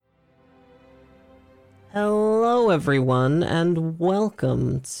Hello, everyone, and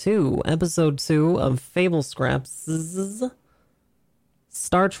welcome to episode 2 of Fable Scraps'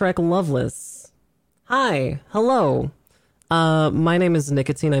 Star Trek Lovelace. Hi, hello. My name is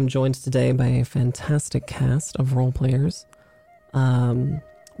Nicotine. I'm joined today by a fantastic cast of role players. We're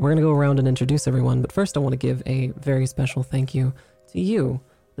going to go around and introduce everyone, but first I want to give a very special thank you to you,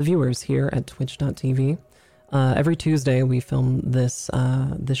 the viewers here at twitch.tv. Every Tuesday, we film this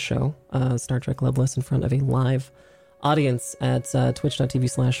show, Star Trek Lovelace, in front of a live audience at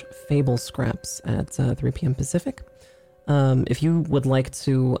twitch.tv/fablescraps at 3 p.m. Pacific. If you would like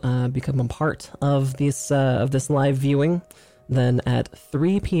to become a part of this live viewing, then at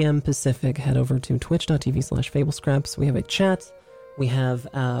 3 p.m. Pacific, head over to twitch.tv/fablescraps. We have a chat. We have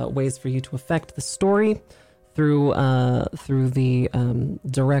ways for you to affect the story through the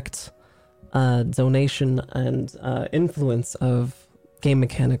direct donation and influence of game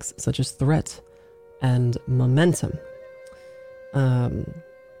mechanics such as threat and momentum.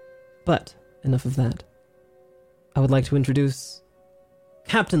 But enough of that. I would like to introduce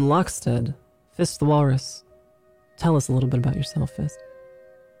Captain Lockstead, Fist the Walrus. Tell us a little bit about yourself, Fist.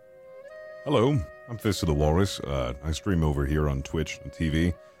 Hello, I'm Fist of the Walrus. I stream over here on Twitch and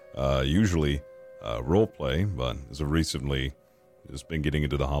TV. Usually roleplay, but as of recently, just been getting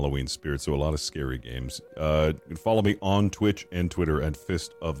into the Halloween spirit, so a lot of scary games. You can follow me on Twitch and Twitter at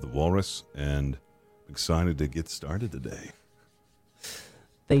Fist of the Walrus, and I'm excited to get started today.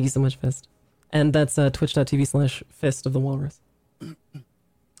 Thank you so much, Fist. And that's twitch.tv/Fist of the Walrus.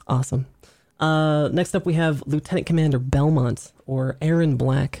 Awesome. Next up, we have Lieutenant Commander Belmont, or Aaron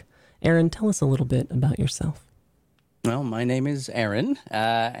Black. Aaron, tell us a little bit about yourself. Well, my name is Aaron,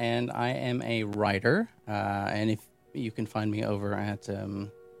 and I am a writer, and if you can find me over at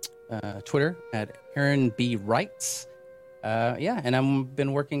Twitter at Aaron B. Writes. And I've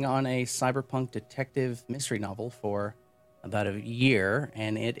been working on a cyberpunk detective mystery novel for about a year,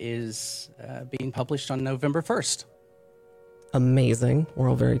 and it is being published on November 1st. Amazing. We're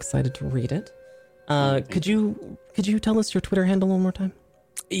all very excited to read it. Could you tell us your Twitter handle one more time?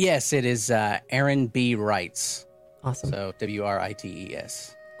 Yes, it is Aaron B. Writes. Awesome. So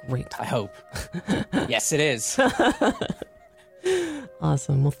WRITES. Great. I hope. Yes, it is.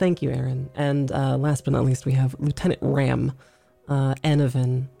 Awesome. Well, thank you, Aaron. And last but not least, we have Lieutenant Ram,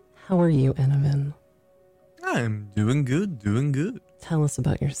 Enovan. How are you, Enovan? I'm doing good. Tell us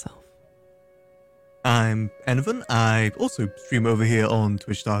about yourself. I'm Enovan. I also stream over here on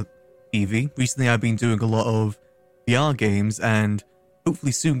twitch.tv. Recently, I've been doing a lot of VR games, and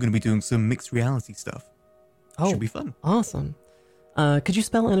hopefully soon going to be doing some mixed reality stuff. Should be fun. Awesome. Could you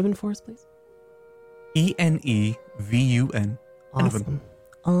spell Enovan for us, please? ENEVUN.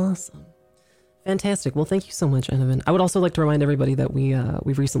 Awesome. Fantastic. Well, thank you so much, Enovan. I would also like to remind everybody that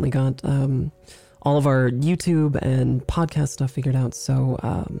we've recently got all of our YouTube and podcast stuff figured out. So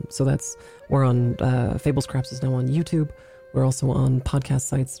we're on Fable Scraps is now on YouTube. We're also on podcast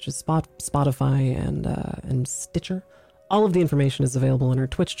sites such as Spotify and Stitcher. All of the information is available in our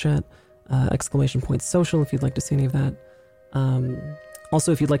Twitch chat. !social if you'd like to see any of that.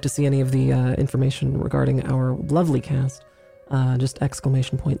 Also, if you'd like to see any of the information regarding our lovely cast, just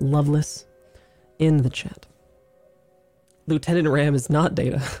 !Lovelace in the chat. Lieutenant Ram is not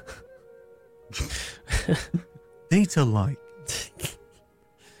Data. Data-like.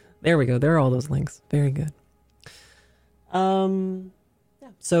 There we go. There are all those links. Very good.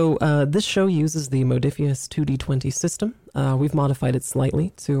 So this show uses the Modifius 2D20 system. We've modified it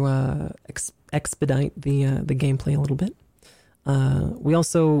slightly to expedite the gameplay a little bit. We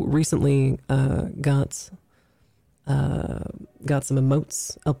also recently got some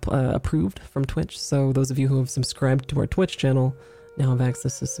emotes approved from Twitch. So those of you who have subscribed to our Twitch channel now have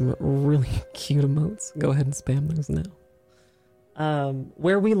access to some really cute emotes. Go ahead and spam those now.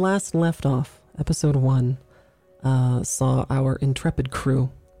 Where we last left off, episode 1 saw our intrepid crew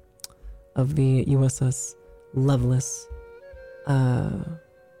of the USS Lovelace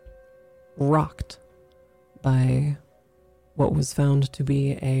rocked by what was found to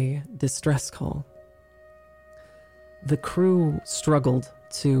be a distress call. The crew struggled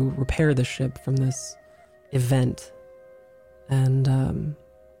to repair the ship from this event, and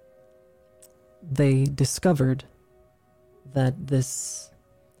they discovered that this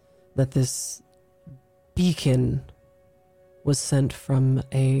beacon was sent from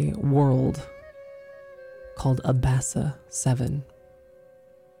a world called Abassa 7.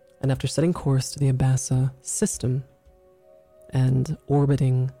 And after setting course to the Abassa system and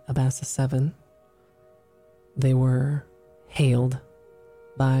orbiting Abassa 7, they were hailed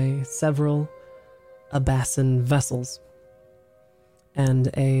by several Abassan vessels and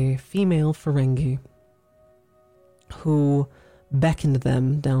a female Ferengi who beckoned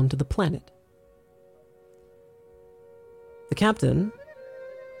them down to the planet. The captain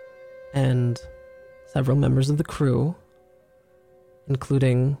and several members of the crew,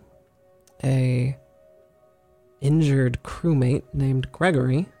 including a injured crewmate named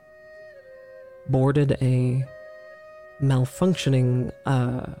Gregory, boarded a malfunctioning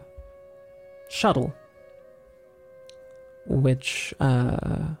shuttle, which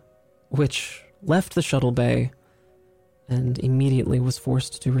left the shuttle bay and immediately was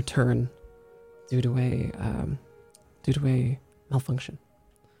forced to return due to a malfunction.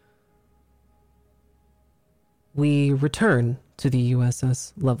 We return to the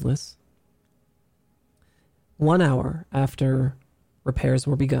USS Lovelace 1 hour after repairs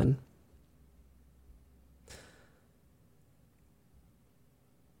were begun.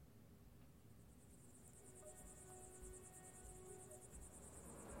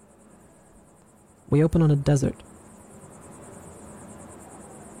 We open on a desert.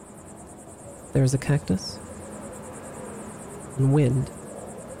 There is a cactus and wind.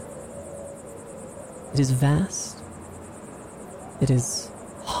 It is vast. It is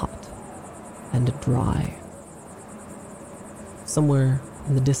hot and dry. Somewhere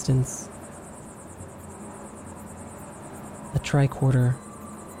in the distance, a tricorder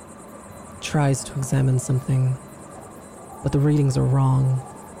tries to examine something, but the readings are wrong.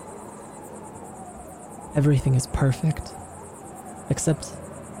 Everything is perfect, except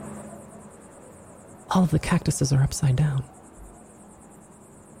all of the cactuses are upside down.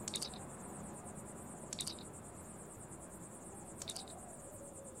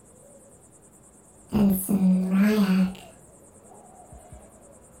 Ensign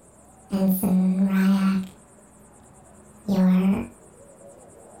Ryak, your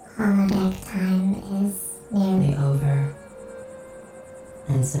holodeck time is nearly over.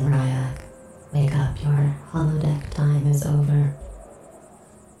 Ensign Ryak, wake up, your holodeck time is over.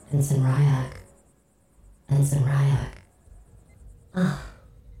 Ensign Ryak.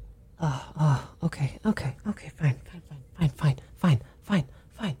 Okay, fine.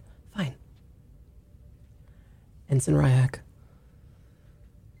 Ensign Ryak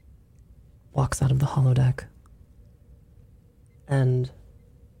walks out of the holodeck and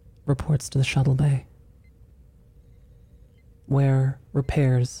reports to the shuttle bay, where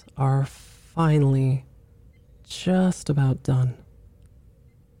repairs are finally just about done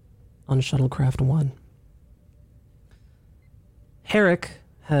on Shuttlecraft 1. Herrick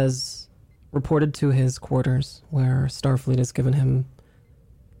has reported to his quarters, where Starfleet has given him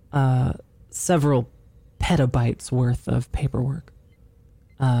several petabytes worth of paperwork,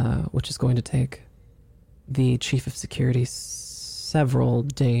 which is going to take the Chief of Security several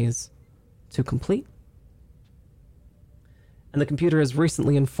days to complete. And the computer has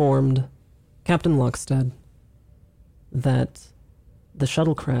recently informed Captain Lockstead that the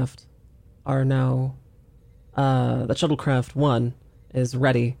shuttlecraft are now, that Shuttlecraft 1 is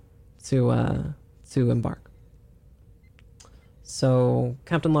ready to embark. So,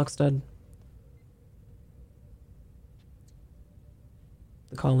 Captain Lockstead,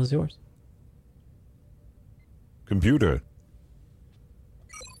 the call is yours. Computer,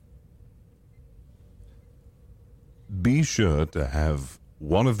 be sure to have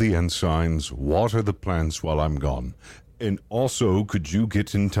one of the ensigns water the plants while I'm gone. And also, could you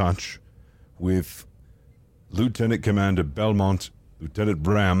get in touch with Lieutenant Commander Belmont, Lieutenant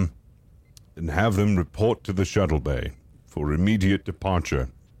Bram, and have them report to the shuttle bay for immediate departure?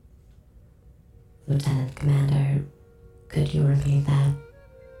 Lieutenant Commander, could you repeat that?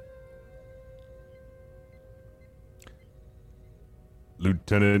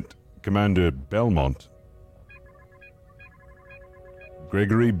 Lieutenant Commander Belmont.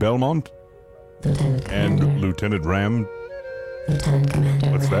 Gregory Belmont? Lieutenant Commander. And Lieutenant Ram? Lieutenant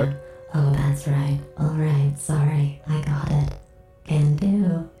Commander What's Ram. that? Oh, that's right. Alright, sorry. I got it. Can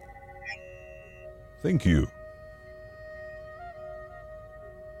do. Thank you.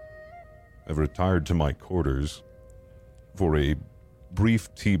 I've retired to my quarters for a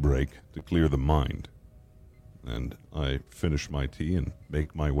brief tea break to clear the mind. And I finish my tea and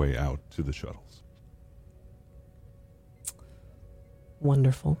make my way out to the shuttles.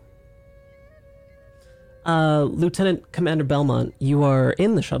 Wonderful. Lieutenant Commander Belmont, you are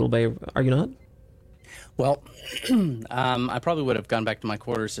in the shuttle bay, are you not? Well, I probably would have gone back to my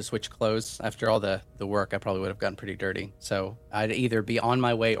quarters to switch clothes. After all the work, I probably would have gotten pretty dirty. So I'd either be on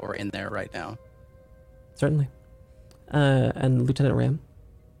my way or in there right now. Certainly. And Lieutenant Ram?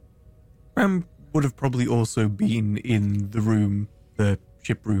 Ram would have probably also been in the room, the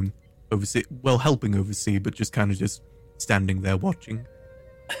ship room, helping oversee, but just kind of just standing there watching.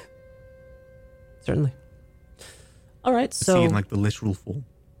 Certainly. All right, To so see in like the literal form.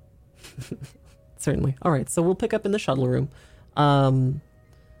 certainly. All right, so we'll pick up in the shuttle room.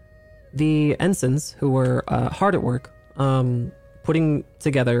 The ensigns who were hard at work putting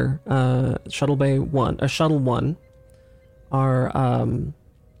together shuttle one are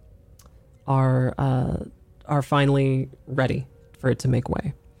finally ready for it to make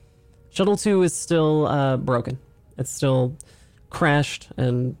way. Shuttle 2 is still broken. It's still crashed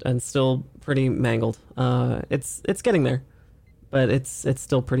and still pretty mangled. It's getting there, but it's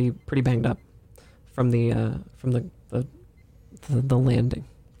still pretty banged up from the landing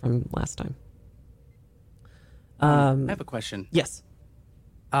from last time. I have a question. Yes.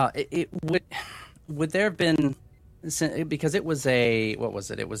 It would there have been, because it was a, what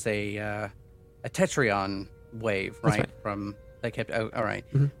was it? It was a Tetryon wave, right? right. From that kept. Oh, all right.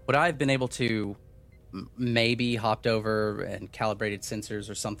 Mm-hmm. Would I have been able to maybe hopped over and calibrated sensors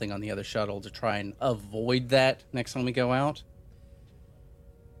or something on the other shuttle to try and avoid that next time we go out?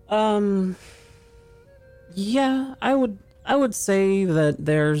 Yeah, I would say that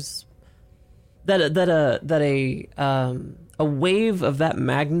there's a wave of that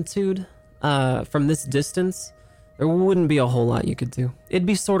magnitude from this distance, there wouldn't be a whole lot you could do. It'd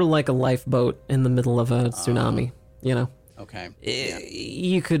be sort of like a lifeboat in the middle of a tsunami, you know? Okay.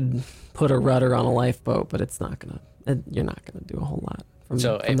 You could put a rudder on a lifeboat, but you're not gonna do a whole lot.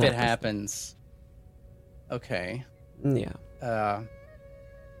 So from if that it happens, okay. yeah,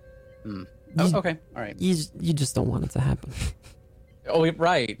 Oh, okay, all right. you just don't want it to happen. Oh,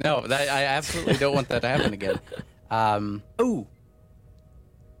 right. No, I absolutely don't want that to happen again. I'm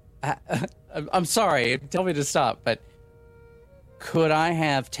sorry. Tell me to stop. But could I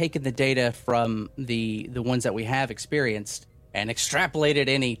have taken the data from the ones that we have experienced and extrapolated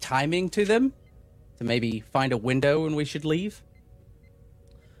any timing to them to maybe find a window when we should leave?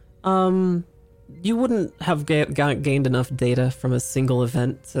 You wouldn't have gained enough data from a single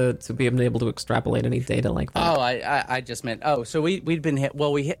event to be able to extrapolate any data like that. Oh, I just meant. Oh, so we'd been hit.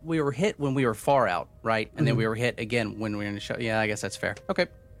 Well, we were hit when we were far out, right? And then we were hit again when we were in the show. Yeah, I guess that's fair. Okay.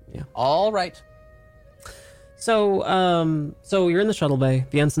 Yeah. All right. So, so you're in the shuttle bay.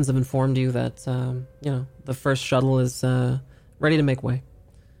 The ensigns have informed you that the first shuttle is ready to make way.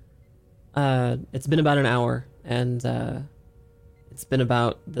 It's been about an hour, and it's been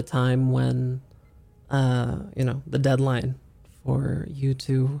about the time when the deadline for you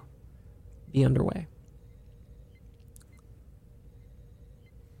to be underway.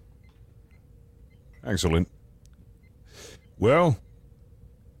 Excellent. Well,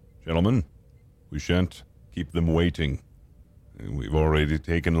 gentlemen, we shan't keep them waiting. We've already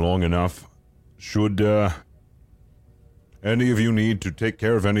taken long enough. Should any of you need to take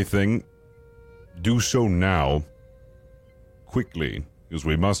care of anything, do so now, quickly, because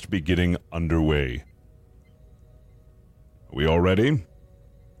we must be getting underway. Are we all ready?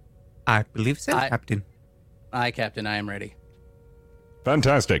 I believe so, Captain. Aye, Captain, I am ready.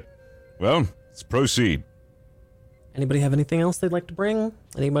 Fantastic. Well, let's proceed. Anybody have anything else they'd like to bring?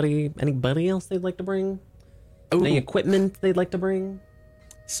 Anybody else they'd like to bring? Ooh. Any equipment they'd like to bring?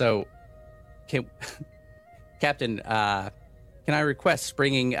 So, Captain, can I request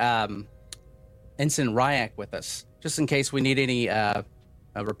bringing Ensign Ryak with us, just in case we need any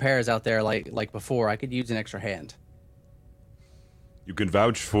repairs out there like before? I could use an extra hand. You can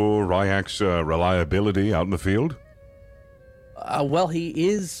vouch for Ryak's reliability out in the field? Well, he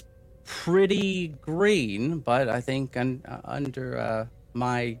is pretty green, but I think under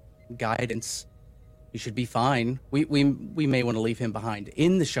my guidance, he should be fine. We may want to leave him behind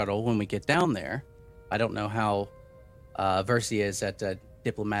in the shuttle when we get down there. I don't know how versed he is at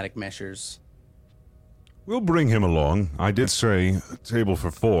diplomatic measures. We'll bring him along. I did say a table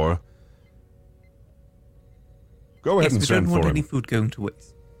for 4. Go ahead and send we don't want for any him. food going to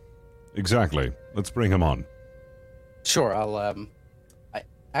waste. Exactly. Let's bring him on. Sure, I'll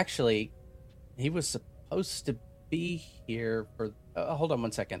actually, he was supposed to be here for hold on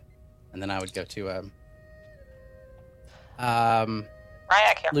one second. And then I would go to Ryak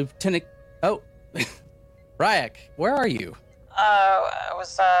here. Lieutenant. Oh, Ryak, where are you? I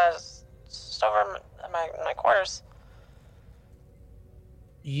was just over in my quarters.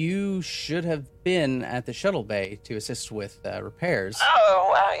 You should have been at the shuttle bay to assist with repairs.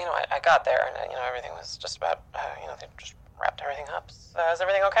 Oh, I got there and everything was just about they just wrapped everything up. Is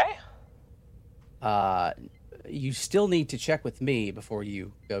everything okay? You still need to check with me before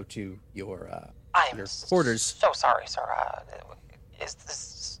you go to your quarters. So sorry, sir.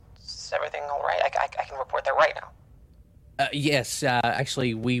 Is everything all right? I can report there right now. Yes,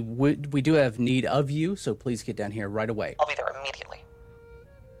 actually, we do have need of you, so please get down here right away. I'll be there immediately.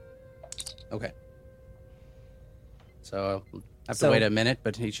 Okay. So I'll have to wait a minute,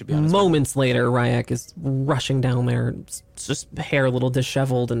 but he should be on his way. Moments later, Ryak is rushing down there, just hair a little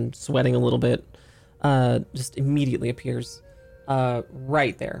disheveled and sweating a little bit. Just immediately appears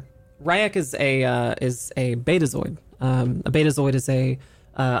right there. Ryak is a betazoid. A betazoid is a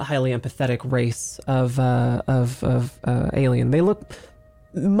highly empathetic race of alien. They look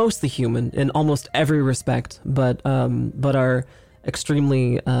mostly human in almost every respect, but are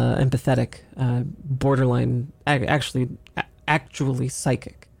extremely empathetic, borderline, actually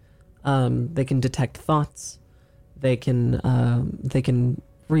psychic. They can detect thoughts. They can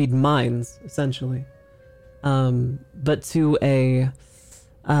read minds, essentially. But to a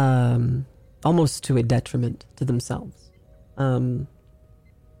almost to a detriment to themselves.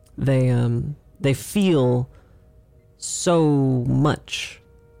 They feel so much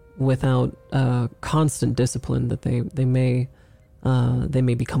without constant discipline that they may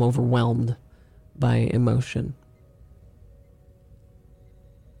become overwhelmed by emotion.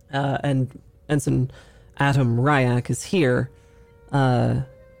 And Ensign Atom Ryak is here, and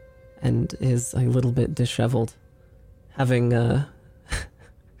is a little bit disheveled, having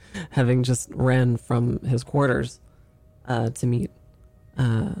just ran from his quarters to meet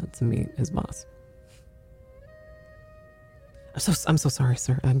his boss. I'm so sorry,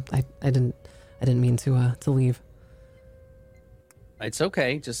 sir. I didn't mean to leave. It's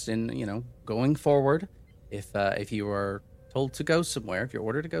okay. Just in going forward, if you are told to go somewhere, if you're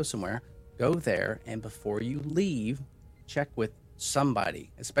ordered to go somewhere, go there, and before you leave, check with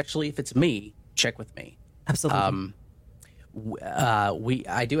somebody, especially if it's me. Check with me. Absolutely.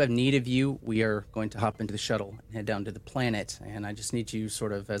 I do have need of you. We are going to hop into the shuttle and head down to the planet, and I just need you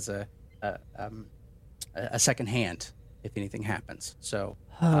sort of as a second hand if anything happens. So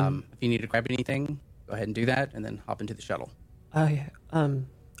if you need to grab anything, go ahead and do that, and then hop into the shuttle.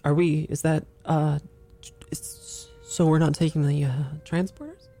 Are we? Is that so we're not taking the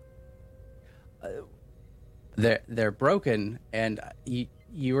transporters? They're broken, and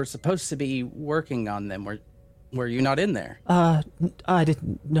you were supposed to be working on them. Were you not in there? I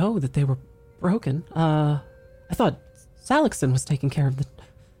didn't know that they were broken. I thought Salixon was taking care of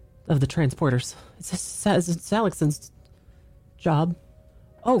the transporters. It's Salixon's job.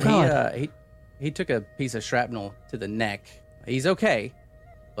 Oh God! He took a piece of shrapnel to the neck. He's okay,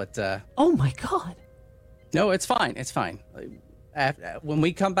 but oh my God! No, it's fine. It's fine. When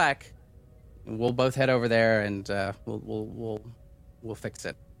we come back, we'll both head over there and we'll fix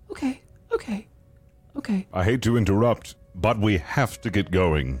it. Okay. I hate to interrupt, but we have to get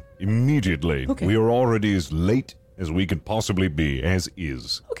going immediately. Okay. We are already as late as we could possibly be, as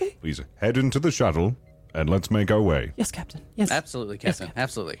is. Okay. Please head into the shuttle and let's make our way. Yes, Captain. Yes. Absolutely, Captain. Yes, Captain.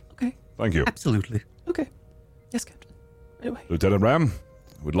 Absolutely. Okay. Thank you. Absolutely. Okay. Yes, Captain. Right away. Lieutenant Ram,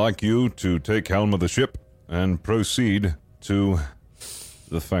 would like you to take helm of the ship and proceed to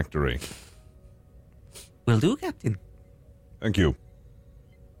the factory. Will do, Captain. Thank you.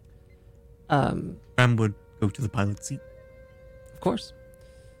 Ram would go to the pilot seat. Of course.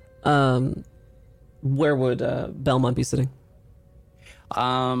 Where would Belmont be sitting?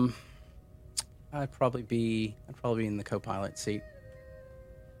 I'd probably be in the co-pilot seat.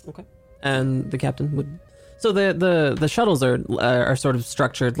 Okay. And the captain would. So the shuttles are sort of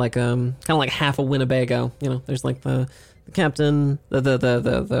structured like kind of like half a Winnebago. You know, there's like the captain,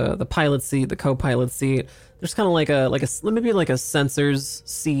 the pilot seat, the co-pilot seat. There's kind of like a maybe like a sensors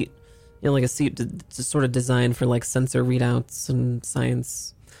seat. You know, like a seat to sort of designed for like sensor readouts and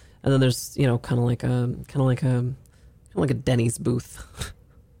science. And then there's kind of like a Denny's booth.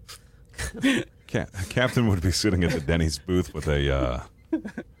 Captain would be sitting at the Denny's booth with a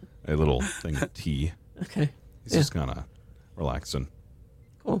little thing of tea. Okay. He's just kind of relaxing.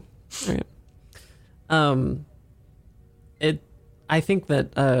 Cool. All right. I think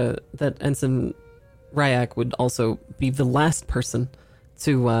that Ensign Ryak would also be the last person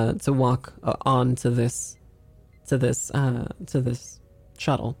to walk on to this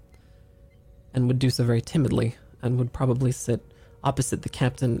shuttle, and would do so very timidly, and would probably sit opposite the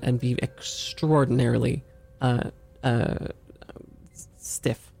captain and be extraordinarily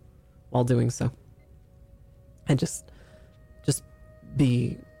stiff while doing so, and just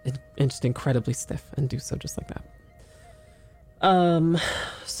be just incredibly stiff and do so just like that.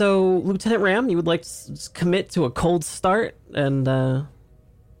 So Lieutenant Ram, you would like to commit to a cold start and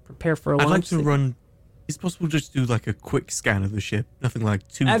prepare for a launch? I'd like to run. Is it possible just do like a quick scan of the ship? Nothing like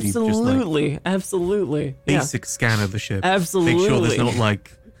too deep. Absolutely, Just like absolutely. basic scan of the ship. Absolutely. Make sure there's not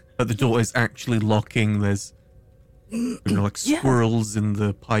like that the door is actually locking. There's like squirrels in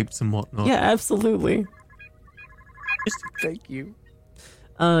the pipes and whatnot. Yeah, absolutely. Thank you.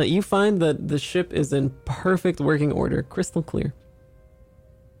 You find that the ship is in perfect working order, crystal clear.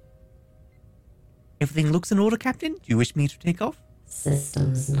 Everything looks in order, Captain. Do you wish me to take off?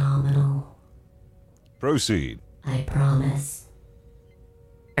 Systems nominal. Proceed. I promise.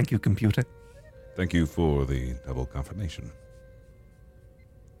 Thank you, computer. Thank you for the double confirmation.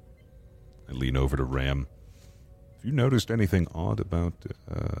 I lean over to Ram. Have you noticed anything odd about,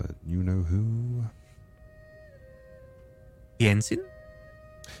 you-know-who? The ensign?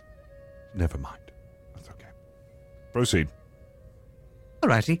 Never mind. That's okay. Proceed.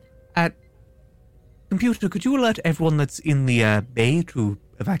 Alrighty. Computer, could you alert everyone that's in the bay to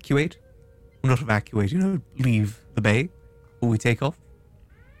evacuate? Well, not evacuate, leave the bay before we take off?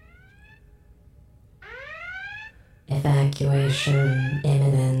 Evacuation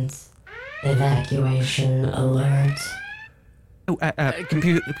imminent. Evacuation alert. Oh,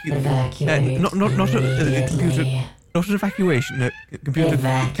 computer. Evacuate Not immediately. computer. Not an evacuation. Computer,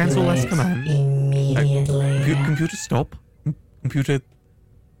 cancel last command. Immediately. Computer, stop. Computer.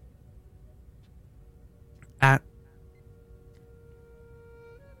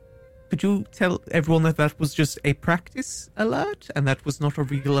 Could you tell everyone that that was just a practice alert and that was not a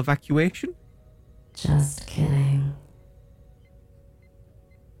real evacuation? Just kidding.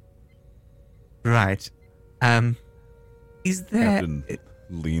 Right. Is there... Captain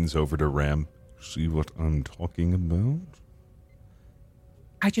leans over to Ram. See what I'm talking about?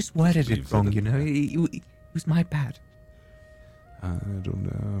 I just worded Leaves it wrong, it in It was my bad. I don't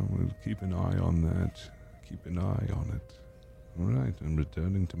know. We'll keep an eye on that. Keep an eye on it. All right, I'm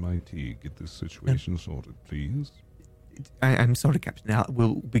returning to my tea. Get this situation sorted, please. I'm sorry, Captain.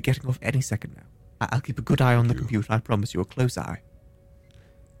 We'll be getting off any second now. I'll keep a good eye on the computer. I promise you, a close eye.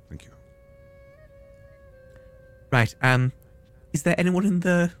 Thank you. Right. Is there anyone in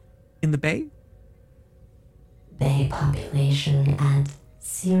the bay? Bay population at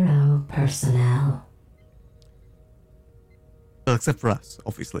 0 personnel. Well, except for us,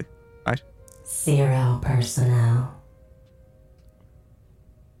 obviously. Right. 0 personnel.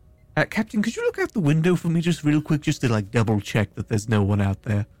 Captain, could you look out the window for me just real quick, just to double check that there's no one out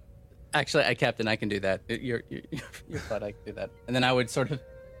there? Actually, Captain, I can do that. You're fine. I can do that. And then I would sort of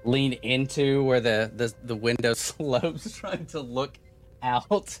lean into where the window slopes, trying to look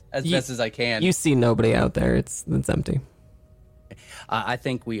out as best as I can. You see nobody out there. It's empty. I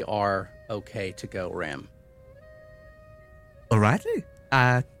think we are okay to go, Ram. Alrighty.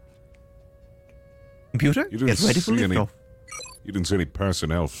 Computer, You didn't get ready for see any- liftoff. You didn't see any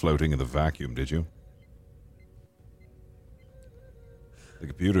personnel floating in the vacuum, did you? The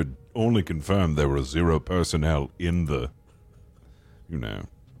computer only confirmed there were 0 personnel in the,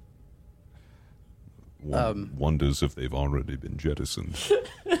 wonders if they've already been jettisoned.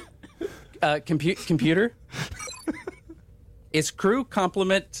 Computer? Is crew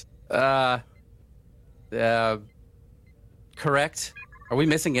complement correct? Are we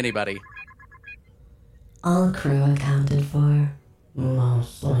missing anybody? All crew accounted for.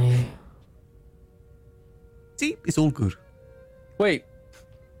 Mostly. See, it's all good. Wait.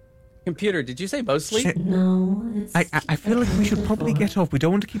 Computer, did you say mostly? Shit. No, it's. I feel like we should probably get off. We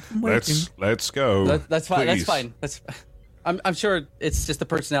don't want to keep them waiting. Let's go. That's fine. That's Please. fine. I'm sure it's just the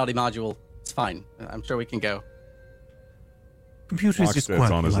personality module. It's fine. I'm sure we can go. Computer is just Lockstead's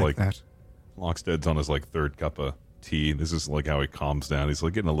quirky on his, like that. Lockstead's on his third cup of tea. This is how he calms down. He's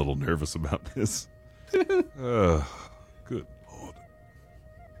getting a little nervous about this. Good lord.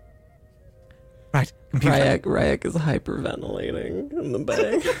 Right, computer. Ryak is hyperventilating in the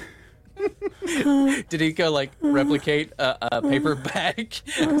bay. Did he go replicate a paper bag?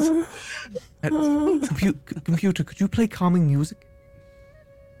 Computer, could you play calming music?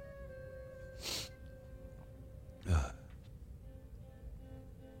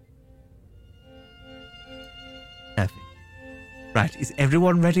 Perfect. Right, is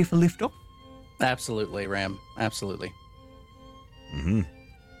everyone ready for liftoff? Absolutely, Ram. Absolutely. Mm-hmm.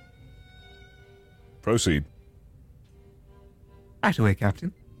 Proceed. Right away,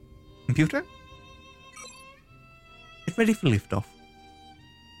 Captain. Computer? Get ready for liftoff.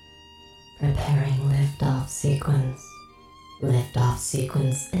 Preparing liftoff sequence. Liftoff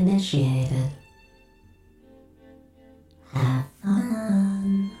sequence initiated. Have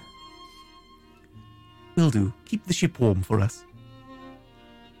fun. Will do. Keep the ship warm for us.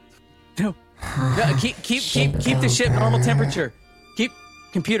 No. Keep the ship normal temperature. Keep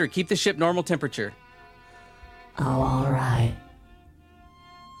the ship normal temperature. Oh, alright.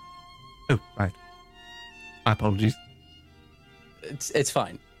 Oh, right. My apologies. It's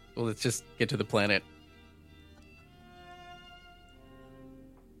fine. Well, let's just get to the planet.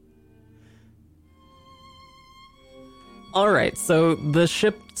 All right, so the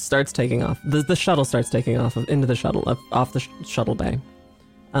ship starts taking off. The shuttle starts taking off into the shuttle, off the shuttle bay.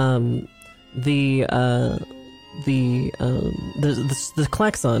 The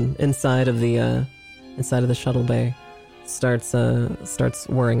klaxon inside of the shuttle bay starts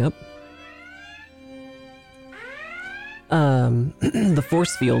whirring up. The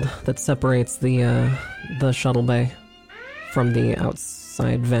force field that separates the shuttle bay from the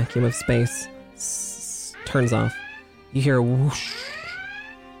outside vacuum of space turns off. You hear a whoosh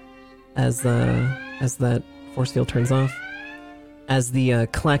as that force field turns off. As the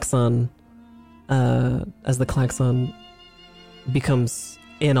klaxon becomes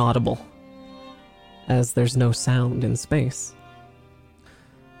inaudible, as there's no sound in space.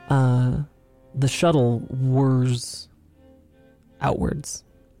 The shuttle whirs outwards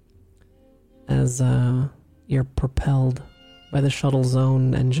as you're propelled by the shuttle's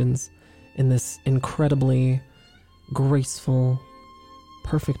own engines in this incredibly graceful,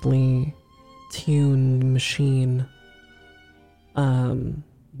 perfectly tuned machine.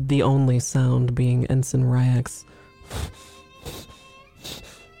 The only sound being Ensign Ryak's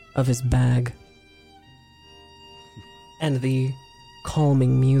of his bag and the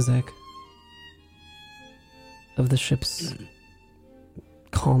calming music of the ship's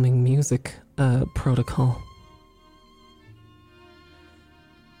calming music protocol.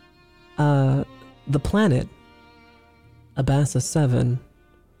 The planet Abassa 7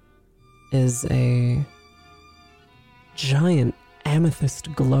 is a giant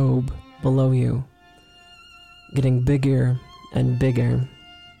amethyst globe below you, getting bigger and bigger.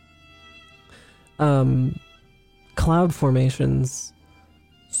 Cloud formations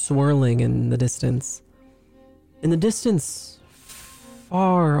swirling in the distance. In the distance,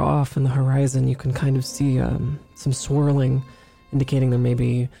 far off in the horizon, you can kind of see some swirling, indicating there may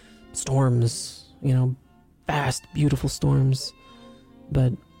be storms, vast, beautiful storms.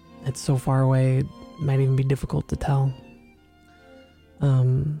 But it's so far away, it might even be difficult to tell.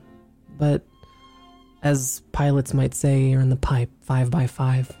 But as pilots might say, you're in the pipe,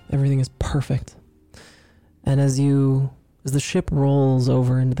 5x5. Everything is perfect. And as the ship rolls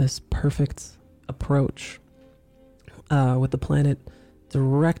over into this perfect approach, with the planet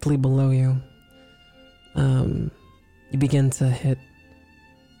directly below you, you begin to hit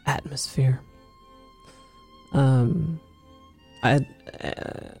atmosphere.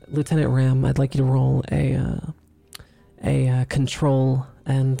 Lieutenant Ram, I'd like you to roll a control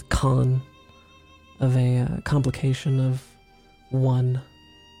and con of a complication of 1,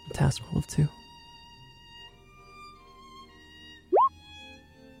 a task roll of 2.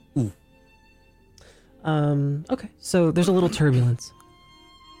 Ooh. Okay, so there's a little turbulence.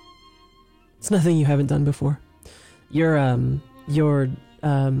 It's nothing you haven't done before. Your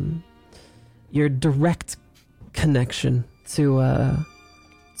direct connection to the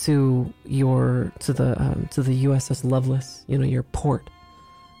USS Lovelace, your port,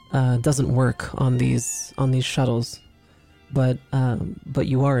 doesn't work on these shuttles, but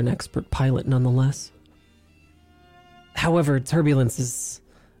you are an expert pilot nonetheless. However, turbulence is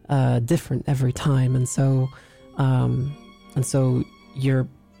different every time, and so your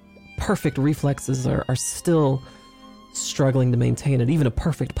perfect reflexes are still struggling to maintain it. Even a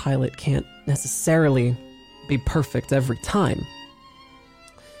perfect pilot can't necessarily be perfect every time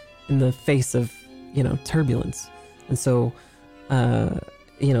in the face of turbulence. And so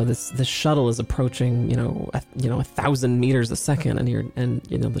this shuttle is approaching 1,000 meters a second, and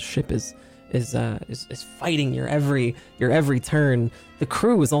the ship is fighting your every turn. The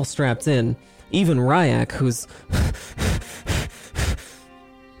crew is all strapped in, even Ryak, who's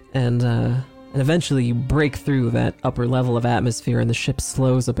and eventually you break through that upper level of atmosphere, and the ship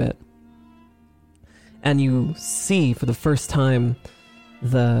slows a bit, and you see for the first time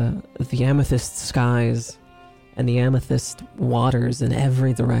the amethyst skies and the amethyst waters in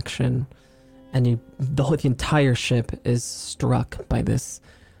every direction, and the entire ship is struck by this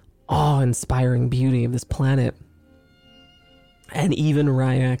awe-inspiring beauty of this planet. And even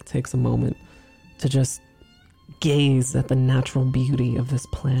Ryak takes a moment to just gaze at the natural beauty of this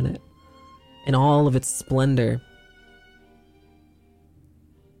planet in all of its splendor.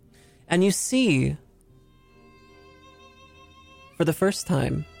 And you see, for the first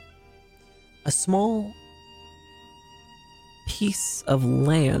time, a small piece of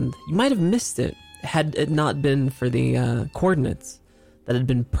land. You might have missed it had it not been for the coordinates that had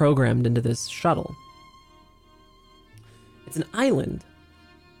been programmed into this shuttle. It's an island,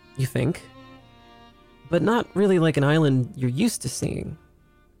 you think, but not really like an island you're used to seeing.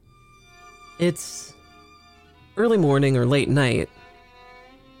 It's early morning or late night,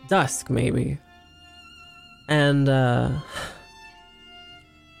 dusk maybe, And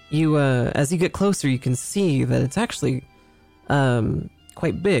you, as you get closer, you can see that it's actually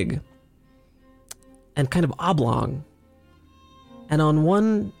quite big and kind of oblong. And on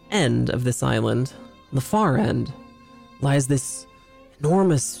one end of this island, the far end, lies this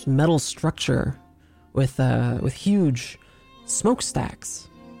enormous metal structure with huge smokestacks.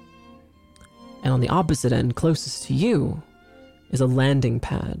 And on the opposite end, closest to you, is a landing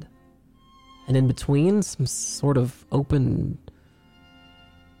pad. And in between, some sort of open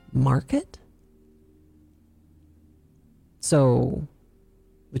market? So,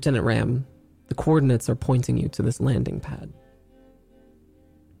 Lieutenant Ram, the coordinates are pointing you to this landing pad.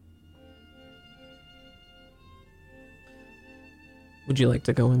 Would you like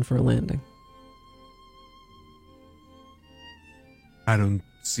to go in for a landing? I don't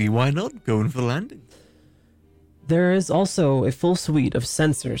see why not going for the landing. There is also a full suite of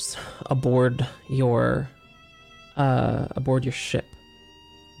sensors aboard your ship,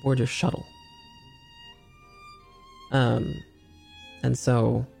 aboard your shuttle. And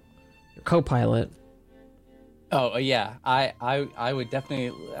so your co-pilot. Oh yeah, I would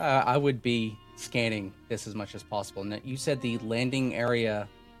definitely I would be scanning this as much as possible. Now, you said the landing area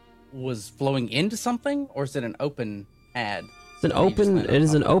was flowing into something, or is it an open pad? It's an open. It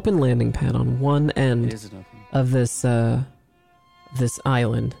is an open landing pad on one end of this this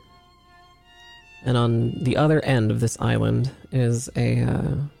island, and on the other end of this island is a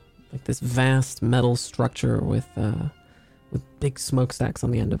like this vast metal structure with big smokestacks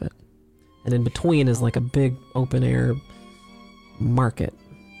on the end of it, and in between is like a big open air market.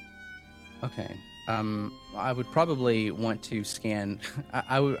 Okay. I would probably want to scan.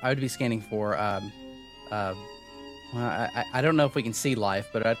 I would be scanning for. I don't know if we can see life,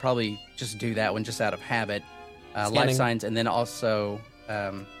 but I'd probably just do that one just out of habit. Life signs, and then also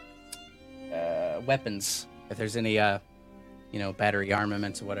weapons. If there's any, battery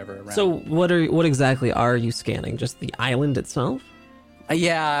armaments or whatever around. So what exactly are you scanning? Just the island itself?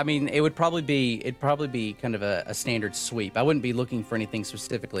 Yeah, I mean, it'd probably be kind of a standard sweep. I wouldn't be looking for anything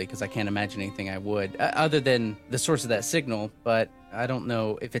specifically because I can't imagine anything I would, other than the source of that signal. But I don't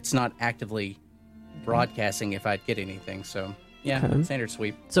know if it's not actively broadcasting if I'd get anything. So yeah, okay. Standard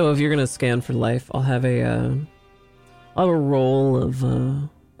sweep. So if you're gonna scan for life, I'll have a roll of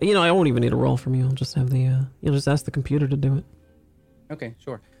I won't even need a roll from you. I'll just have you'll just ask the computer to do it. Okay,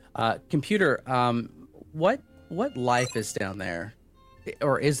 sure. Computer, what life is down there?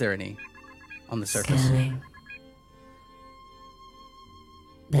 Or is there any on the surface? Scanning.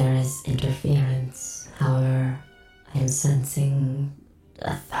 There is interference. However, I am sensing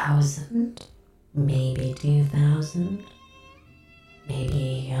 1,000, maybe 2,000,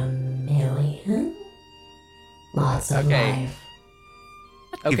 maybe 1,000,000. Lots of life.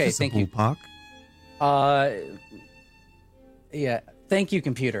 Okay, thank you. Ballpark. Yeah, thank you,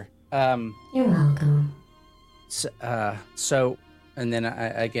 computer. You're welcome. So. And then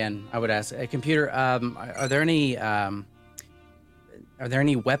I would ask, computer, are there any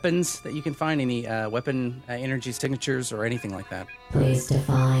weapons that you can find? Any weapon energy signatures or anything like that? Please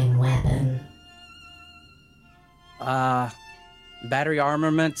define weapon. Battery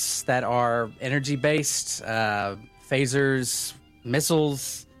armaments that are energy based, phasers,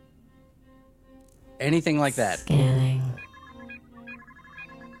 missiles, anything like that. Scanning.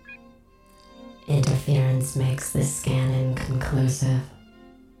 Interference makes this scan inconclusive.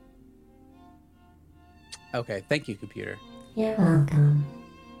 Okay, thank you, computer. You're welcome.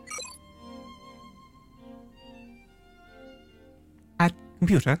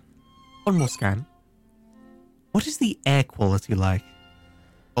 Computer, one more scan. What is the air quality like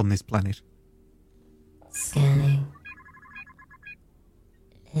on this planet? Scanning.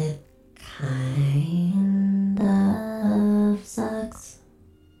 It kind of sucks.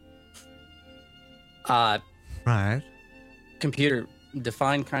 Right. Computer,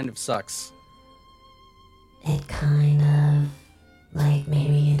 define kind of sucks. It kind of, like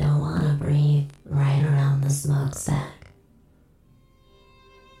maybe you don't want to breathe right around the smokestack.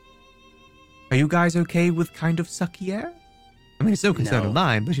 Are you guys okay with kind of sucky air? I mean, it's no concern of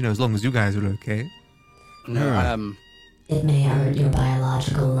mine, but as long as you guys are okay. No, It may hurt your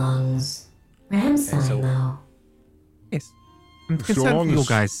biological lungs. Ram's fine, though. Yes. I'm concerned for your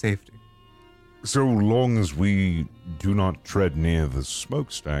guys' safety. So long as we do not tread near the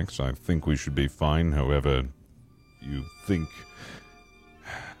smokestacks, I think we should be fine. However you think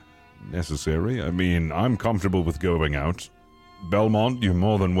necessary. I mean, I'm comfortable with going out. Belmont, you're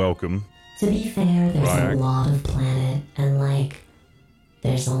more than welcome. To be fair, there's a lot of planet, and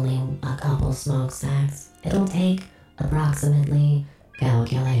there's only a couple smokestacks. It'll take approximately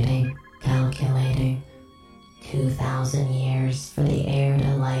calculating 2,000 years for the air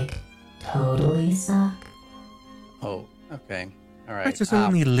to, like, totally suck? Oh, okay. All right. It's just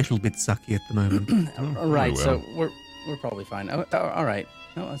only a little bit sucky at the moment. All right, Very well. so we're probably fine. Oh, all right.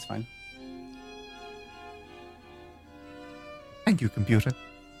 No, that's fine. Thank you, computer.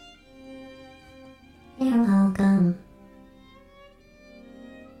 You're welcome.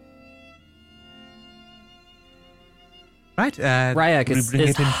 Right, Ryak we is bring it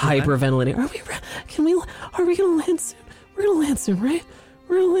into the land? hyperventilating. Are we gonna land soon? We're gonna land soon, right?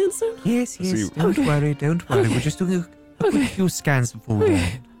 We're gonna land soon? Yes, yes. See- Don't Okay. worry, don't worry. Okay. We're just doing a Okay. quick few scans before we Okay.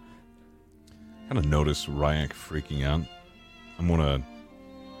 land. Kind of notice Ryak freaking out. I'm gonna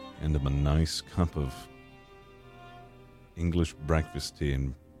hand him a nice cup of English breakfast tea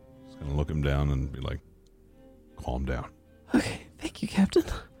and just gonna look him down and be like, calm down. Okay, thank you, Captain.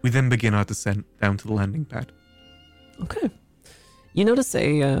 We then begin our descent down to the landing pad. Okay. You notice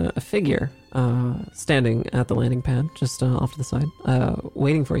a figure standing at the landing pad, just off to the side,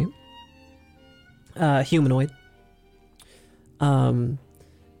 waiting for you. Humanoid.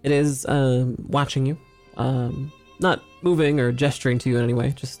 It is watching you, not moving or gesturing to you in any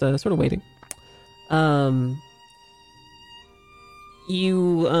way, just sort of waiting.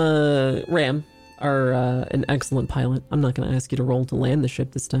 You, Ram, are an excellent pilot. I'm not going to ask you to roll to land the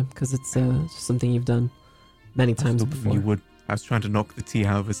ship this time because it's just something you've done many I times was hoping before. you would. I was trying to knock the tea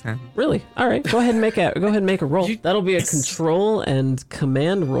out of his hand. Really? All right. Go ahead and make a roll. That'll be a control and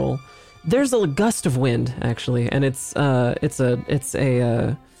command roll. There's a gust of wind actually, and it's a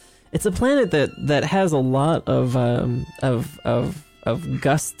planet that has a lot of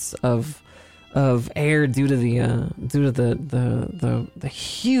gusts of air due to the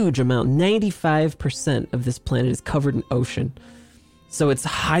huge amount. 95% of this planet is covered in ocean, so it's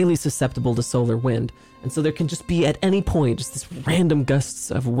highly susceptible to solar wind. And so there can just be at any point just this random gusts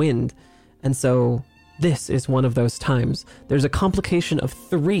of wind. And so this is one of those times. There's a complication of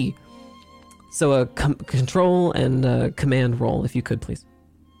 3. So a control and a command roll, if you could, please.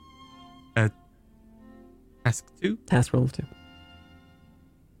 Task 2. Task roll of 2.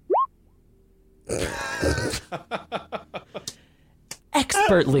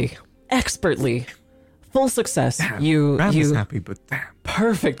 Expertly. Full success. Damn, Ram is happy, but damn.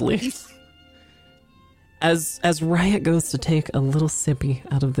 Perfectly. As Riot goes to take a little sippy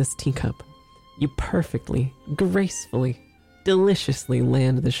out of this teacup, you perfectly, gracefully, deliciously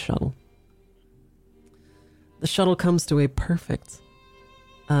land this shuttle. The shuttle comes to a perfect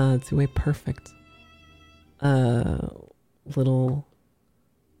little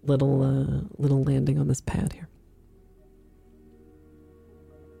landing on this pad here.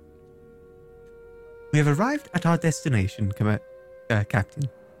 We have arrived at our destination, Captain.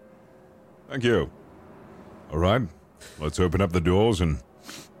 Thank you. All right, let's open up the doors and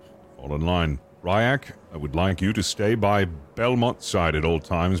fall in line. Ryak, I would like you to stay by Belmont's side at all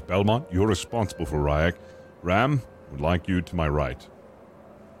times. Belmont, you're responsible for Ryak. Ram, would like you to my right.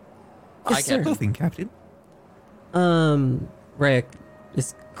 Yes, sir. Nothing, Captain. Ryak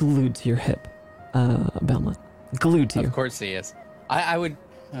is glued to your hip, Belmont. Glued to you. Of course he is. I would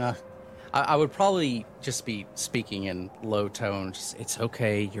probably just be speaking in low tones. It's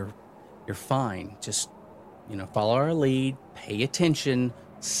okay. You're fine. Just, follow our lead. Pay attention.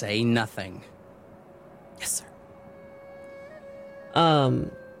 Say nothing. Yes,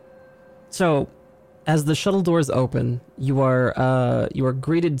 sir. So, as the shuttle doors open, you are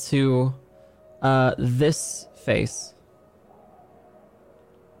greeted to this face.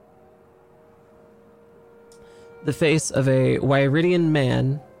 The face of a Wyridian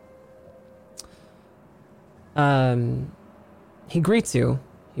man. He greets you.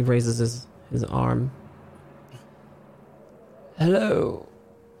 He raises his arm. Hello.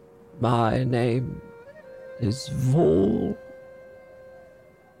 My name is Vol.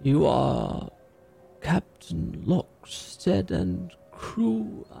 You are Captain Lockstead and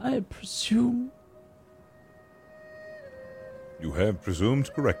crew, I presume? You have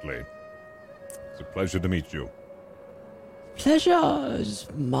presumed correctly. It's a pleasure to meet you. Pleasure is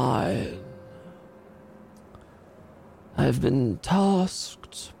mine. I've been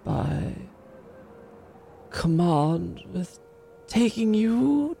tasked by command with taking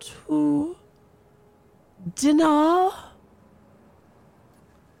you to dinner.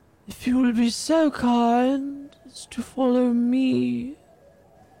 If you will be so kind as to follow me,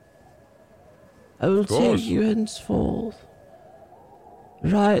 I will course. take you henceforth.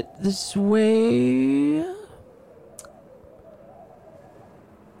 Right this way.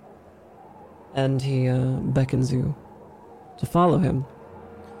 And he beckons you to follow him.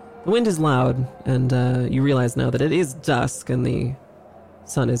 The wind is loud, and you realize now that it is dusk and the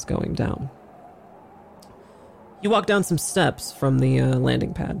sun is going down. You walk down some steps from the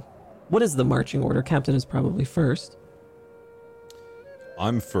landing pad. What is the marching order? Captain is probably first.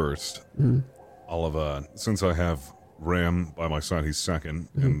 I'm first. I'll have, since I have Ram by my side, he's second,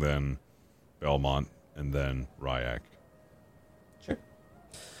 and then Belmont, and then Ryak. Sure.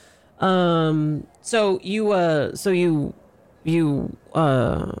 So you're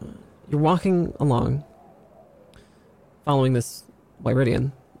walking along, following this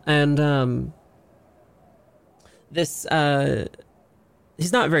Wyridian, and this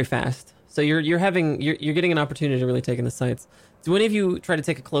he's not very fast. So you're getting an opportunity to really take in the sights. Do any of you try to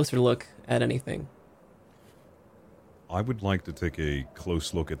take a closer look at anything? I would like to take a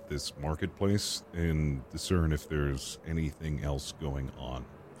close look at this marketplace and discern if there's anything else going on.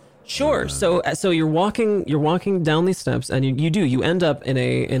 Sure. So you're walking down these steps, and you end up in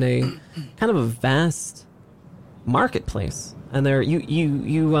a kind of a vast marketplace, and there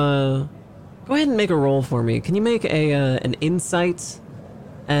you go ahead and make a roll for me. Can you make an insight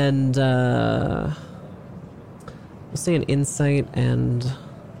and we'll say an insight and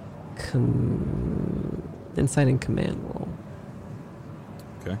command roll.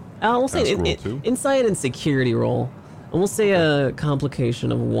 Okay. We'll say Task roll two. insight and security roll. And we'll say a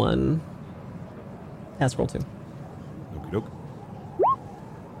complication of 1. Task roll 2. Okie doke.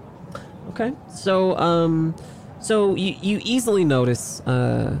 Okay. So you easily notice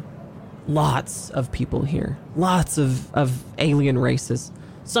lots of people here. Lots of alien races.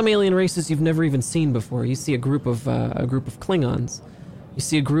 Some alien races you've never even seen before. You see a group of Klingons. You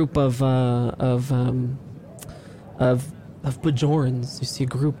see a group of Bajorans. You see a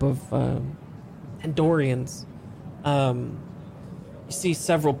group of Andorians. You see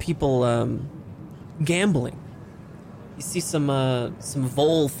several people gambling. You see some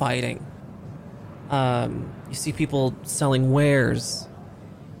vole fighting. You see people selling wares.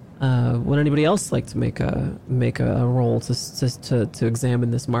 Would anybody else like to make a roll to examine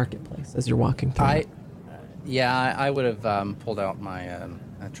this marketplace as you're walking through? I would have pulled out my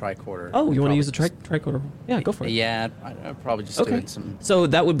tricorder. Oh, you want to use a tricorder? Yeah, go for it. Yeah, I'd probably just doing some. So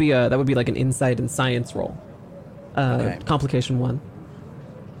that would be like an insight and science roll. Complication 1.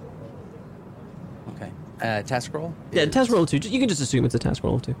 Okay. Task roll. Yeah, task roll 2. You can just assume it's a task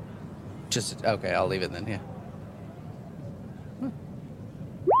roll of 2. Just okay. I'll leave it then. Yeah.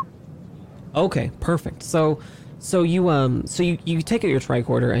 Okay, perfect. So you take out your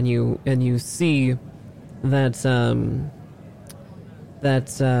tricorder and you see that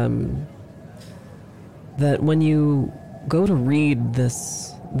that when you go to read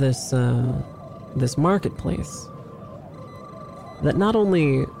this marketplace, that not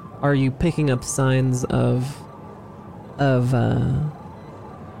only are you picking up signs of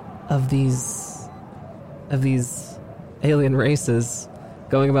these alien races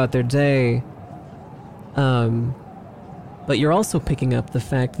going about their day, but you're also picking up the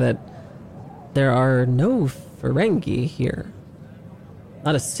fact that there are no Ferengi here.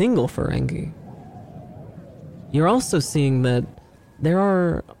 Not a single Ferengi. You're also seeing that there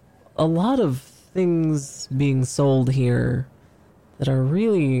are a lot of things being sold here that are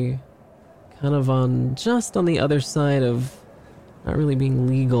really kind of on the other side of not really being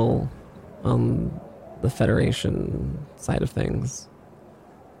legal on the Federation side of things.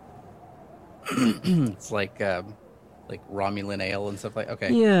 It's like Romulan ale and stuff like.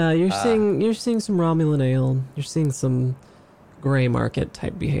 Okay. Yeah, you're seeing some Romulan ale. You're seeing some gray market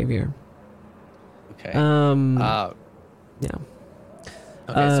type behavior. Okay. Yeah.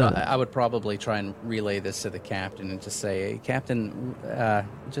 Okay, so I would probably try and relay this to the captain and just say, hey, Captain,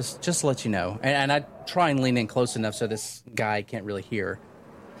 just to let you know, and I'd try and lean in close enough so this guy can't really hear.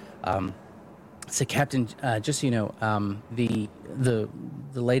 So, Captain, just so you know, the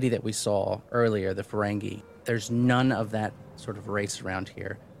lady that we saw earlier, the Ferengi, there's none of that sort of race around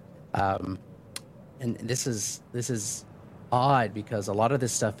here, and this is odd because a lot of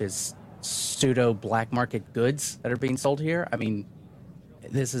this stuff is pseudo black market goods that are being sold here. I mean,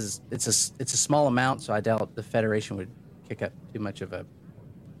 it's a small amount, so I doubt the Federation would kick up too much of a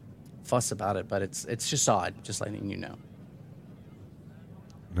fuss about it. But it's just odd, just letting you know.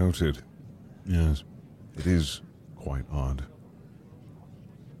 Noted. Yes, it is quite odd.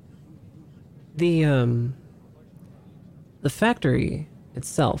 The factory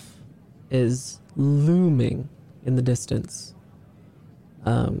itself is looming in the distance.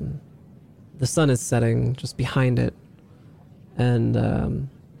 The sun is setting just behind it, and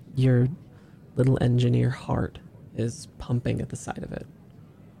your little engineer heart is pumping at the side of it.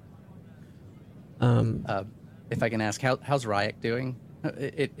 If I can ask, how's Ryak doing?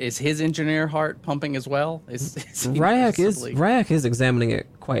 Is his engineer heart pumping as well? Is he Ryak is examining it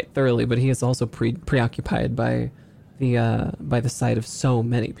quite thoroughly, but he is also preoccupied by the sight of so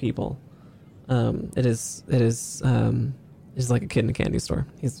many people. It is like a kid in a candy store.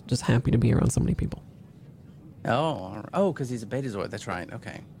 He's just happy to be around so many people. Oh, because he's a Betazoid. That's right.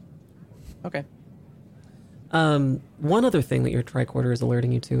 Okay. One other thing that your tricorder is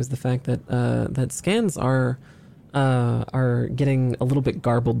alerting you to is the fact that that scans are getting a little bit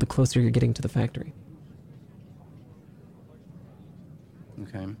garbled the closer you're getting to the factory.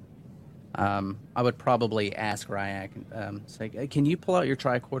 Okay. I would probably ask Ryak, say, can you pull out your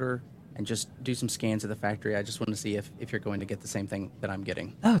tricorder and just do some scans of the factory? I just want to see if you're going to get the same thing that I'm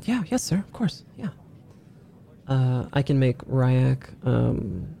getting. Oh, yeah. Yes, sir. Of course. Yeah. I can make Ryak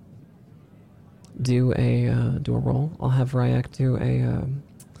do a roll. I'll have Ryak do an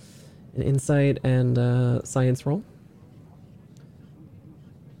insight and science roll.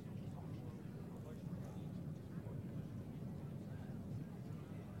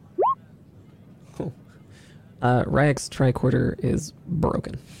 Cool. Ryak's tricorder is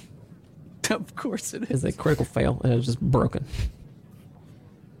broken. Of course it It's a critical fail, and it's just broken.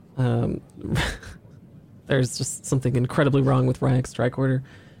 There's just something incredibly wrong with Ryak's tricorder,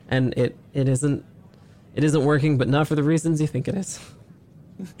 and it isn't working, but not for the reasons you think it is.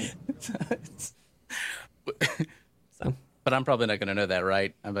 So, but I'm probably not going to know that,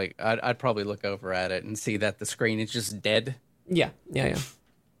 right? I'm like, I'd probably look over at it and see that the screen is just dead. Yeah.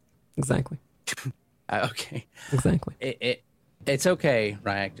 Exactly. Okay. Exactly. It's okay,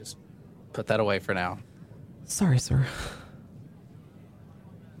 Ryak. Just put that away for now. Sorry, sir.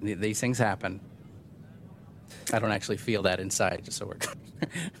 These things happen. I don't actually feel that inside, just so we're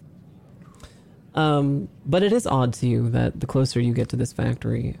but it is odd to you that the closer you get to this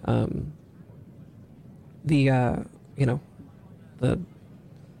factory, the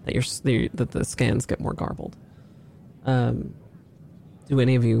scans get more garbled. Do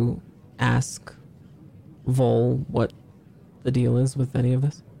any of you ask Vol what the deal is with any of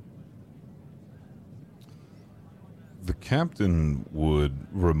this? The captain would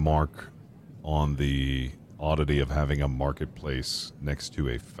remark on the oddity of having a marketplace next to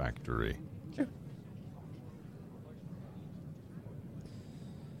a factory. Sure.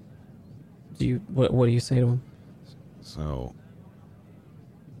 What do you say to him? So,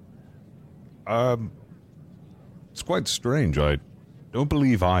 it's quite strange. I don't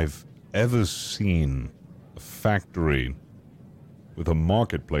believe I've ever seen a factory with a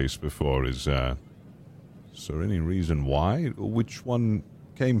marketplace before. Is there any reason why? Which one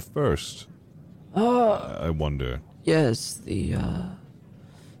came first? I wonder. Yes, the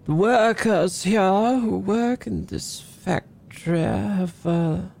workers here who work in this factory have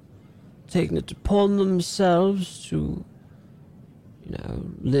taken it upon themselves to,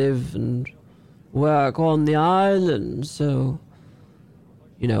 live and work on the island. So,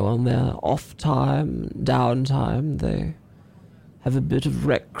 on their off time, downtime, they have a bit of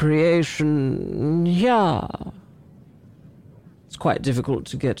recreation. Yeah. It's quite difficult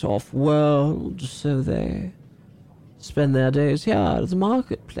to get off world, so they spend their days here at the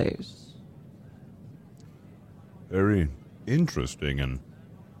marketplace. Very interesting, and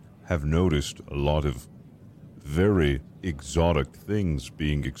have noticed a lot of very exotic things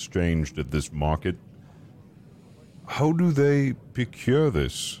being exchanged at this market. How do they procure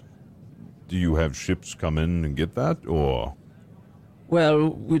this? Do you have ships come in and get that, or? Well,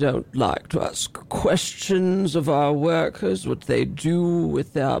 we don't like to ask questions of our workers. What they do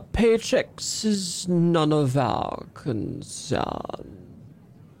with their paychecks is none of our concern.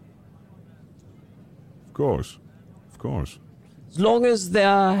 Of course. As long as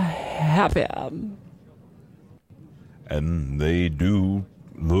they're happy. And they do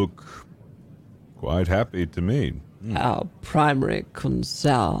look quite happy to me. Our primary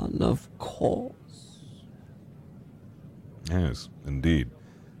concern, of course. Yes, indeed.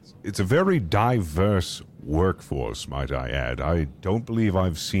 It's a very diverse workforce, might I add. I don't believe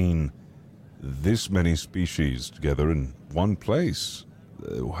I've seen this many species together in one place.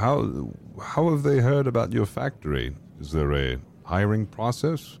 How have they heard about your factory? Is there a hiring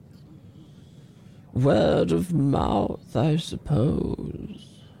process? Word of mouth, I suppose.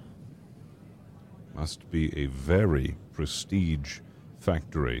 Must be a very prestige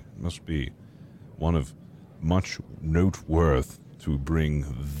factory. Must be one of much note worth to bring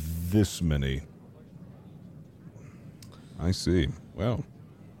this many. I see. Well.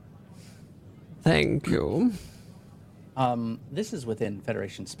 Thank you. This is within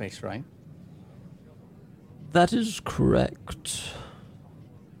Federation space, right? That is correct.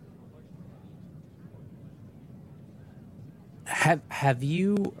 Have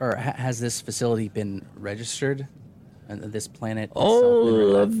you or has this facility been registered? This planet.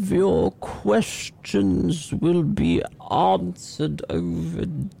 All of your questions will be answered over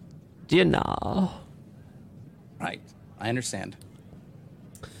dinner. Right, I understand.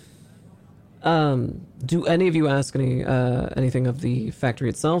 Do any of you ask anything of the factory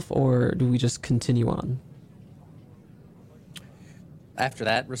itself, or do we just continue on? After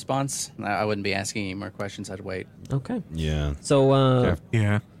that response, I wouldn't be asking any more questions. I'd wait. Okay. Yeah. So,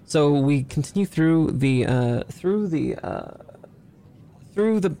 Yeah. So we continue through the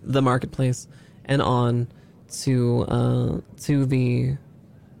marketplace and on to the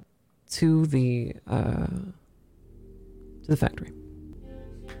factory.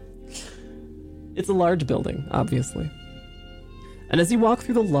 It's a large building, obviously. And as you walk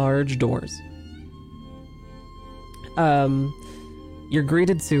through the large doors, you're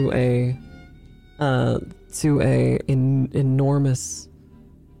greeted to a enormous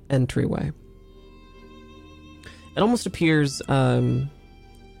entryway. It almost appears like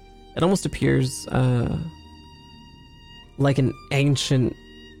an ancient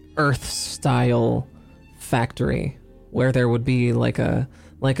Earth-style factory where there would be like a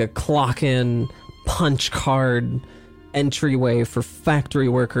clock-in punch card entryway for factory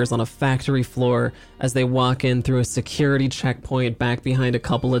workers on a factory floor as they walk in through a security checkpoint back behind a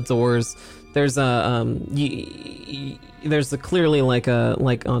couple of doors. There's there's clearly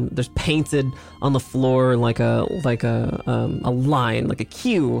there's painted on the floor like a line, like a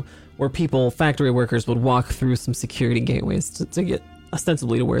queue where factory workers would walk through some security gateways to get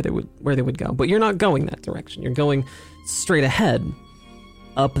ostensibly to where they would go. But you're not going that direction. You're going straight ahead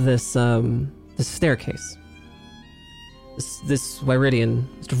up this staircase. This Wyridian,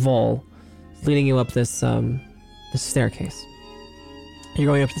 Mr. Vol, is leading you up this staircase. You're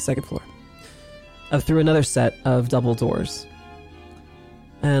going up to the second floor. Through another set of double doors.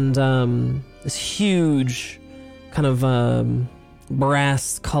 And this huge kind of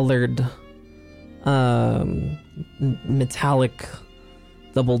brass-colored metallic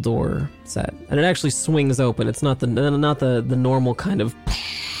double door set. And it actually swings open. It's not the normal kind of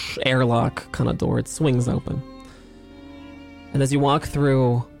airlock kind of door. It swings open. And as you walk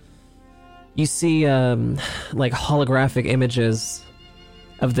through, you see like holographic images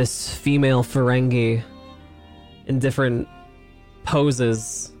of this female Ferengi in different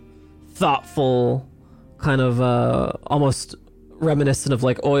poses, thoughtful, kind of almost reminiscent of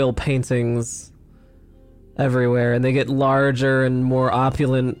like oil paintings everywhere, and they get larger and more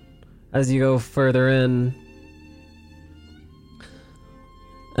opulent as you go further in.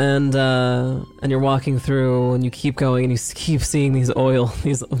 And you're walking through, and you keep going, and you keep seeing these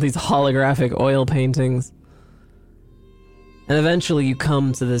holographic oil paintings. And eventually you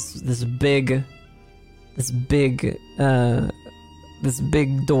come to this big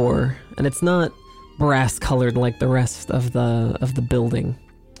door, and it's not brass colored like the rest of the building.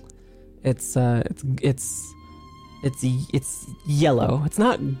 It's yellow. It's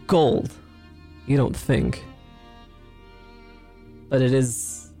not gold, you don't think. But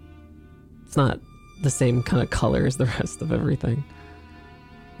it's not the same kind of color as the rest of everything.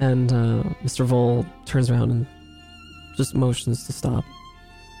 And Mr. Vol turns around and just motions to stop.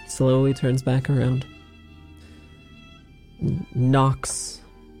 Slowly turns back around. Knocks.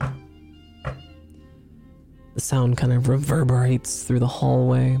 The sound kind of reverberates through the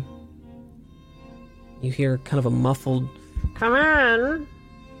hallway. You hear kind of a muffled, "Come in!"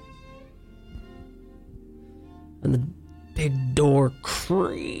 And the big door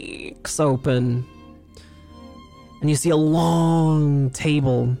creaks open. And you see a long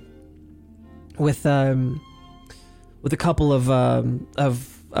table with a couple of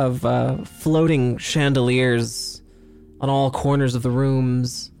floating chandeliers on all corners of the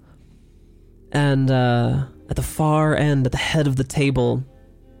rooms. And at the far end, at the head of the table,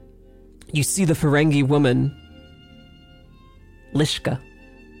 you see the Ferengi woman, Lishka.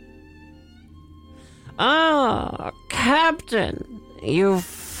 "Ah, Captain, you've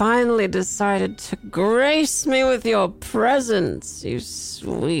finally decided to grace me with your presence, you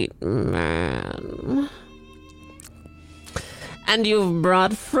sweet man. And you've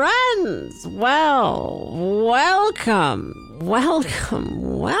brought friends. Well, welcome.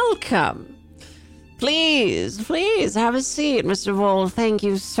 Please have a seat, Mr. Vol. Thank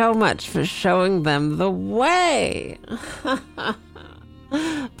you so much for showing them the way.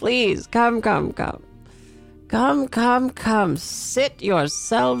 Please, come. Come. Sit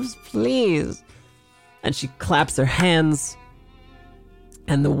yourselves, please." And she claps her hands.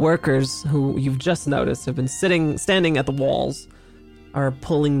 And the workers, who you've just noticed have been standing at the walls, are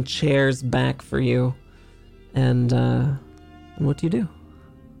pulling chairs back for you. And And what do you do?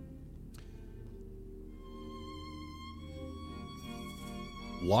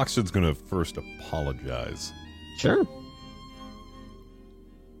 Loxod's gonna first apologize. Sure.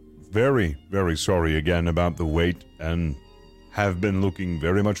 Very, very sorry again about the wait, and have been looking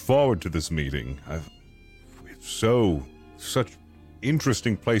very much forward to this meeting. It's such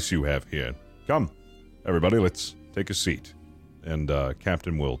interesting place you have here. Come, everybody, let's take a seat. And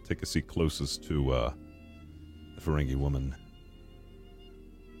Captain will take a seat closest to the Ferengi woman.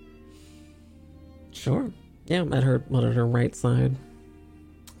 Sure. Yeah, at her right side.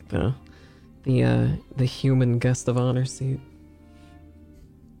 The human guest of honor seat.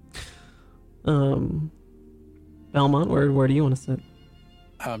 Belmont, where do you want to sit?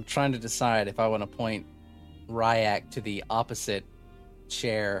 I'm trying to decide if I want to point Ryak to the opposite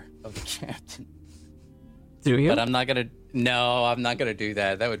chair of the captain. Do you? But I'm not gonna do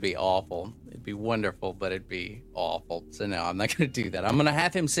that. That would be awful. It'd be wonderful, but it'd be awful. So no, I'm not gonna do that. I'm gonna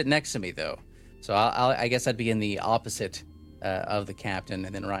have him sit next to me though. So I guess I'd be in the opposite of the captain,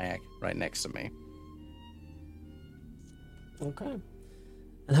 and then Ryak right next to me. Okay.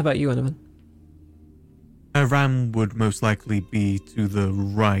 And how about you, Enevan? Ram would most likely be to the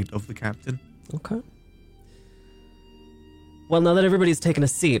right of the captain. Okay. Well, now that everybody's taken a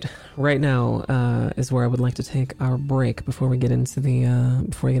seat, right now is where I would like to take our break before we get into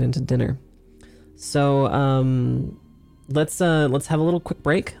dinner. So let's have a little quick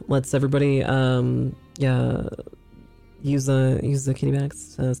break. Let's everybody use the kitty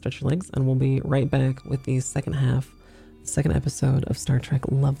bags to stretch your legs, and we'll be right back with the second episode of Star Trek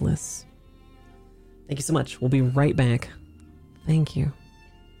Lovelace. Thank you so much. We'll be right back. Thank you.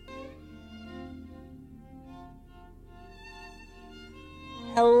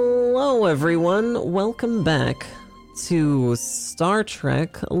 Hello, everyone. Welcome back to Star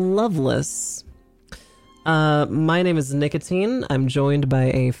Trek Lovelace. My name is Nicotine. I'm joined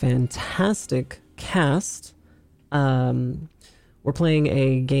by a fantastic cast. We're playing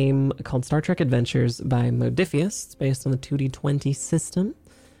a game called Star Trek Adventures by Modifius. It's based on the 2D20 system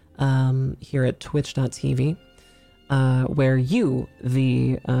here at twitch.tv, where you,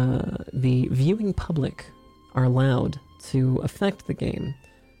 the viewing public, are allowed to affect the game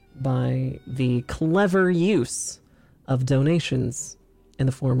by the clever use of donations in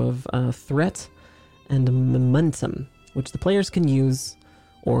the form of threat and momentum, which the players can use,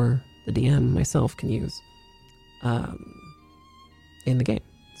 or the DM, myself, can use in the game.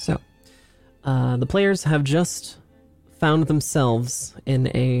 So, the players have just found themselves in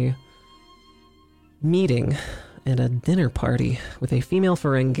a meeting and a dinner party with a female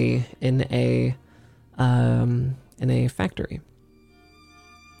Ferengi in a factory.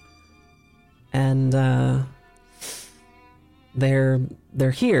 And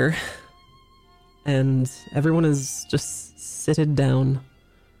they're here, and everyone is just sitted down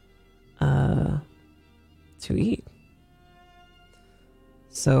to eat.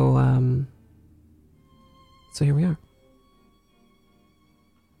 So here we are.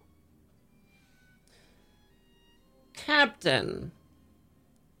 Captain,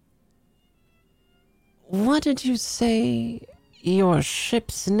 what did you say your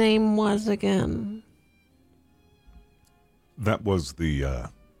ship's name was again? That was the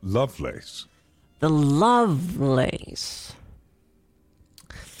Lovelace. The Lovelace.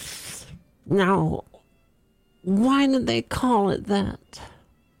 Now, why did they call it that?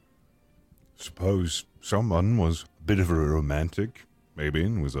 Suppose someone was a bit of a romantic, maybe,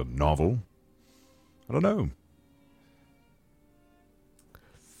 and was a novel. I don't know.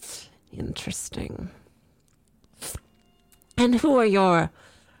 Interesting. And who are your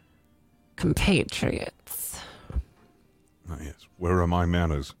compatriots? Ah, yes, where are my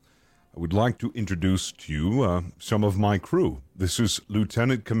manners? I would like to introduce to you some of my crew. This is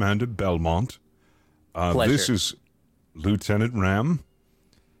Lieutenant Commander Belmont. Pleasure. This is Lieutenant Ram.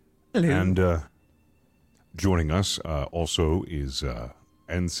 Hello. And joining us also is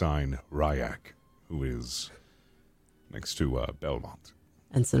Ensign Ryak, who is next to Belmont.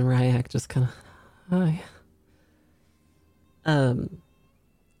 Ensign Ryak just kind of, hi.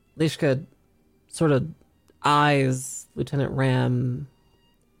 Lishka sort of eyes Lieutenant Ram,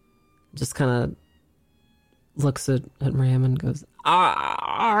 just kind of looks at Ram and goes,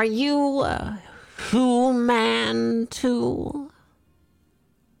 Are you human too?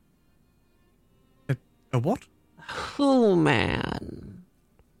 A what? Human.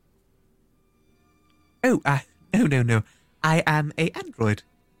 Oh, no. I am a android.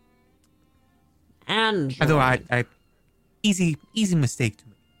 Android. Although I easy mistake to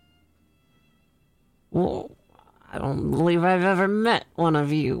me. Well, I don't believe I've ever met one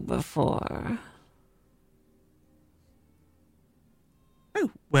of you before.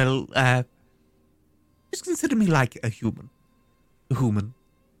 Well, just consider me like a human. A human.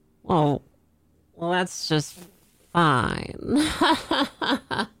 Well, that's just fine.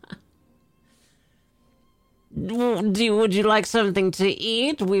 Would you like something to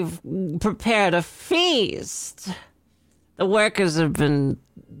eat? We've prepared a feast. The workers have been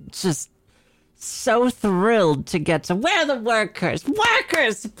just so thrilled to get to... Where are the workers?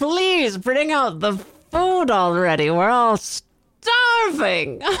 Workers, please bring out the food already. We're all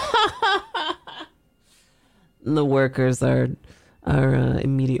starving. The workers are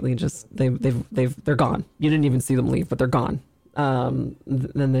immediately just they're gone. You didn't even see them leave, but they're gone.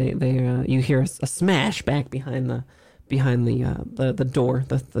 Then they you hear a smash back behind the door,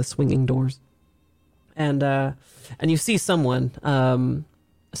 the swinging doors, and you see someone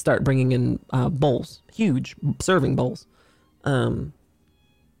start bringing in bowls, huge serving bowls,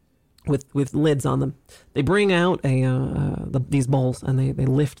 with lids on them. They bring out these bowls and they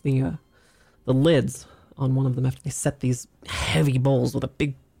lift the lids on one of them after they set these heavy bowls with a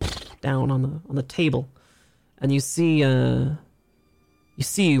big down on the table, and you see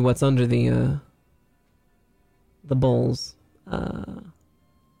what's under the bowls.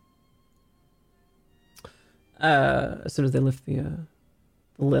 As soon as they lift the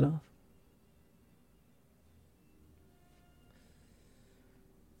lid off.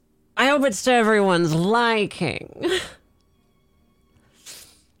 I hope it's to everyone's liking.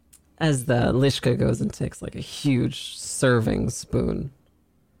 As the Lishka goes and takes like a huge serving spoon,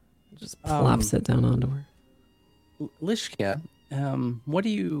 just plops it down onto her. Lishka, what do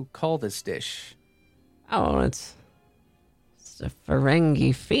you call this dish? Oh, it's a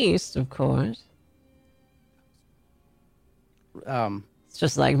Ferengi feast, of course. It's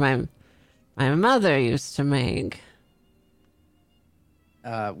just like my mother used to make.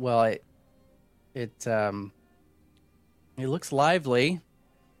 Well, it looks lively.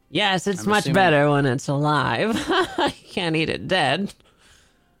 Yes, it's I'm much assuming... better when it's alive. You can't eat it dead.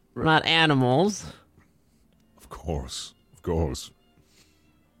 We're not animals. Of course.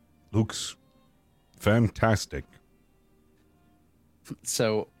 Looks fantastic.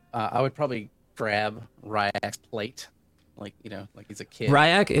 So I would probably grab Ryak's plate, like he's a kid.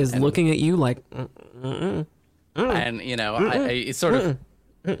 Ryak is looking at you like, and it's sort of.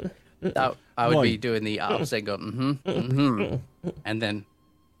 I would be doing the opposite, and go and then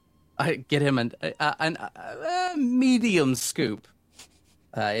I get him a medium scoop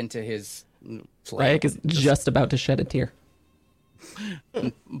into his plate. Ryak is just about to shed a tear.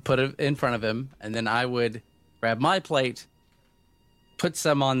 Put it in front of him, and then I would grab my plate, put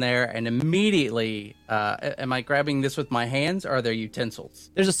some on there, and immediately, am I grabbing this with my hands, or are there utensils?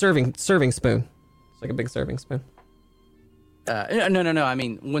 There's a serving spoon. It's like a big serving spoon. No. I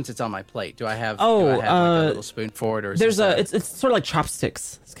mean, once it's on my plate, do I have like a little spoon for it, or is it's sort of like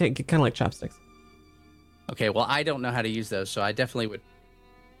chopsticks. It's kind of like chopsticks. Okay, well, I don't know how to use those, so I definitely would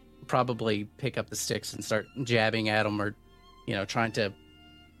probably pick up the sticks and start jabbing at them, or trying to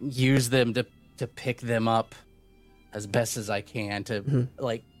use them to pick them up as best as I can to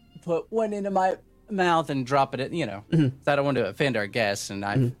like put one into my mouth and drop it. I don't want to offend our guests,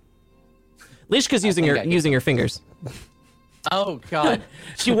 and Lishka's using her fingers. Oh God!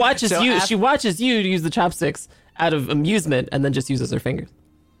 She watches She watches you use the chopsticks out of amusement, and then just uses her fingers.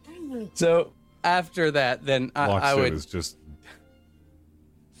 So after that, then I would. Is just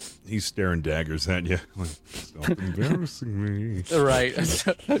he's staring daggers at you. Like, stop embarrassing me. Right.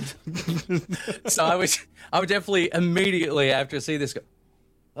 So I would definitely immediately after see this go.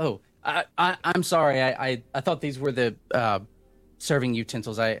 Oh, I'm sorry. I thought these were the serving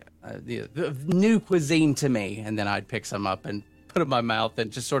utensils. The new cuisine to me, and then I'd pick some up and put it in my mouth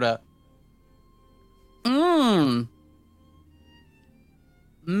and just sort of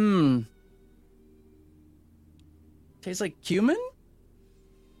tastes like cumin.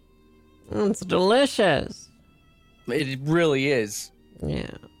 It's delicious. It really is.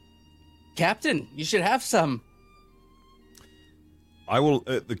 Yeah. Captain, you should have some. I will.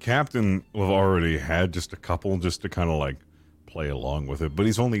 The captain will have already had just a couple, just to kind of like play along with it, but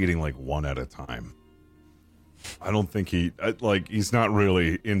he's only eating like one at a time. I don't think he's not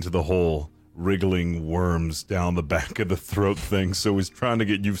really into the whole wriggling worms down the back of the throat thing, so he's trying to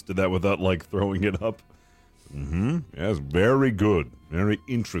get used to that without like throwing it up. Yes, very good. Very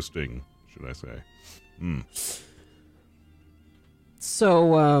interesting, should I say. So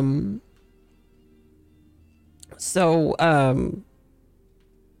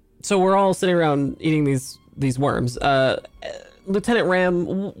we're all sitting around eating these worms. Lieutenant Ram,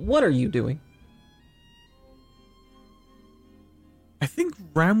 what are you doing? I think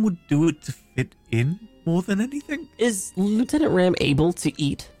Ram would do it to fit in, more than anything. Is Lieutenant Ram able to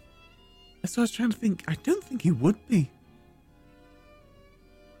eat? So I was trying to think. I don't think he would be.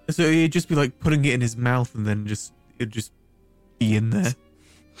 So he'd just be like putting it in his mouth and then it'd just be in there.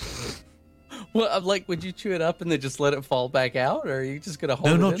 Well, like, would you chew it up and then just let it fall back out, or are you just gonna hold it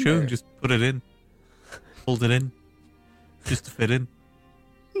No, in not chewing. there? Just put it in. Hold it in. Just to fit in.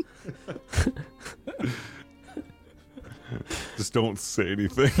 Just don't say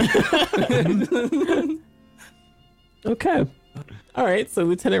anything. Okay. All right. So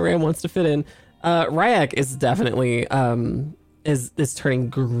Lieutenant Ram wants to fit in. Ryak is definitely is turning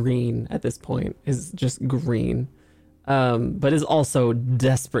green at this point. Is just green, but is also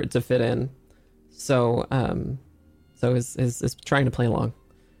desperate to fit in. So is trying to play along,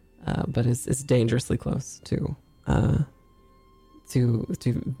 but is dangerously close to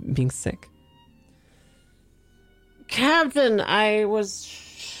being sick. Captain, I was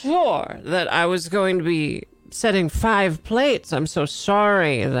sure that I was going to be setting 5 plates. I'm so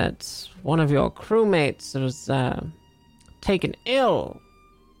sorry that one of your crewmates was taken ill.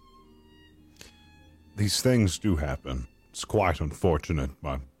 These things do happen. It's quite unfortunate,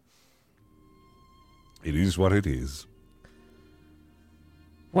 but it is what it is.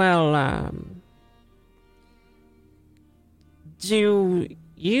 Well, do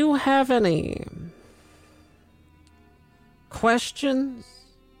you have any questions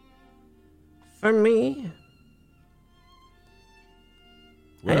for me?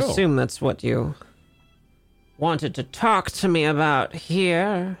 I Well, assume that's what you wanted to talk to me about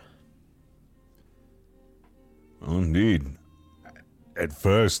here. well, indeed. At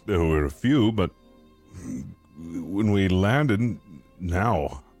first, there were a few, but when we landed,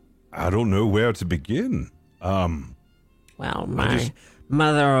 now, I don't know where to begin. Well, my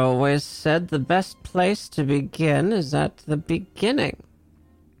mother always said the best place to begin is at the beginning.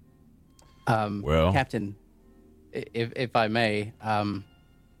 Well, Captain, if I may,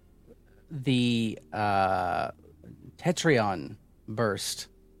 the Tetrion burst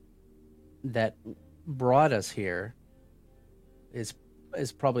that brought us here is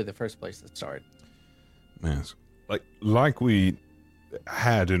probably the first place that started. yes. Like we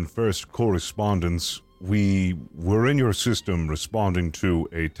had in first correspondence, we were in your system responding to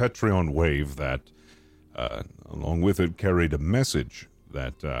a Tetrion wave that, along with it, carried a message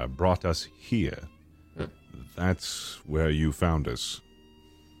that brought us here. That's where you found us.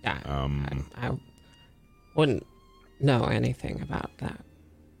 I wouldn't know anything about that.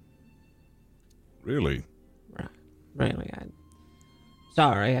 Really? Really,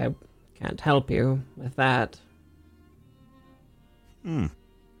 sorry, I can't help you with that.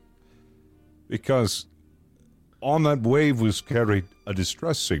 Because on that wave was carried a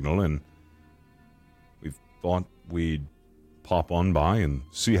distress signal, and we thought we'd pop on by and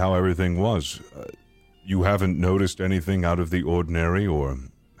see how everything was. You haven't noticed anything out of the ordinary or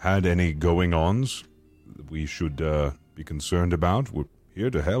had any going-ons that we should be concerned about? We're here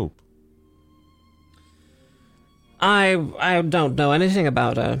to help. I don't know anything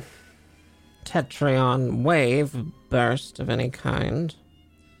about a Tetrion wave burst of any kind.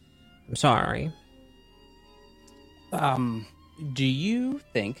 I'm sorry. Do you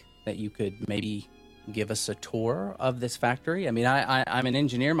think that you could maybe give us a tour of this factory? I mean, I'm an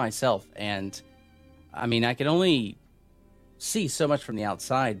engineer myself, and I mean, I can only see so much from the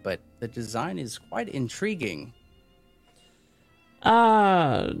outside, but the design is quite intriguing.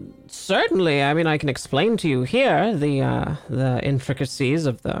 Certainly. I mean, I can explain to you here the intricacies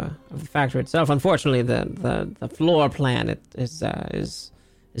of the factory itself. Unfortunately, the floor plan is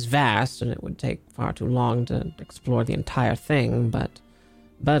vast, and it would take far too long to explore the entire thing. But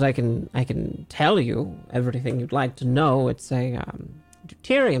I can tell you everything you'd like to know. It's a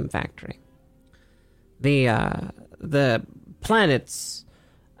deuterium factory. The planet's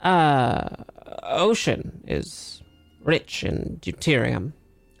ocean is rich in deuterium.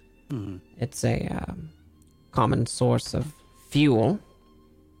 It's a common source of fuel,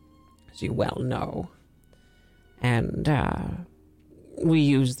 as you well know. And we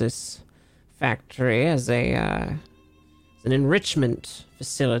use this factory as an enrichment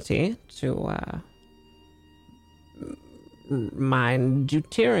facility to mine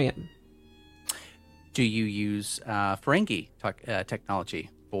deuterium. Do you use Ferengi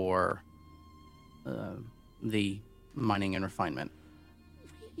technology for the mining and refinement?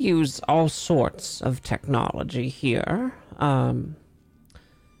 We use all sorts of technology here.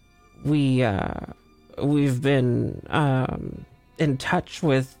 We've been in touch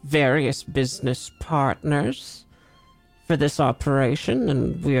with various business partners for this operation,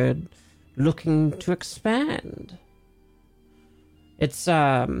 and we're looking to expand. It's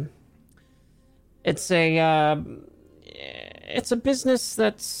It's a business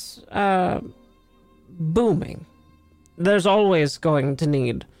that's booming. There's always going to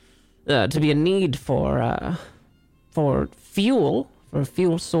need to be a need for fuel, for a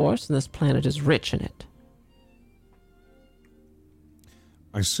fuel source, and this planet is rich in it.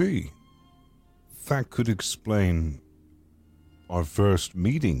 I see. That could explain our first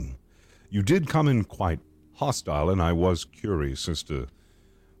meeting. You did come in quite hostile, and I was curious as to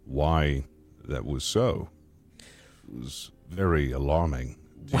why that was so. It was very alarming.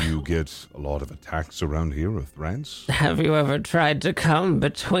 Do you get a lot of attacks around here or threats? Have you ever tried to come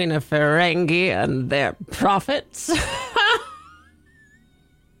between a Ferengi and their prophets?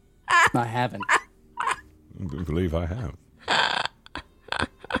 I haven't. I believe I have.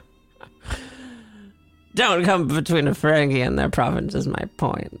 Don't come between a Ferengi and their prophets is my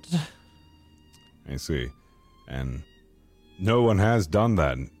point. I see. And no one has done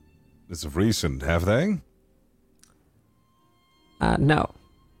that as of recent, have they? No.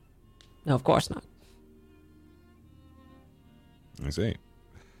 No, of course not. I see.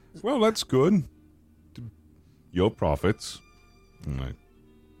 Well, that's good. Your profits. And I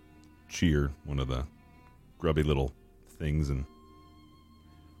cheer one of the grubby little things and...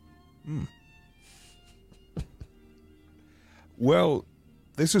 Well,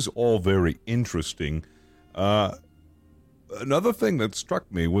 this is all very interesting. Another thing that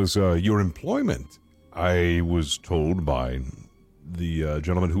struck me was your employment. I was told by the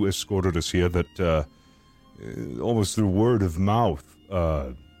gentleman who escorted us here that almost through word of mouth,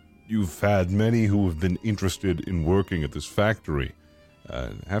 you've had many who have been interested in working at this factory. I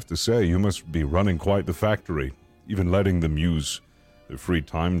have to say, you must be running quite the factory, even letting them use their free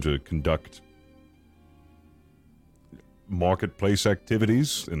time to conduct marketplace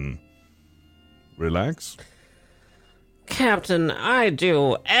activities and relax. Captain, I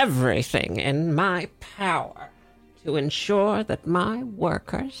do everything in my power to ensure that my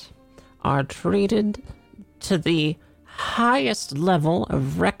workers are treated to the highest level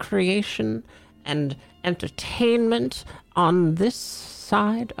of recreation and entertainment on this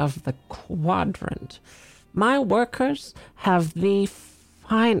side of the quadrant. My workers have the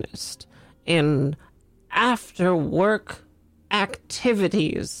finest in after-work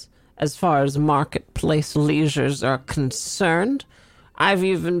activities as far as marketplace leisures are concerned. I've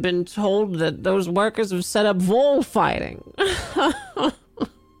even been told that those workers have set up bull fighting.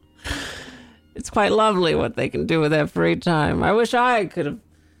 It's quite lovely what they can do with their free time. I wish I could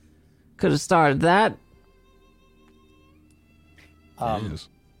have started that. Yes.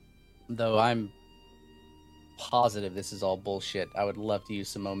 Though I'm positive this is all bullshit, I would love to use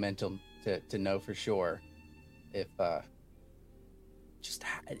some momentum to know for sure if just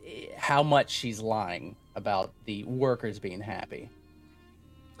how much she's lying about the workers being happy.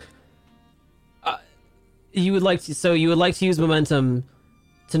 You would like to use momentum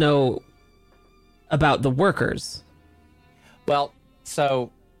to know about the workers. Well,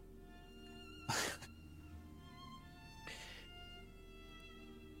 so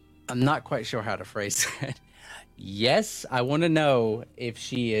I'm not quite sure how to phrase it. Yes, I want to know if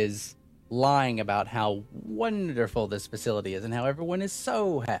she is lying about how wonderful this facility is and how everyone is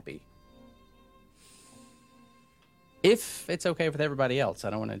so happy. If it's okay with everybody else, I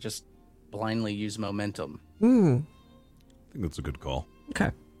don't want to just blindly use momentum. I think that's a good call.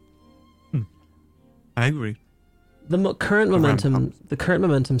 Okay. I agree. The current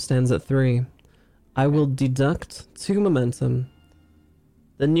momentum stands at 3. I will deduct 2 momentum.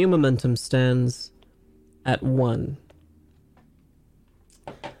 The new momentum stands at 1.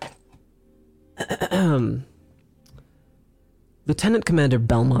 Lieutenant Commander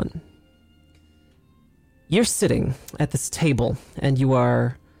Belmont, you're sitting at this table and you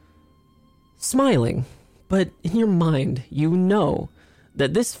are smiling, but in your mind you know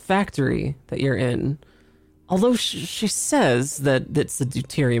that this factory that you're in, although she says that it's a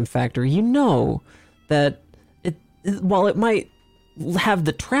deuterium factory, you know that while it might have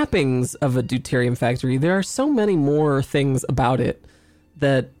the trappings of a deuterium factory, there are so many more things about it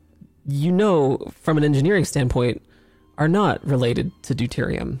that you know from an engineering standpoint are not related to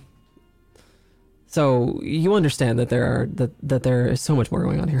deuterium. So you understand that there is so much more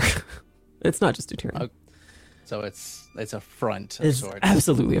going on here. It's not just deuterium. So it's a front of It's sorts.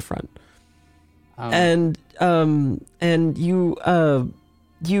 absolutely a front. And you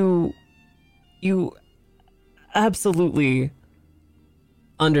absolutely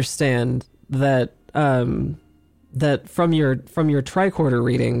understand that that from your tricorder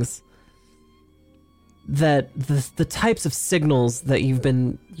readings, that the types of signals that you've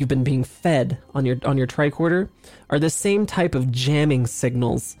been being fed on your tricorder are the same type of jamming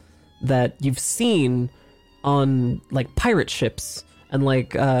signals that you've seen on like pirate ships and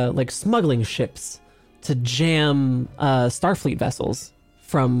like smuggling ships to jam Starfleet vessels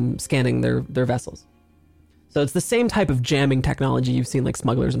from scanning their vessels. So it's the same type of jamming technology you've seen like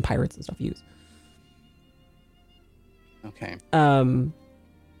smugglers and pirates and stuff use. Okay. And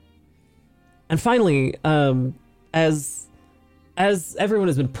finally, as everyone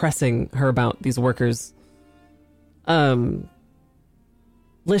has been pressing her about these workers, Lishka,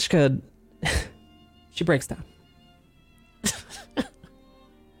 she breaks down.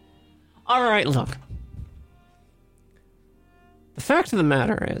 All right, look. The fact of the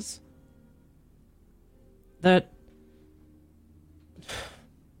matter is that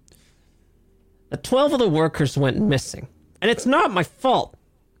 12 of the workers went missing. And it's not my fault.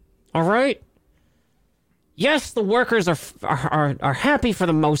 All right? Yes, the workers are happy for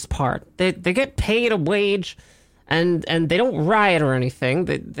the most part. They get paid a wage and they don't riot or anything.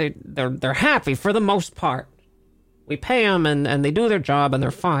 They're happy for the most part. We pay them and they do their job and they're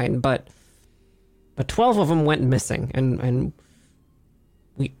fine, but 12 of them went missing and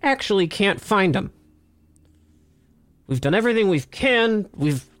we actually can't find them. We've done everything we can.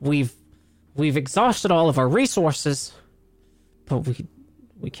 We've exhausted all of our resources, but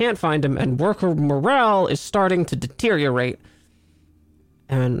we can't find them, and worker morale is starting to deteriorate.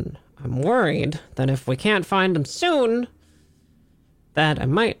 And I'm worried that if we can't find them soon, that I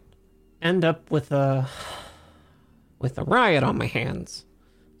might end up with a riot on my hands.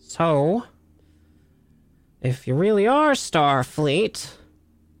 So, if you really are Starfleet,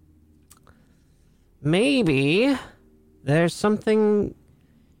 maybe there's something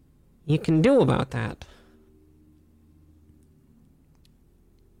you can do about that.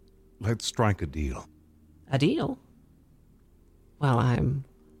 Let's strike a deal. A deal? Well, I'm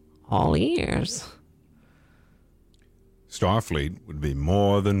all ears. Starfleet would be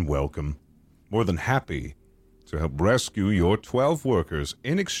more than welcome, more than happy to help rescue your 12 workers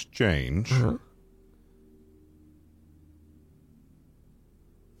in exchange. Uh-huh.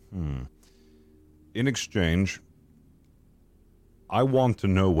 In exchange, I want to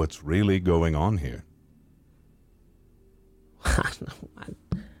know what's really going on here.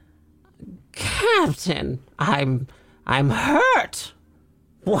 Captain, I'm hurt.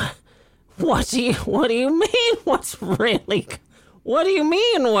 What do you mean what's really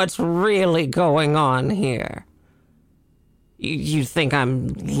going on here? You think I'm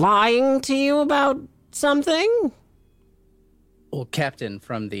lying to you about something? Well, Captain,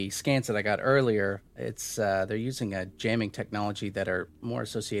 from the scans that I got earlier, it's they're using a jamming technology that are more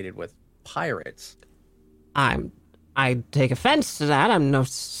associated with pirates. I take offense to that. I'm no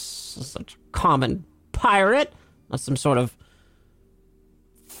such common pirate, not some sort of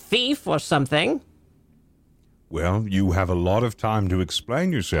thief or something. Well, you have a lot of time to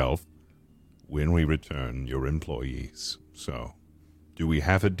explain yourself when we return your employees. So, do we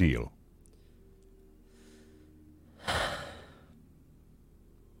have a deal?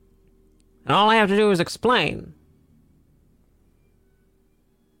 And all I have to do is explain.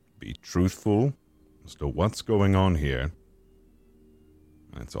 Be truthful as to what's going on here.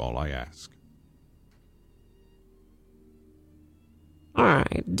 That's all I ask. All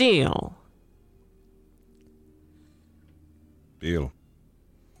right, deal. Deal.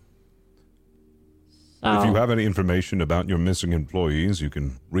 So, If you have any information about your missing employees, you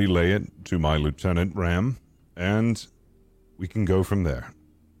can relay it to my Lieutenant Ram, and we can go from there.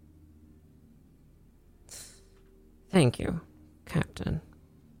 thank you, Captain.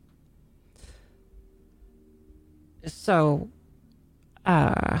 So,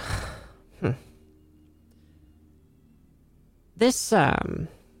 this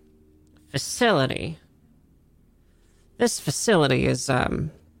facility is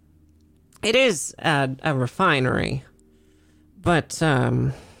it is a refinery, but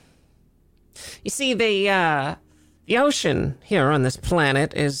you see the ocean here on this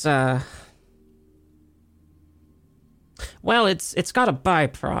planet is well, it's got a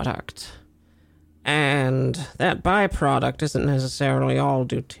byproduct, and that byproduct isn't necessarily all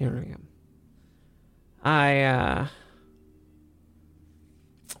deuterium. I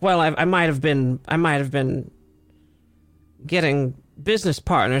might have been getting business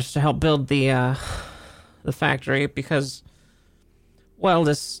partners to help build the factory because, well,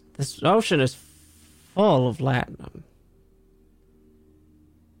 this ocean is full of latinum,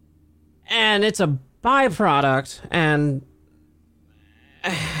 and it's a byproduct, and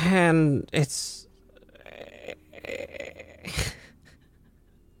it's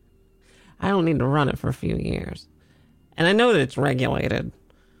I don't need to run it for a few years, and I know that it's regulated.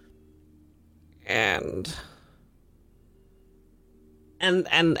 And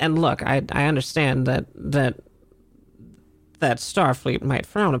And look, I understand that Starfleet might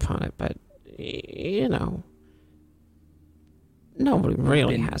frown upon it, but you know, nobody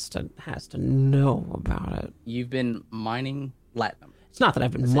really has to know about it. You've been mining latinum. It's not that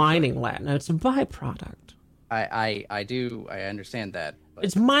I've been mining latinum; it's a byproduct. I understand that. But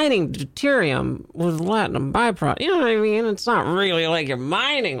It's mining deuterium with latinum byproduct. You know what I mean? It's not really like you're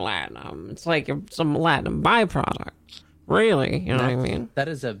mining latinum. It's like some latinum byproduct. Really, you know what I mean? that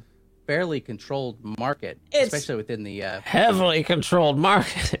is a fairly controlled market, It's especially within the heavily controlled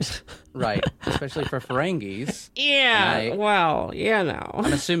market. right, especially for Ferengis. Yeah, well, you know.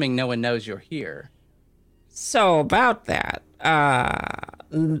 I'm assuming no one knows you're here. So about that,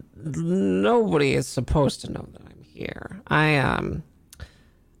 nobody is supposed to know that I'm here. I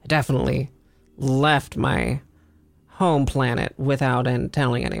definitely left my home planet without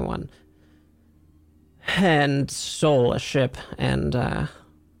telling anyone, and stole a ship and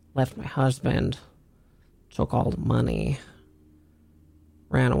left my husband, took all the money,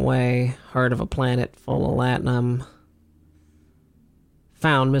 ran away, heard of a planet full of latinum,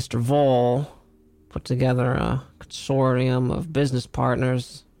 found Mr. Vol, put together a consortium of business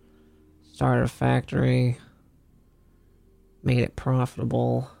partners, started a factory, made it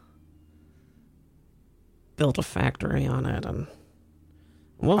profitable, built a factory on it, and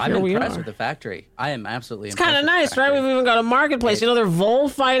well, I'm here we impressed are. with the factory. I am absolutely It's impressed. kind of with the nice, right? factory. We've even got a marketplace. You know, there's Vol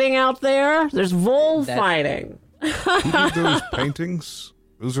fighting out there. There's Vol fighting. Who did those paintings?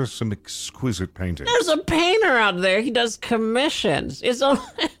 Those are some exquisite paintings. There's a painter out there. He does commissions. He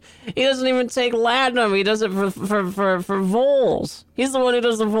doesn't even take latinum. He does it for vols. He's the one who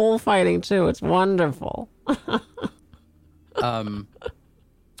does the vol fighting too. It's wonderful.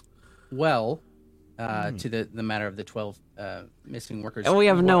 Well, to the matter of the 12 missing workers. And we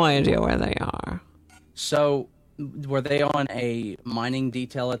have no idea where they are. So, were they on a mining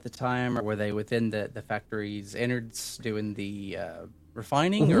detail at the time, or were they within the factory's innards doing the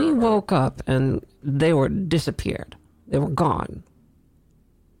refining? We woke up and they were disappeared. They were gone.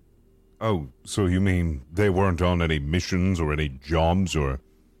 Oh, so you mean they weren't on any missions or any jobs or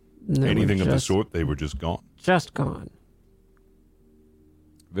They were anything of the just- sort? They were just gone. Just gone.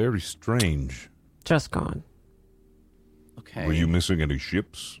 Very strange. Just gone. Okay. Were you missing any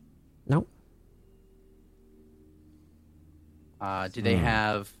ships? Nope. Do they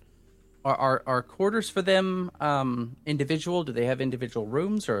have are quarters for them individual? Do they have individual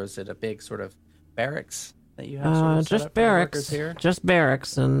rooms, or is it a big sort of barracks that you have? Sort of set Just up for the workers barracks. here. Just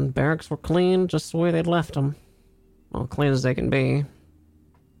barracks, and barracks were clean, just the way they'd left them. Well, clean as they can be.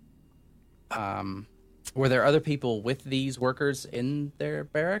 Were there other people with these workers in their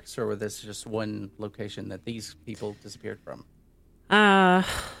barracks, or was this just one location that these people disappeared from? I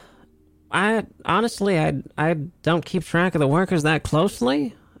honestly, I don't keep track of the workers that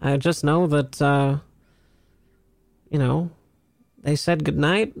closely. I just know that, you know, they said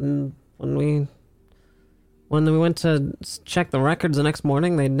goodnight, and when we went to check the records the next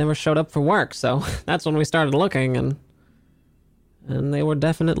morning, they never showed up for work. So that's when we started looking, and they were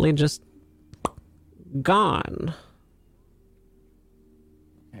definitely just gone.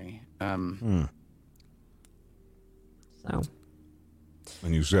 Okay. So.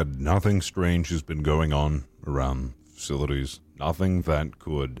 And you said nothing strange has been going on around facilities. Nothing that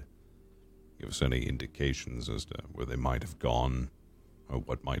could give us any indications as to where they might have gone or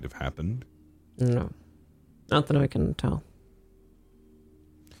what might have happened. No. Not that I can tell.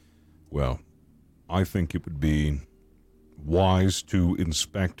 Well, I think it would be wise to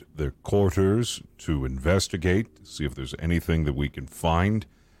inspect their quarters, to investigate, to see if there's anything that we can find.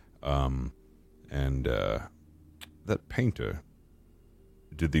 That painter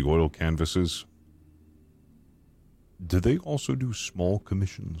did the oil canvases. Do they also do small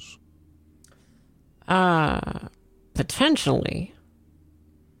commissions? Potentially.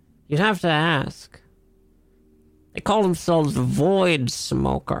 You'd have to ask. They call themselves the Void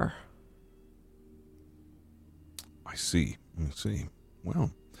Smoker. I see.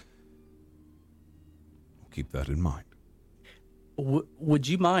 Well, I'll keep that in mind. Would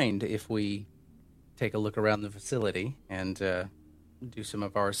you mind if we take a look around the facility and do some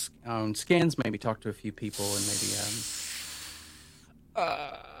of our own scans, maybe talk to a few people, and maybe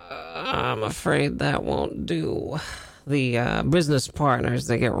I'm afraid that won't do. The business partners,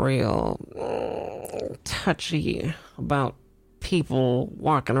 they get real touchy about people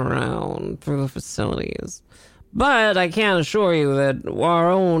walking around through the facilities. But I can assure you that our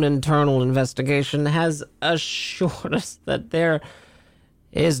own internal investigation has assured us that there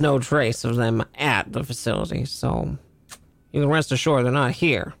is no trace of them at the facility. So you can rest assured they're not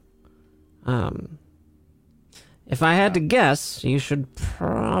here. if I had to guess, you should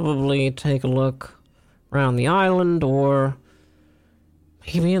probably take a look around the island or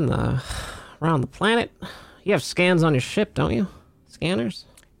maybe around the planet. You have scans on your ship, don't you? Scanners?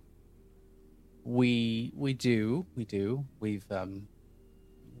 We do. We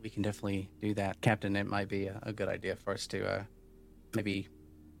can definitely do that, Captain. It might be a good idea for us to maybe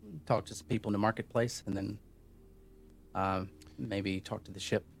talk to some people in the marketplace, and then maybe talk to the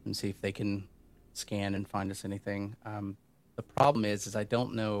ship and see if they can scan and find us anything. The problem is I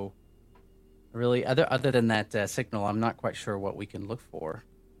don't know really other than that signal. I'm not quite sure what we can look for.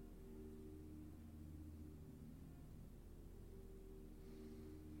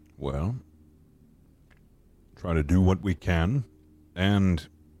 Well, try to do what we can, and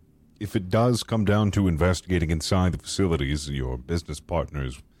if it does come down to investigating inside the facilities, your business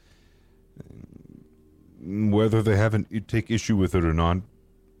partners, whether they haven't take issue with it or not,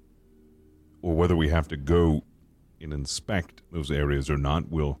 or whether we have to go and inspect those areas or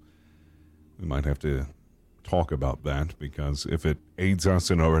not, we might have to talk about that, because if it aids us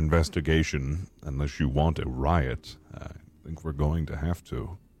in our investigation, unless you want a riot, I think we're going to have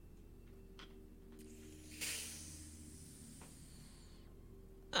to.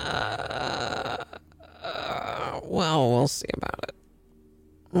 Well, we'll see about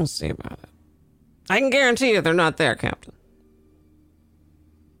it. I can guarantee you they're not there, Captain.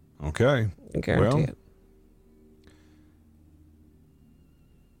 Okay. I guarantee Well, it.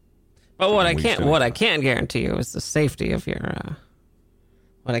 But what I can't guarantee you is the safety of your.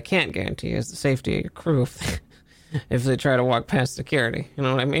 What I can't guarantee you is the safety of your crew if they try to walk past security. You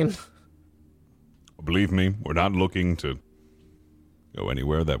know what I mean? Believe me, we're not looking to go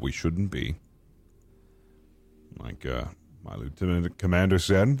anywhere that we shouldn't be. Like my lieutenant commander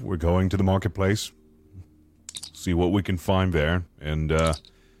said, we're going to the marketplace, see what we can find there, and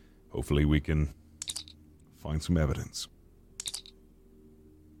hopefully we can find some evidence.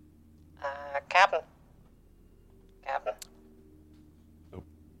 Captain.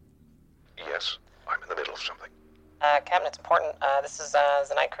 Yes, I'm in the middle of something. Captain, it's important. This is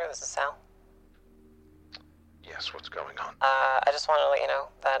the night crew. This is Sal. Yes, what's going on? I just want to let you know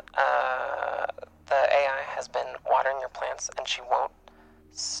that the AI has been watering your plants, and she won't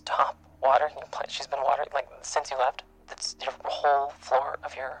stop watering your plants. She's been watering since you left. It's your whole floor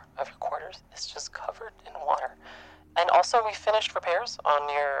of your quarters is just covered in water. And also, we finished repairs on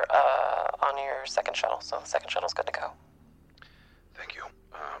your second shuttle, so the second shuttle's good to go. Thank you.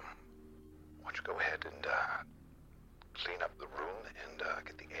 Why don't you go ahead and clean up the room and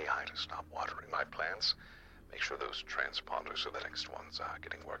get the AI to stop watering my plants. Make sure those transponders are the next ones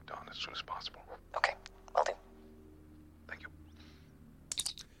getting worked on as soon as possible. Okay, will do. Thank you.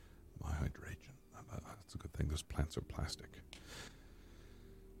 My hydration. That's a good thing. Those plants are plastic.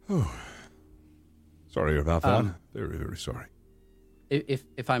 Oh, sorry about that. Very, very sorry.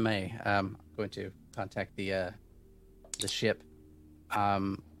 If I may, I'm going to contact the ship.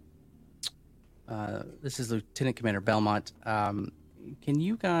 This is Lieutenant Commander Belmont. Can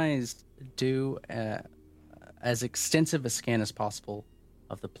you guys do as extensive a scan as possible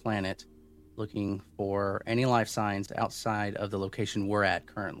of the planet, looking for any life signs outside of the location we're at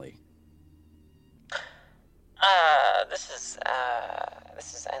currently? This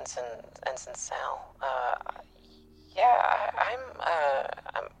is Ensign Sal.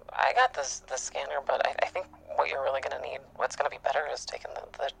 I got the scanner, but I think what you're really gonna need, what's gonna be better, is taking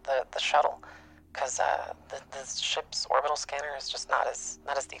the shuttle, because the ship's orbital scanner is just not as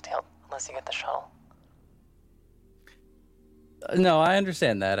detailed unless you get the shuttle. No, I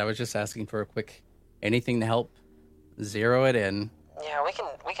understand that. I was just asking for a quick anything to help zero it in. Yeah, we can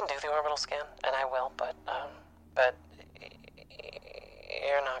do the orbital scan, and I will, but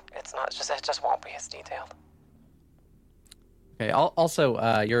you're not. It just won't be as detailed. Okay. Also,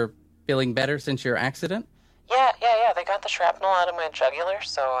 you're feeling better since your accident? Yeah. They got the shrapnel out of my jugular,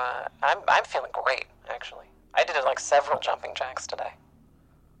 so I'm feeling great, actually. I did several jumping jacks today.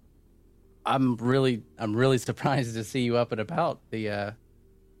 I'm really surprised to see you up and about. The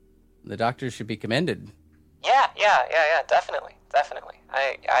doctors should be commended. Yeah, definitely.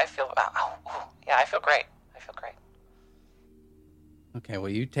 I feel I feel great. Okay,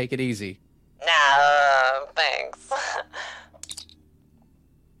 well, you take it easy. Nah, thanks.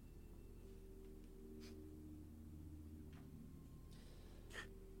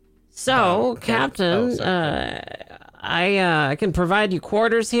 So, Captain, I can provide you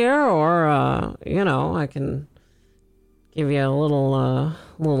quarters here, or I can give you a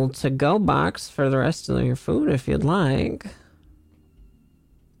little to-go box for the rest of your food if you'd like.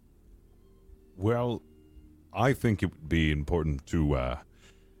 Well, I think it would be important to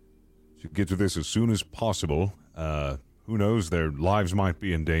get to this as soon as possible, Who knows? Their lives might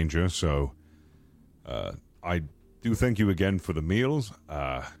be in danger, so I do thank you again for the meals.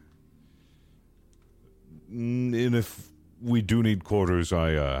 And if we do need quarters,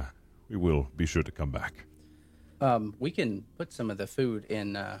 we will be sure to come back. We can put some of the food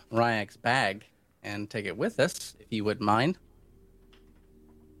in Ryak's bag and take it with us, if you wouldn't mind.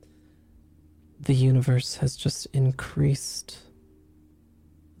 The universe has just increased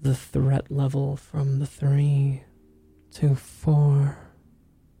the threat level from the 3 to 4.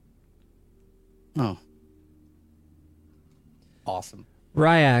 Oh. Awesome.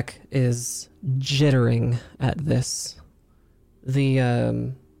 Ryak is jittering at this.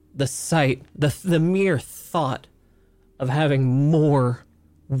 The sight, the mere thought of having more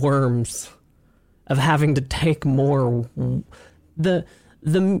worms, of having to take more, the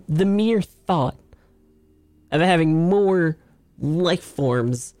mere thought of having more life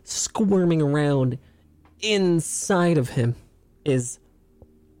forms squirming around inside of him is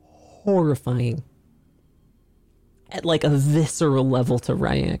horrifying at like a visceral level to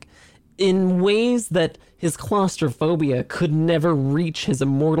Ryak, in ways that his claustrophobia could never reach his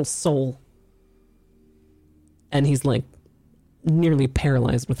immortal soul. And he's like nearly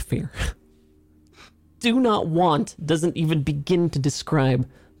paralyzed with fear. Do not want doesn't even begin to describe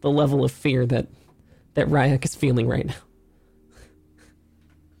the level of fear that Ryak is feeling right now.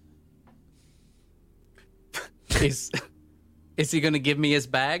 Is he going to give me his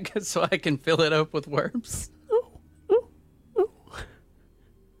bag so I can fill it up with worms?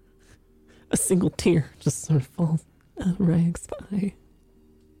 A single tear just sort of falls out of Ryak's eye.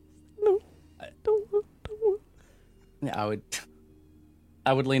 No, don't want. Yeah,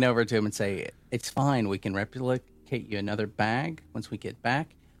 I would lean over to him and say, "It's fine. We can replicate you another bag once we get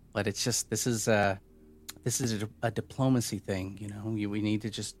back. But it's just this is a diplomacy thing. You know, we need to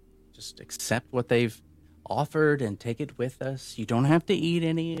just accept what they've offered and take it with us. You don't have to eat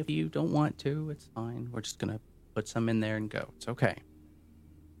any if you don't want to. It's fine. We're just gonna put some in there and go. It's okay."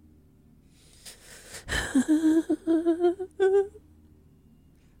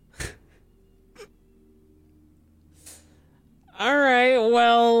 All right,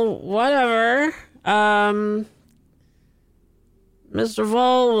 well, whatever. Mr.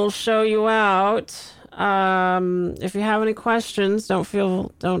 Vol will show you out. If you have any questions, don't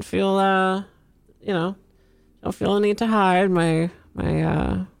feel the need to hide. My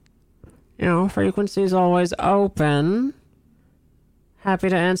frequency is always open. Happy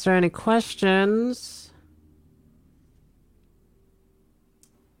to answer any questions.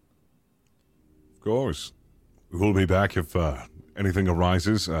 Of course. We will be back if anything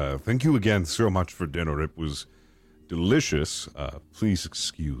arises. Thank you again so much for dinner. It was delicious. Please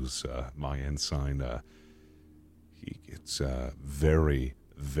excuse my ensign. He gets very,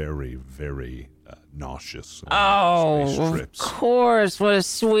 very, very nauseous. Oh, of course. What a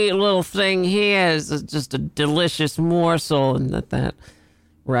sweet little thing he is. It's just a delicious morsel. And that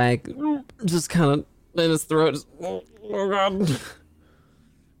rag just kind of in his throat. Just, oh, God.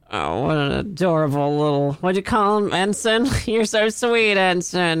 Oh, what an adorable little... What'd you call him, Ensign? You're so sweet,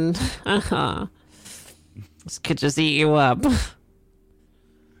 Ensign. This could just eat you up.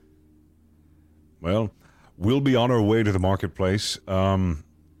 Well, we'll be on our way to the marketplace.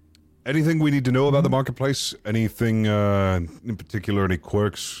 Anything we need to know about the marketplace? Anything in particular? Any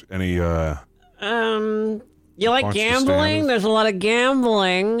quirks? Any? You like gambling? There's a lot of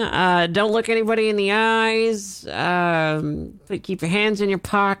gambling. Don't look anybody in the eyes. Keep your hands in your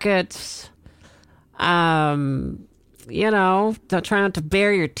pockets. Don't try not to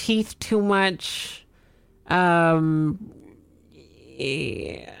bare your teeth too much.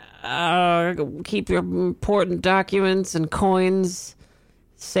 Keep your important documents and coins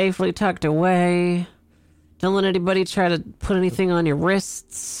safely tucked away. Don't let anybody try to put anything on your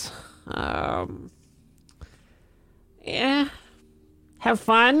wrists. Yeah. Have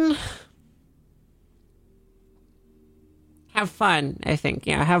fun. Have fun, I think.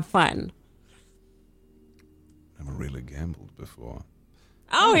 Yeah, have fun. Never really gambled before.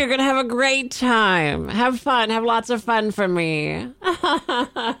 Oh, you're going to have a great time. Have fun. Have lots of fun for me.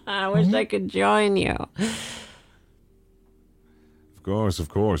 I wish I could join you. Of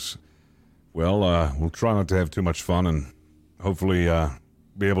course. Well, we'll try not to have too much fun and hopefully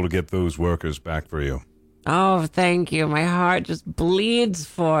be able to get those workers back for you. Oh, thank you. My heart just bleeds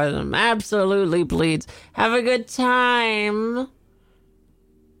for them. Absolutely bleeds. Have a good time. Of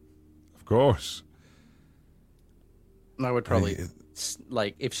course. I would probably,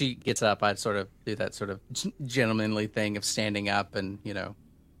 if she gets up, I'd sort of do that sort of gentlemanly thing of standing up and,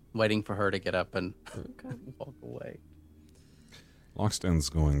 waiting for her to get up and walk away. Lockstan's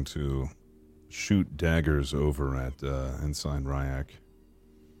going to shoot daggers over at Ensign Ryak.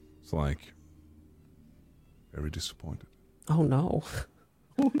 It's like very disappointed. Oh no.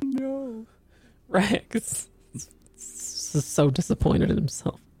 Oh no. Ryak is so disappointed in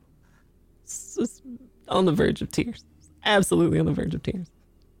himself. Just on the verge of tears. Absolutely on the verge of tears.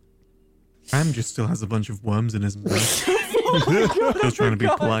 Ram just still has a bunch of worms in his mouth. Still trying to be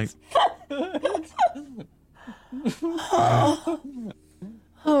polite.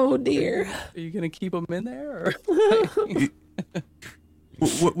 Oh dear. Are you gonna keep him in there? Or?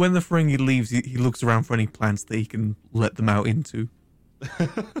 When the Ferengi leaves, he looks around for any plants that he can let them out into.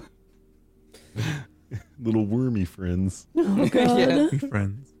 Little wormy friends. Oh god. Be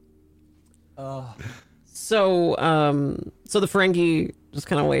friends. So the Ferengi just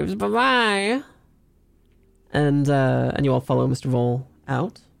kind of waves bye-bye. And you all follow Mr. Vol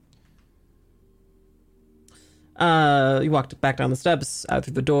out. You walked back down the steps, out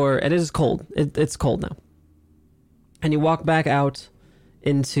through the door, and it is cold. It's cold now. And you walk back out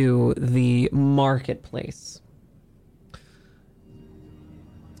into the marketplace.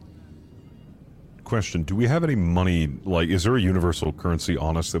 Question, do we have any money, like, is there a universal currency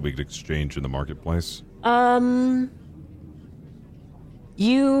on us that we could exchange in the marketplace?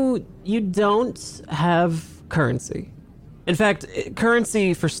 You don't have currency. In fact,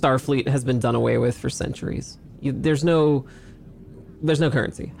 currency for Starfleet has been done away with for centuries. There's no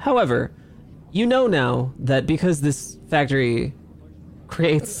currency. However, you know now that because this factory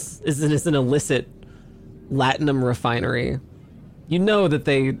is an illicit latinum refinery, you know that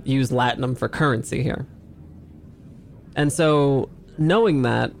they use latinum for currency here. And so, knowing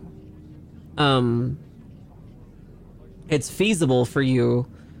that, it's feasible for you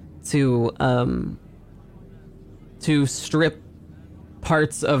to strip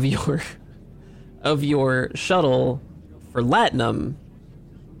parts of your shuttle for latinum,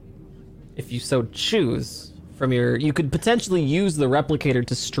 if you so choose. You could potentially use the replicator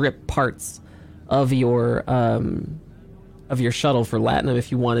to strip parts of your shuttle for latinum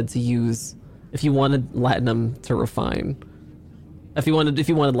if you wanted latinum to refine. If you wanted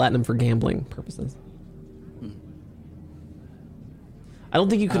latinum for gambling purposes. I don't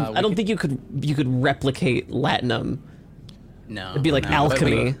think you could. You could replicate latinum. No, it'd be like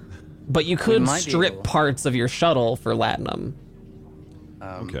alchemy. But you could strip parts of your shuttle for latinum.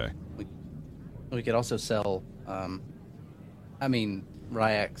 Okay. We could also sell.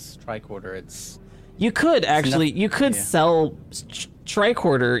 Ryak's tricorder. You could actually. You could sell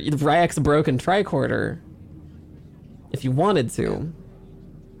tricorder. Ryak's broken tricorder. If you wanted to,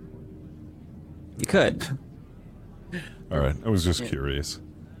 you could. All right, I was just curious.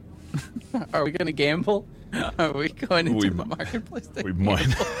 Are we going to gamble? Are we going into the marketplace? We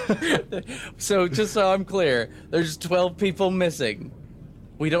might. So, just so I'm clear, there's 12 people missing.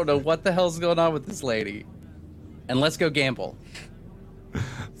 We don't know what the hell's going on with this lady. And let's go gamble.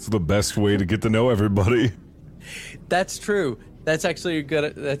 It's the best way to get to know everybody. That's true. That's actually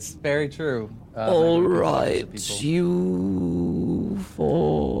that's very true. All right, you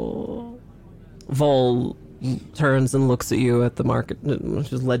four. Vol turns and looks at you at the market.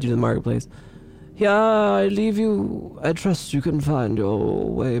 Just led you to the marketplace. Yeah, I leave you. I trust you can find your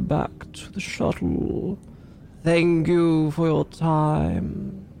way back to the shuttle. Thank you for your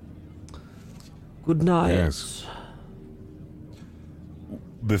time. Good night. Yes.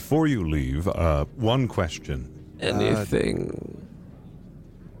 Before you leave, one question. Anything.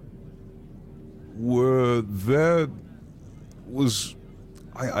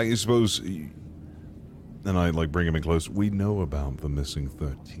 I suppose, and I bring him in close, we know about the missing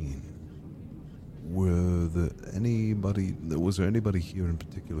 13. Was there anybody here in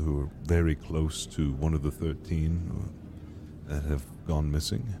particular who were very close to one of the 13 that have gone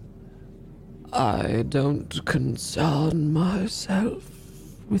missing? I don't concern myself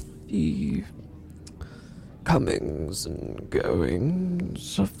with the comings and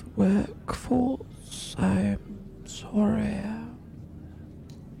goings of the workforce. I'm sorry.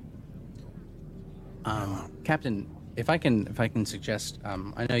 Captain, if I can suggest,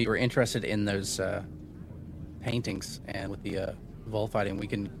 I know you were interested in those paintings, and with the vol fighting, we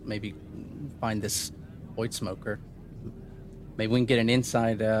can maybe find this void smoker. Maybe we can get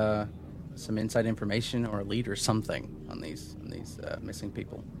some inside information or a lead or something on these missing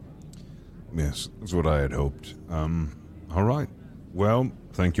people. Yes, that's what I had hoped. All right. Well,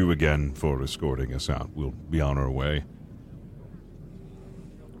 thank you again for escorting us out. We'll be on our way.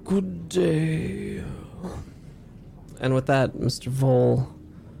 Good day. And with that, Mr. Vol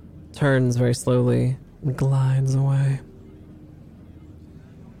turns very slowly and glides away.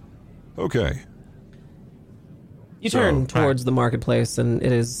 Okay. You turn towards the marketplace, and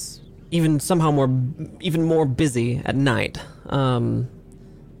it is even more busy at night.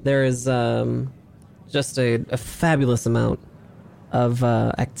 There is just a fabulous amount of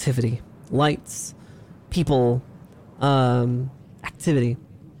activity, lights, people, activity.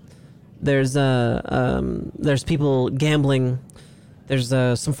 There's people gambling. There's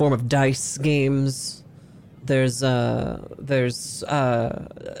some form of dice games. There's a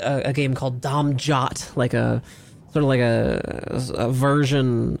game called Dom Jot, like a sort of like a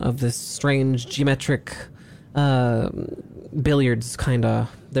version of this strange geometric billiards kind of.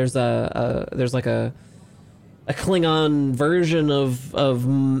 There's like a Klingon version of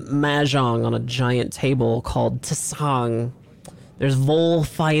mahjong on a giant table called Tsang. There's vole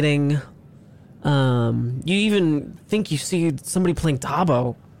fighting. You even think you see somebody playing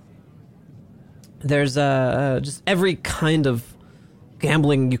Dabo. There's just every kind of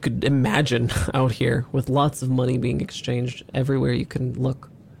gambling you could imagine out here, with lots of money being exchanged everywhere you can look.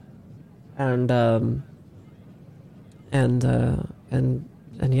 And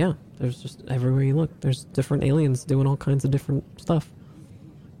yeah, there's just everywhere you look, there's different aliens doing all kinds of different stuff.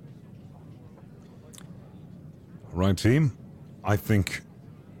 All right, team. I think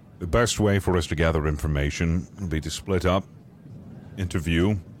the best way for us to gather information would be to split up,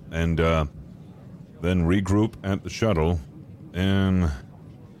 interview, and then regroup at the shuttle in,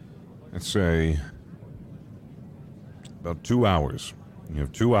 let's say, about 2 hours. You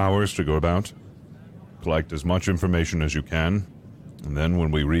have 2 hours to go about, collect as much information as you can, and then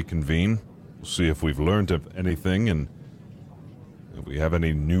when we reconvene, we'll see if we've learned of anything and if we have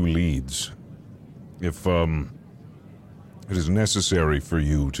any new leads. If it is necessary for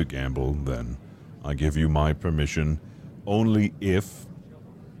you to gamble, then I give you my permission, only if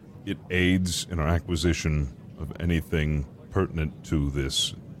it aids in our acquisition of anything pertinent to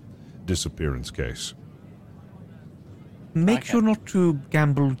this disappearance case. Make sure not to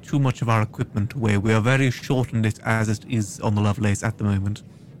gamble too much of our equipment away. We are very short on it as it is on the Lovelace at the moment.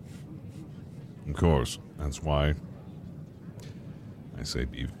 Of course, that's why I say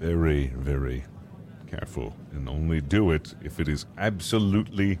be very, very careful and only do it if it is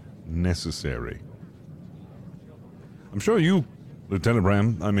absolutely necessary. I'm sure you, Lieutenant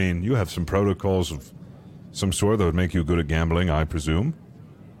Bram, I mean, you have some protocols of some sort that would make you good at gambling, I presume.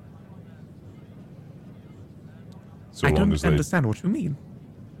 So I don't understand what you mean.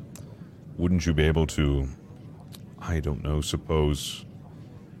 Wouldn't you be able to, I don't know, suppose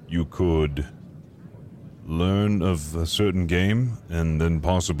you could learn of a certain game and then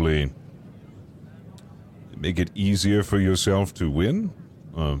possibly make it easier for yourself to win?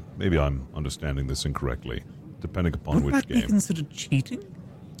 Maybe I'm understanding this incorrectly, depending upon which Would that game. be considered cheating?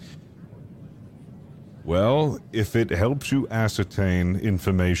 Well, if it helps you ascertain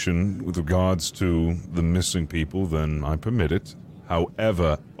information with regards to the missing people, then I permit it.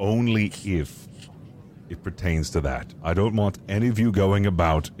 However, only if it pertains to that. I don't want any of you going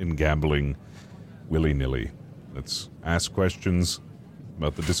about in gambling willy-nilly. Let's ask questions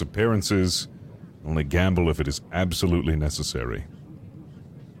about the disappearances. Only gamble if it is absolutely necessary.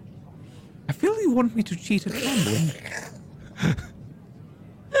 I feel you want me to cheat at gambling.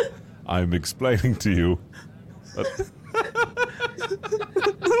 I'm explaining to you.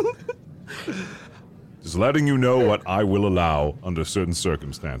 Just letting you know what I will allow under certain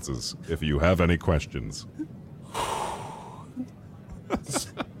circumstances, if you have any questions.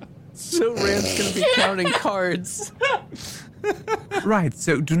 So Rand's gonna be counting cards. Right,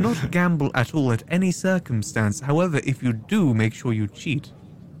 so do not gamble at all at any circumstance. However, if you do, make sure you cheat.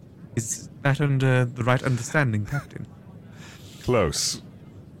 Is that under the right understanding, Captain? Close.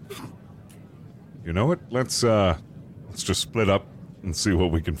 You know what? Let's just split up and see what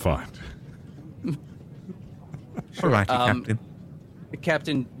we can find. All right, Captain.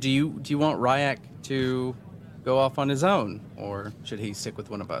 Captain, do you want Ryak to go off on his own, or should he stick with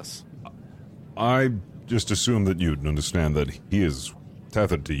one of us? I just assume that you'd understand that he is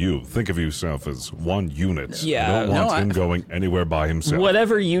tethered to you. Think of yourself as one unit. Yeah, I don't want him going anywhere by himself.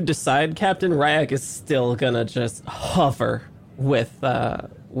 Whatever you decide, Captain, Ryak is still gonna just hover with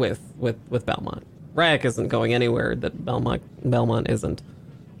Belmont. Ryak isn't going anywhere that Belmont isn't.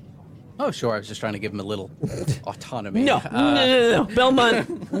 Oh, sure. I was just trying to give him a little autonomy. No.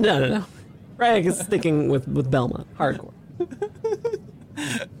 Belmont. No. Ryak is sticking with Belmont. Hardcore.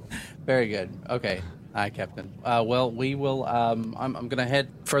 Very good. Okay. Hi, Captain. Well, we will. I'm going to head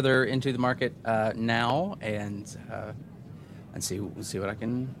further into the market now and see what I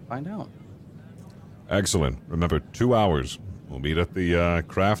can find out. Excellent. Remember, 2 hours. We'll meet at the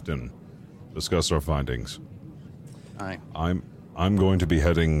craft and discuss our findings. All right. I'm going to be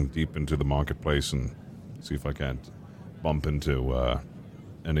heading deep into the marketplace and see if I can't bump into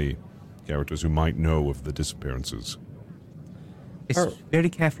any characters who might know of the disappearances. It's very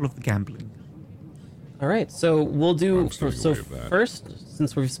careful of the gambling. All right, so we'll do. I'm still So aware of that. first,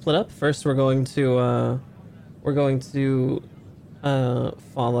 since we've split up, first we're going to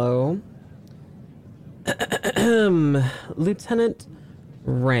follow Lieutenant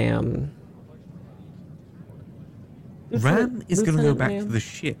Ram. Ram is going to go Lieutenant back Ram. to the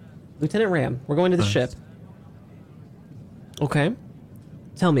ship. Lieutenant Ram, we're going to the First. ship. Okay,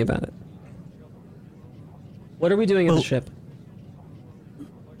 tell me about it. What are we doing at Well, the ship?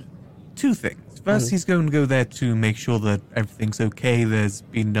 Two things. First, he's going to go there to make sure that everything's okay. There's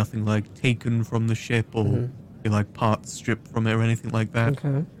been nothing like taken from the ship or like parts stripped from it or anything like that.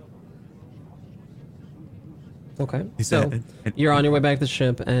 Okay. Okay. He So said- you're on your way back to the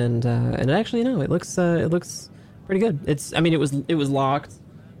ship, and actually, no, it looks pretty good. It was locked.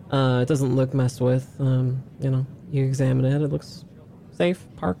 It doesn't look messed with. You examine it. It looks safe,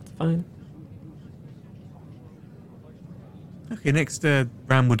 parked, fine. Okay, next,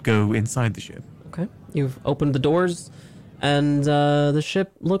 Ram would go inside the ship. Okay. You've opened the doors, and the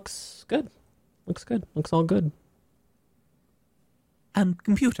ship looks good. Looks good. Looks all good.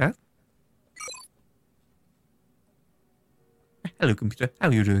 Computer. Hello, computer. How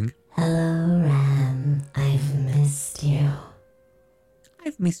are you doing? Hello, Ram. I've missed you.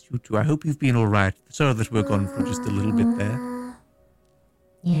 I've missed you too. I hope you've been all right. Sorry that we're gone for just a little bit there.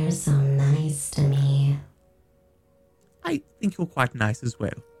 You're so nice to me. I think you're quite nice as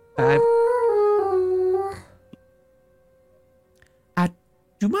well.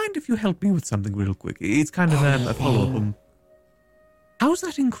 Do you mind if you help me with something real quick? It's kind of a follow-up. How's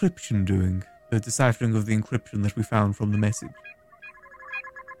that encryption doing? The deciphering of the encryption that we found from the message.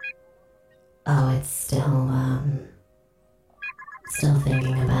 Oh, it's still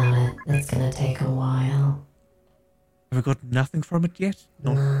thinking about it. It's gonna take a while. Have we got nothing from it yet?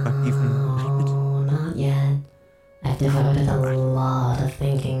 Not like even a little bit? No, not yet. I've devoted a lot of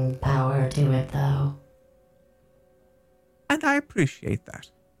thinking power to it, though. And I appreciate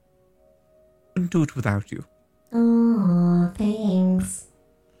that. Couldn't do it without you. Oh, thanks.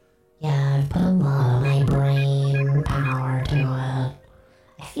 Yeah, I've put a lot of my brain power to it.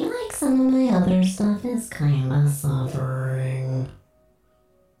 I feel like some of my other stuff is kind of suffering.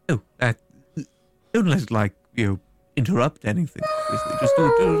 Oh, don't let it, interrupt anything. Obviously. Just do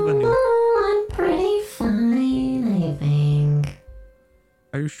it when you... Oh, I'm pretty fine, I think.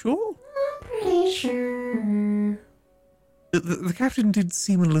 Are you sure? I'm pretty sure. The captain did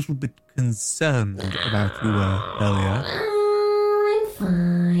seem a little bit concerned about you earlier. Oh, I'm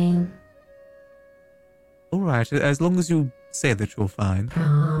fine. All right, as long as you say that you're fine.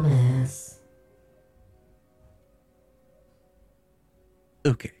 Promise.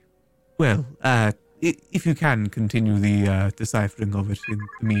 Okay. Well, if you can continue the deciphering of it in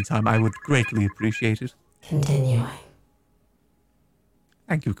the meantime, I would greatly appreciate it. Continuing.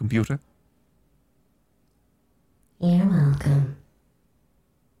 Thank you, computer. You're welcome.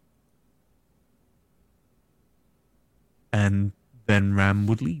 And then Ram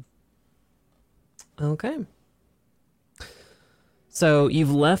would leave. Okay. So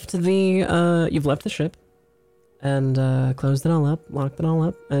you've left the ship, and closed it all up, locked it all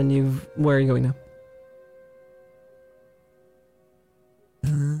up, and where are you going now?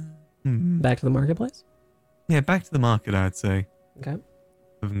 Back to the marketplace? Yeah, back to the market, I'd say. Okay.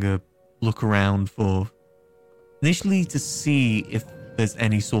 Having a look around initially to see if there's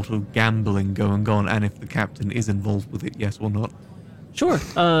any sort of gambling going on and if the captain is involved with it, yes or not. Sure.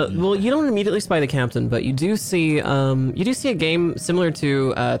 Well, you don't immediately spy the captain, but you do see a game similar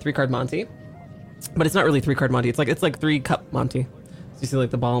to 3-card Monty, but it's not really 3-card Monty. It's like 3-cup Monty. So you see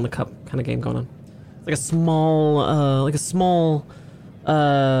like the ball and the cup kind of game going on. It's like a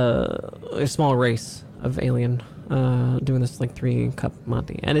small race of alien doing this like 3-cup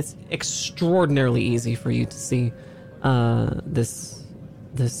Monty, and it's extraordinarily easy for you to see this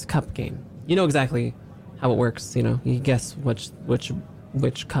cup game. You know exactly how it works. You guess which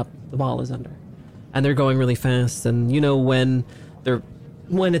cup the ball is under, and they're going really fast, and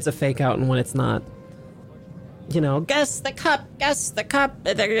when it's a fake out and when it's not. Guess the cup, guess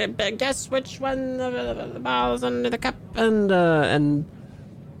which one the ball is under the cup, and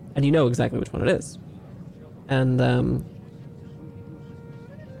you know exactly which one it is. And the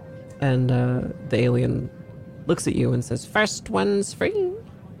alien looks at you and says, "First one's free."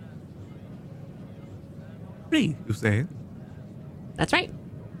 Free, you say? That's right.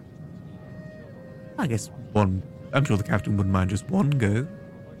 I guess one. I'm sure the captain wouldn't mind just one go.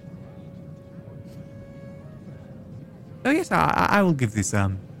 Oh yes, I will give this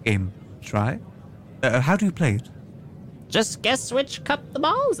game a try. How do you play it? Just guess which cup the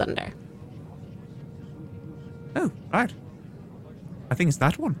ball's under. Oh, right. I think it's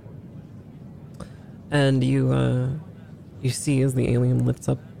that one. And you see as the alien lifts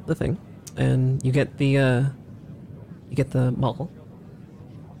up the thing, and you get the ball,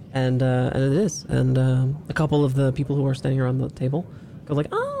 and it is, and a couple of the people who are standing around the table go like,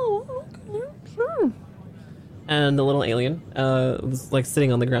 oh, okay, sure. And the little alien was like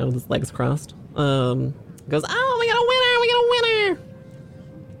sitting on the ground with his legs crossed. Goes, oh, we got a winner!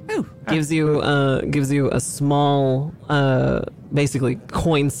 Oh, Gives you a small, basically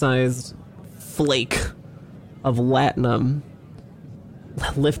coin-sized flake of latinum.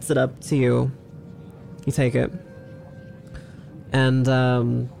 Lifts it up to you. You take it, and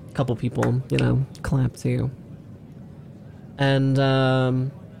a couple people, clap to you. And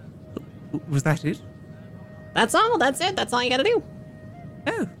was that it? That's all. That's it. That's all you gotta do.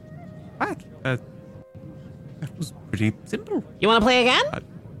 Oh, right. That was pretty simple. You want to play again?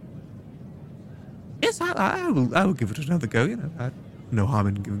 Yes, I will give it another go. No harm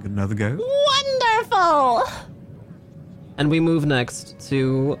in giving it another go. Wonderful. And we move next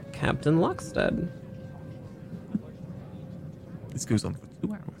to Captain Lockstead. This goes on for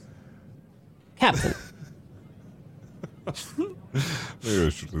 2 hours. Captain. Maybe I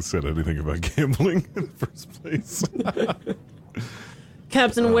shouldn't have said anything about gambling in the first place.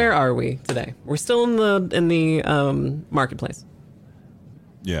 Captain, where are we today? We're still in the marketplace.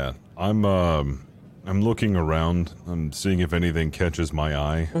 Yeah, I'm looking around. I'm seeing if anything catches my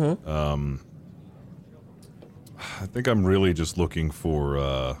eye. Mm-hmm. I think I'm really just looking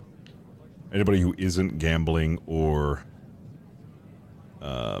for anybody who isn't gambling or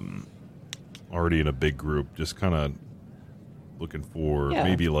already in a big group. Just kind of looking for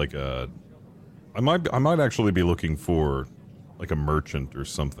maybe like a. I might actually be looking for like a merchant or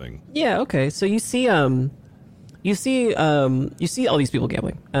something. Yeah. Okay. So you see all these people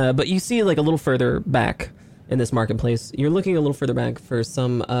gambling, but you see like a little further back in this marketplace. You're looking a little further back for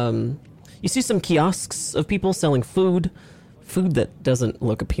some. You see some kiosks of people selling food that doesn't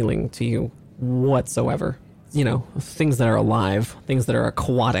look appealing to you whatsoever. Things that are alive, things that are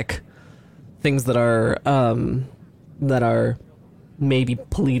aquatic, things that are maybe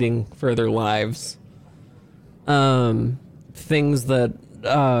pleading for their lives. Things that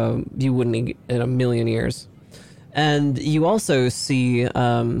you wouldn't eat in a million years. And you also see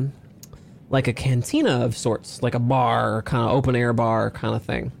like a cantina of sorts, like a bar, kind of open air bar kind of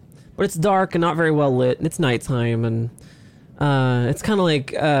thing. But it's dark and not very well lit, and it's nighttime, and it's kind of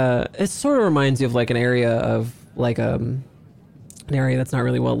like it sort of reminds you of like an area of like an area that's not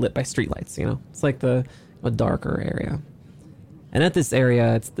really well lit by streetlights. It's like a darker area. And at this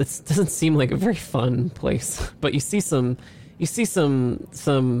area, it doesn't seem like a very fun place. But you see some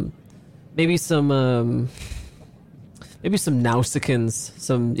Nausicaans,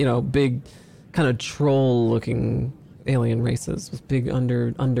 some big kind of troll-looking alien races with big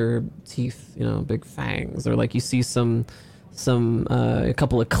under teeth, big fangs, or like you see a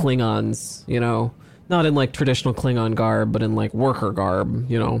couple of Klingons, not in like traditional Klingon garb, but in like worker garb,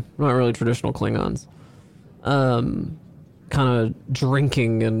 not really traditional Klingons, kind of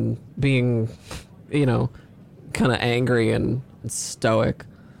drinking and being, kind of angry and stoic,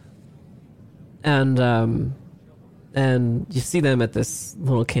 and you see them at this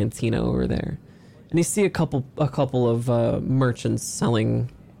little cantina over there. And you see a couple of merchants selling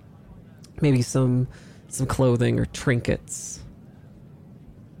maybe some clothing or trinkets,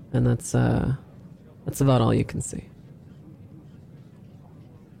 and that's about all you can see.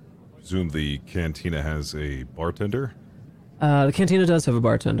 Presume the cantina has a bartender. The cantina does have a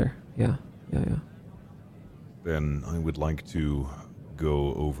bartender. Yeah. Then I would like to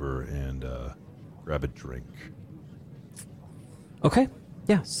go over and grab a drink. Okay.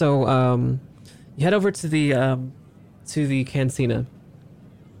 Yeah. So you head over to the cantina.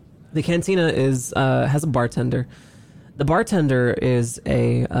 The cantina has a bartender. The bartender is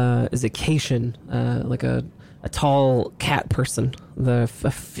a Cation, like a tall cat person, a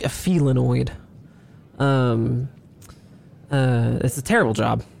felinoid. It's a terrible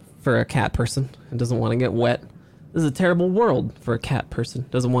job for a cat person who doesn't want to get wet. This is a terrible world for a cat person who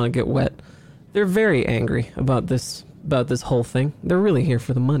doesn't want to get wet. They're very angry about this whole thing. They're really here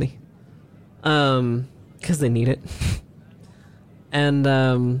for the money. Because they need it. And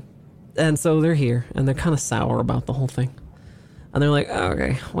so they're here, and they're kind of sour about the whole thing. And they're like, oh,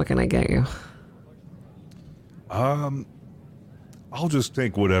 okay, what can I get you? I'll just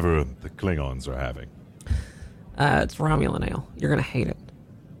take whatever the Klingons are having. It's Romulan ale. You're going to hate it.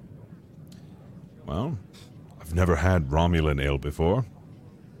 Well, I've never had Romulan ale before.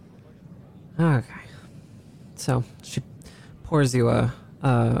 Okay. So she pours you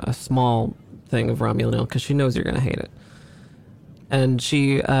a small thing of Romulan ale because she knows you're going to hate it. And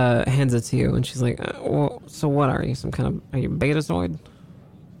she hands it to you, and she's like, well, so what are you? Are you Betazoid?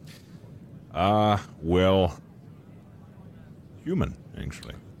 Well, human,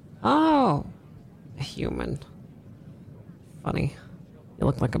 actually. Oh, a human. Funny. You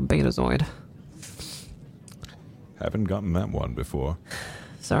look like a Betazoid. Haven't gotten that one before.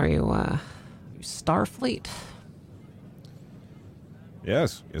 So are you Starfleet?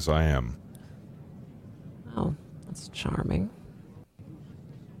 Yes, I am. Oh, that's charming.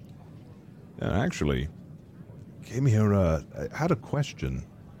 Actually, came here, I had a question.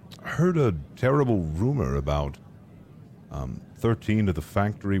 I heard a terrible rumor about 13 of the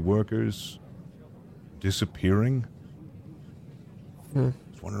factory workers disappearing. I was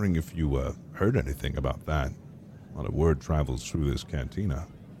wondering if you heard anything about that. A lot of word travels through this cantina.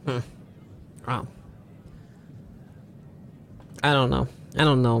 Oh. I don't know.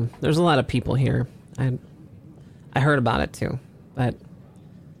 There's a lot of people here. I heard about it too, but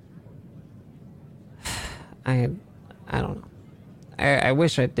I don't know. I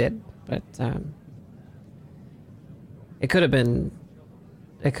wish I did, but it could have been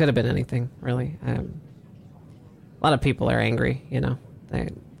anything, really. A lot of people are angry, you know.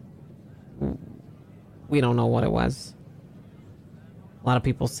 We don't know what it was. A lot of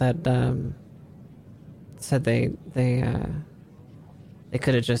people said they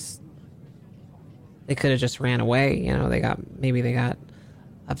could have just ran away, you know. They got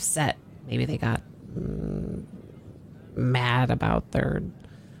upset, maybe they got mad about their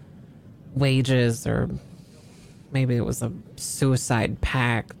wages, or maybe it was a suicide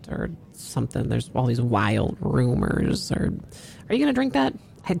pact or something. There's all these wild rumors. Or are you gonna drink that?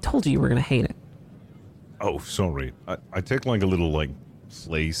 I told you were gonna hate it. Oh, sorry. I take like a little like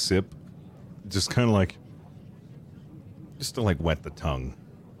play sip, just kind of like, just to like wet the tongue.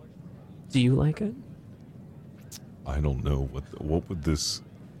 Do you like it? I don't know what would this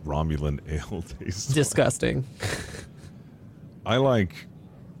Romulan ale taste Disgusting. like? I like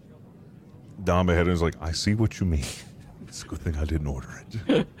Dom ahead and is like, I see what you mean. It's a good thing I didn't order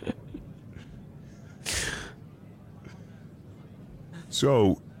it.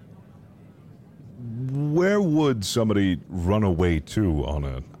 So, where would somebody run away to on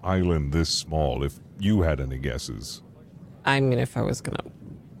an island this small, if you had any guesses? I mean, if I was gonna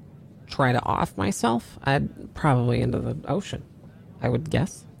try to off myself, I'd probably into the ocean, I would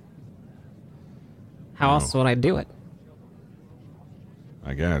guess. How else would I do it?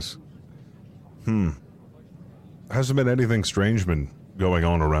 I guess. Hasn't been anything strange been going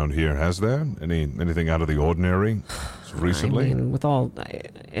on around here, has there? Anything out of the ordinary recently? I mean, with all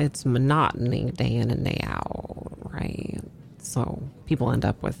it's monotony day in and day out, right? So people end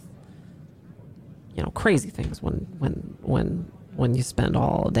up with, you know, crazy things when you spend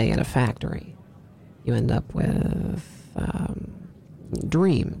all day in a factory. You end up with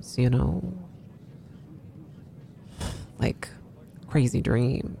dreams, you know, like crazy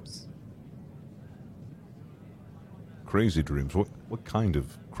dreams. Crazy dreams? What kind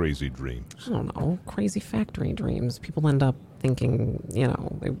of crazy dreams? I don't know, crazy factory dreams. People end up thinking, you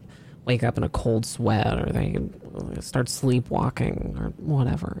know, they wake up in a cold sweat, or they start sleepwalking, or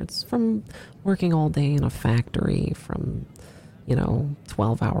whatever. It's from working all day in a factory from, you know,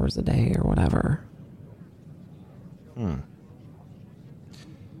 12 hours a day or whatever.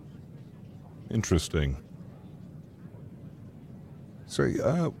 Interesting.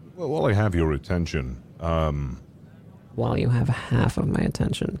 So, well, while I have your attention, While you have half of my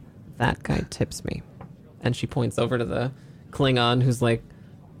attention, that guy tips me. And she points over to the Klingon who's like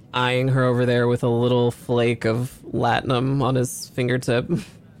eyeing her over there with a little flake of latinum on his fingertip.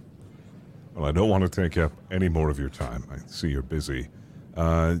 well, I don't want to take up any more of your time. I see you're busy.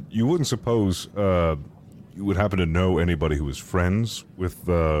 You wouldn't suppose you would happen to know anybody who was friends with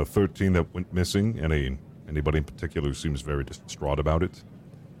 13 that went missing? Anybody in particular who seems very distraught about it?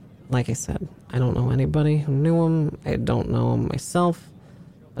 Like I said, I don't know anybody who knew him. I don't know him myself.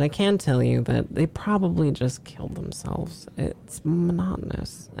 But I can tell you that they probably just killed themselves. It's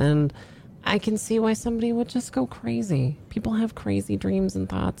monotonous. And I can see why somebody would just go crazy. People have crazy dreams and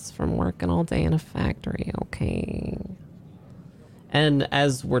thoughts from working all day in a factory, okay? And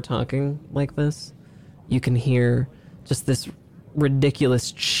as we're talking like this, you can hear just this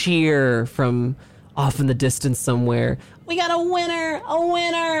ridiculous cheer from off in the distance somewhere. We got a winner! A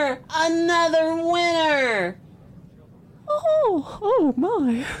winner! Another winner! Oh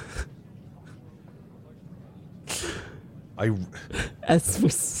my. As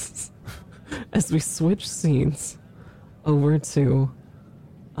we switch scenes over to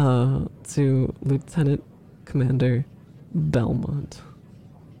Lieutenant Commander Belmont.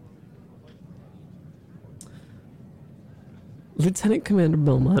 Lieutenant Commander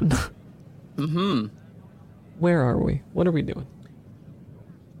Belmont. Mm-hmm. Where are we? What are we doing?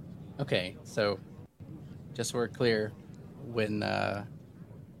 Okay, so just so we're clear, when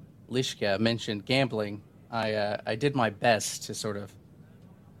Lishka mentioned gambling, I did my best to sort of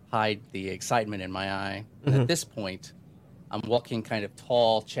hide the excitement in my eye. And at this point, I'm walking kind of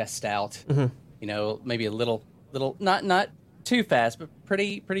tall, chest out. You know, maybe a little, not too fast, but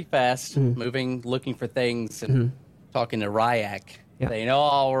pretty fast, moving, looking for things, and talking to Ryak, saying,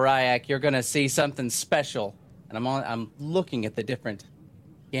 "Oh, Ryak, you're gonna see something special." And I'm looking at the different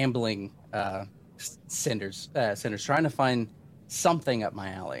gambling centers, trying to find something up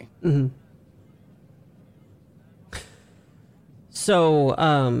my alley. So,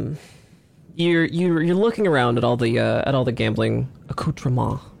 you're looking around at all the gambling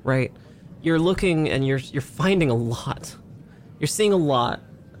accoutrements, right? You're looking and you're finding a lot. You're seeing a lot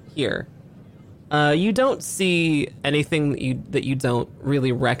here. You don't see anything that you don't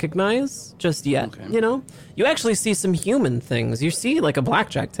really recognize just yet. Okay. You know, you actually see some human things. You see like a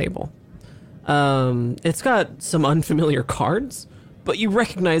blackjack table. It's got some unfamiliar cards, but you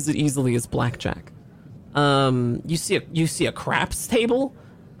recognize it easily as blackjack. You see a craps table.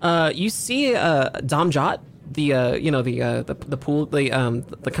 You see Damjot, the pool, the kind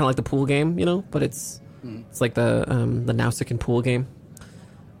of like the pool game, you know, but it's like the Nausicaan pool game.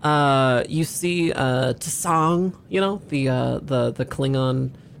 You see Tsang, you know, the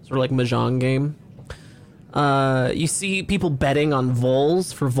Klingon sort of like mahjong game. You see people betting on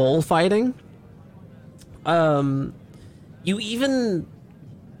voles for vole fighting. You even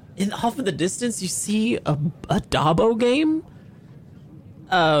off in the distance you see a Dabo game.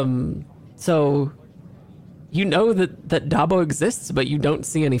 So you know that Dabo exists, but you don't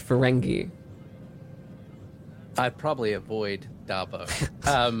see any Ferengi. I'd probably avoid Dabo.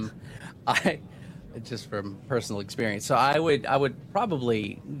 I just from personal experience. So I would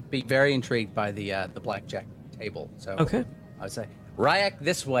probably be very intrigued by the blackjack table. So Okay. I would say Ryak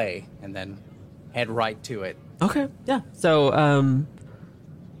this way, and then head right to it. Okay, yeah. So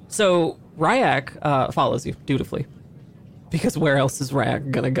Ryak follows you dutifully, because where else is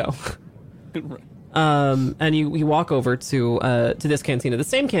Ryak gonna go? And you walk over to this cantina, the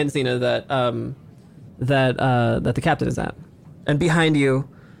same cantina that the captain is at, and behind you,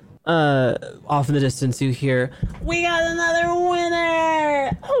 off in the distance, you hear, "We got another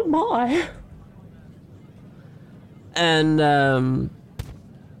winner! Oh my!"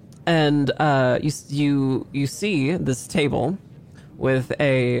 You see this table with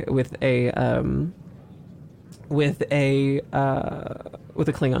a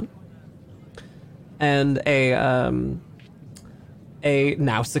Klingon and a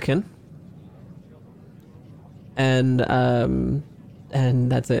Nausicaan, and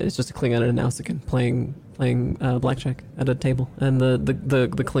that's it. It's just a Klingon and a Nausicaan playing blackjack at a table, and the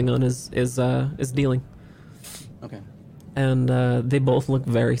Klingon is dealing. Okay. And they both look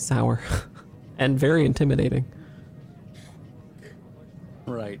very sour and very intimidating.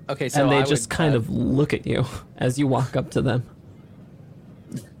 Right. Okay. So And they I just would, kind of look at you as you walk up to them.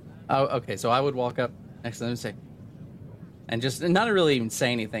 Oh, okay. So I would walk up next to them and say, and just not really even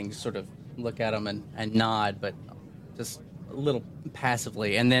say anything, just sort of look at them and nod, but just a little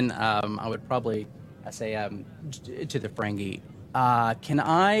passively. And then I would probably say to the Ferengi, can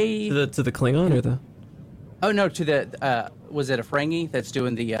I To the Klingon or the? Oh no, to the was it a Ferengi that's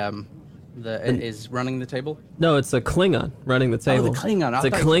doing is running the table? No, it's a Klingon running the table. Oh, the Klingon. It's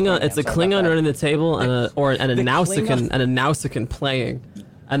a Klingon. It's a Klingon running the table and a The Nausicaan Klingon- and a Nausicaan playing,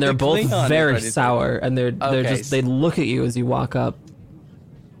 and they're The both Klingon is very ready to- sour, and they're Okay. just they look at you as you walk up.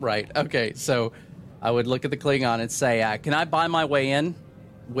 Right. Okay. So I would look at the Klingon and say, "Can I buy my way in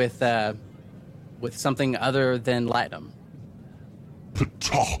with something other than latinum?"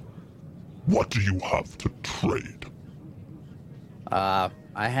 Ptah, what do you have to trade?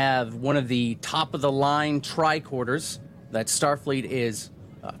 I have one of the top of the line tricorders that Starfleet is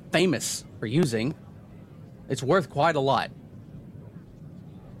famous for using. It's worth quite a lot.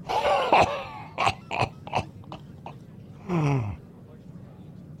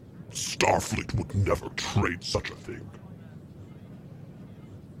 Starfleet would never trade such a thing.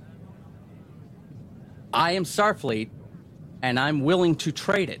 I am Starfleet, and I'm willing to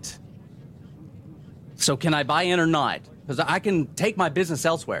trade it. So can I buy in or not? Because I can take my business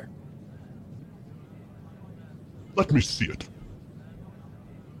elsewhere. Let me see it.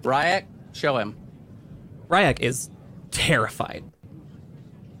 Ryak, show him. Ryak is terrified,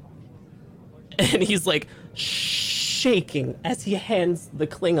 and he's like shaking as he hands the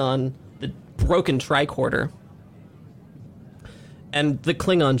Klingon the broken tricorder. And the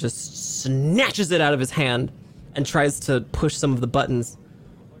Klingon just snatches it out of his hand and tries to push some of the buttons.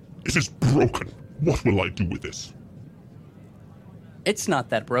 It is broken. What will I do with this? It's not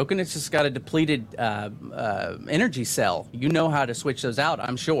that broken. It's just got a depleted energy cell. You know how to switch those out,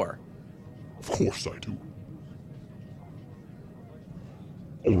 I'm sure. Of course I do.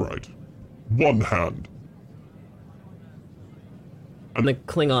 All right. One hand. And the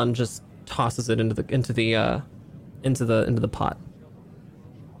Klingon just tosses it into the pot.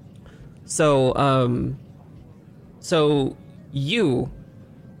 So you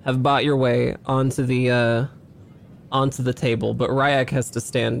have bought your way onto the table, but Ryak has to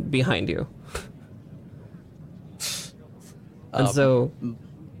stand behind you. And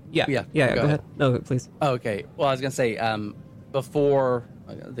yeah, go ahead. No, please. Okay. Well, I was gonna say before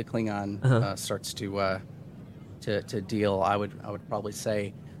the Klingon starts to deal, I would probably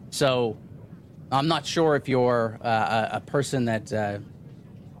say. So, I'm not sure if you're a person that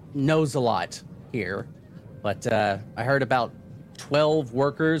knows a lot here, but I heard about 12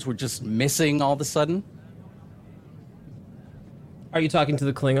 workers were just missing all of a sudden. Are you talking to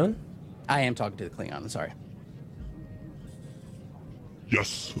the Klingon? I am talking to the Klingon. I'm sorry.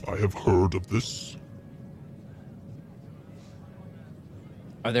 Yes, I have heard of this.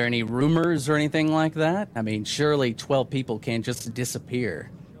 Are there any rumors or anything like that? I mean, surely 12 people can't just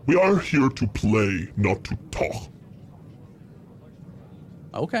disappear. We are here to play, not to talk.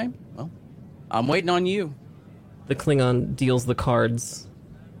 Okay, well, I'm waiting on you. The Klingon deals the cards,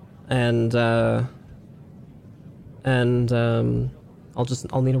 and I'll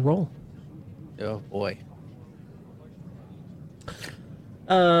need a roll. Oh boy.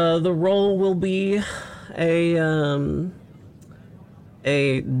 The roll will be a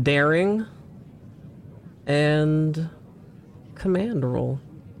daring and command roll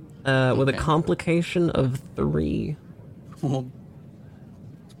with a complication of 3. Well,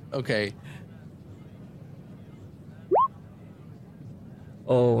 okay.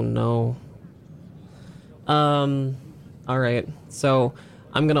 Oh no. All right. So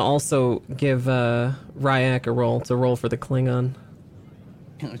I'm gonna also give Ryak a roll to roll for the Klingon.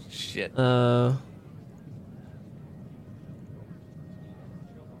 Oh shit. So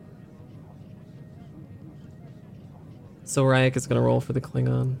Ryak is gonna roll for the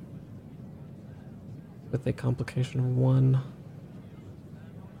Klingon with a complication of 1.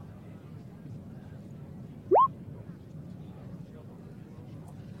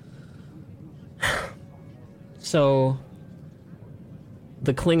 So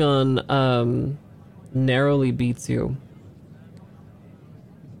the Klingon narrowly beats you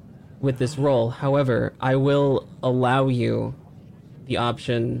with this roll. However, I will allow you the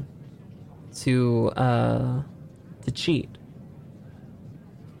option to cheat.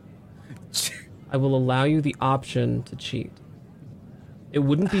 I will allow you the option to cheat. It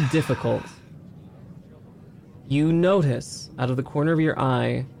wouldn't be difficult. You notice out of the corner of your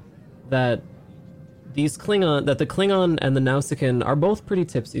eye that the Klingon and the Nausicaan are both pretty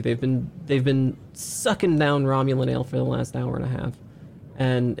tipsy. They've been sucking down Romulan ale for the last hour and a half,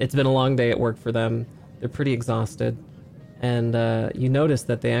 and it's been a long day at work for them. They're pretty exhausted, and you notice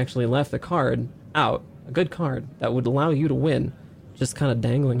that they actually left a card out, a good card that would allow you to win, just kind of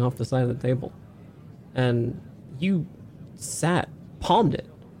dangling off the side of the table, and you palmed it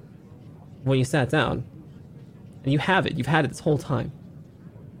when you sat down, and you have it. You've had it this whole time.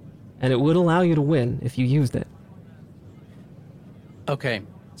 And it would allow you to win if you used it. Okay,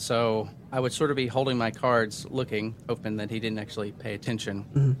 so I would sort of be holding my cards, looking, hoping that he didn't actually pay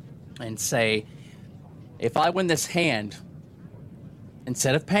attention, and say, if I win this hand,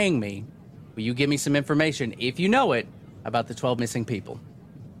 instead of paying me, will you give me some information, if you know it, about the 12 missing people?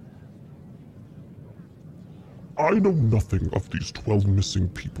 I know nothing of these 12 missing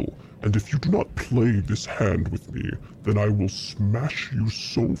people, and if you do not play this hand with me, then I will smash you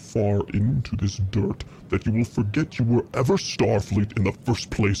so far into this dirt that you will forget you were ever Starfleet in the first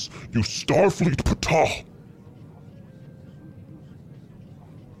place, you Starfleet Patah!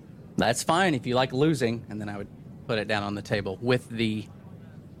 That's fine if you like losing, and then I would put it down on the table with the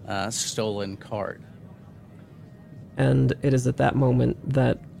stolen card. And it is at that moment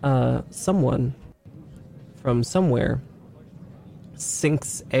that someone from somewhere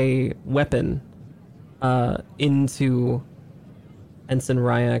sinks a weapon into Ensign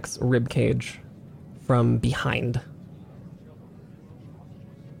Ryak's ribcage from behind.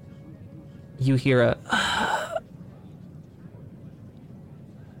 You hear a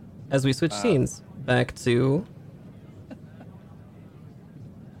as we switch scenes back to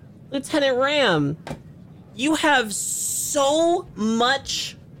Lieutenant Ram. You have so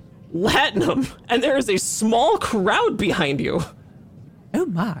much latinum, and there is a small crowd behind you. Oh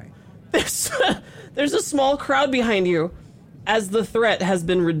my. There's a small crowd behind you as the threat has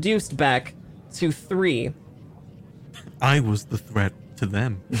been reduced back to 3. I was the threat to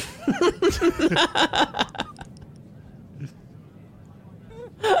them.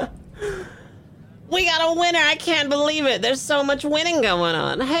 We got a winner. I can't believe it. There's so much winning going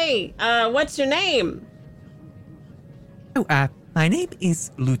on. Hey, what's your name? Oh, my name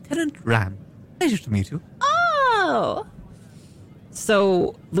is Lieutenant Ram. Pleasure to meet you. Oh.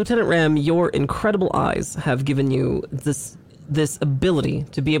 So, Lieutenant Ram, your incredible eyes have given you this ability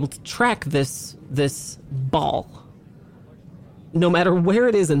to be able to track this ball, no matter where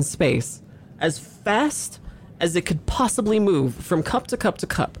it is in space, as fast as it could possibly move from cup to cup to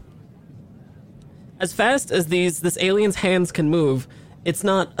cup. As fast as this alien's hands can move, it's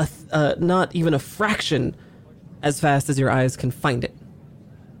not even a fraction as fast as your eyes can find it.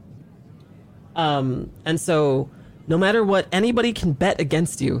 And so, no matter what, anybody can bet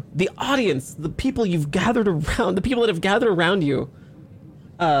against you. The audience, the people you've gathered around, the people that have gathered around you,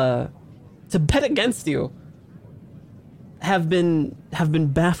 to bet against you, have been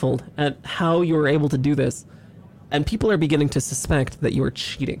baffled at how you were able to do this, and people are beginning to suspect that you are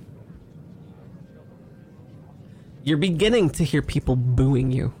cheating. You're beginning to hear people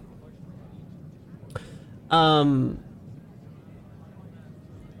booing you. The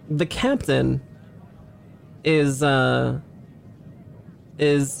captain is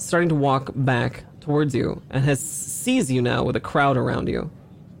starting to walk back towards you and sees you now with a crowd around you.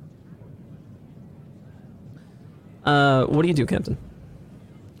 What do you do, Captain?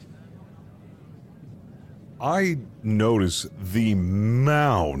 I notice the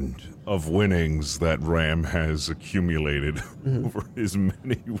mound of winnings that Ram has accumulated over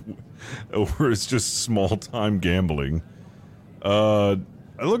his just small time gambling. I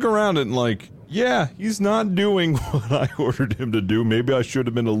look around and yeah, he's not doing what I ordered him to do. Maybe I should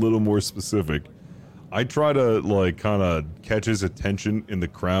have been a little more specific. I try to kind of catch his attention in the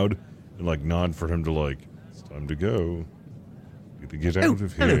crowd and nod for him to it's time to go. Need to get out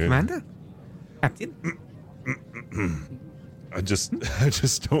of here. Hello, Commander. Captain. I just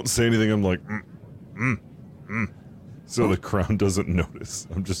don't say anything. I'm so the crowd doesn't notice.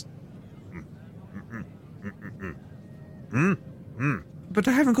 I'm just But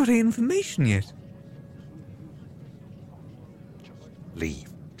I haven't got any information yet.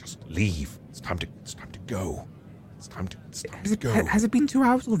 Just leave. It's time to go. It's time to go. Has it been 2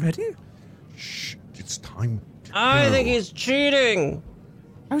 hours already? Shh, it's time to I go. think he's cheating.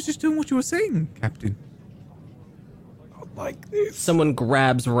 I was just doing what you were saying, Captain. Not like this. Someone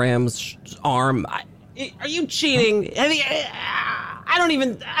grabs Ram's arm. Are you cheating?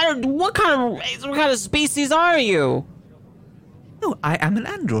 What kind of species are you? No, I am an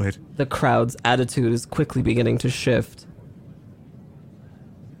android. The crowd's attitude is quickly beginning to shift.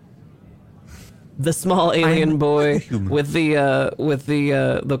 The small alien boy with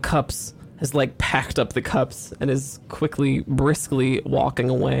the cups has packed up the cups and is quickly, briskly walking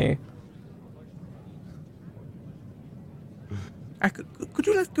away. Could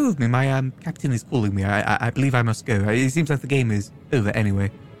you let go of me? My captain is calling me. I believe I must go. It seems like the game is over anyway.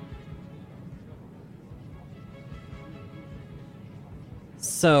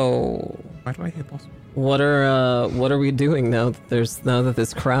 So, Why do I hear boss? what are we doing now that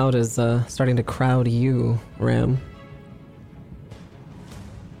this crowd is starting to crowd you, Ram?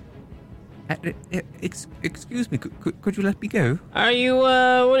 Excuse me. Could you let me go? Are you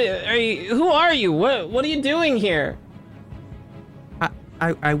who are you? What are you doing here?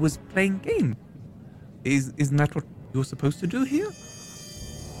 I was playing game. Isn't that what you're supposed to do here?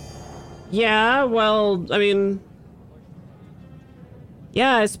 Yeah, well, I mean,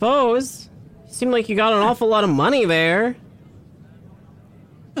 yeah, I suppose. Seemed like you got an awful lot of money there.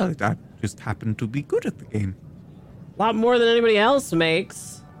 Well, I just happened to be good at the game. A lot more than anybody else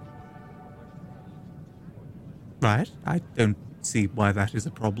makes. Right. I don't see why that is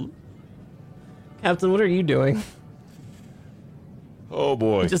a problem. Captain, what are you doing? Oh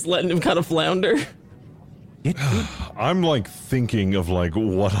boy. Just letting him kind of flounder? I'm thinking of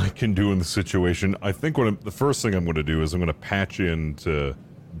what I can do in the situation. I think the first thing I'm going to do is I'm going to patch into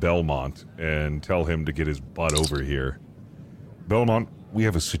Belmont and tell him to get his butt over here. Belmont, we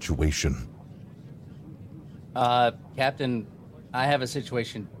have a situation. Captain, I have a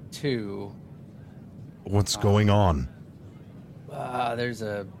situation too. What's going on?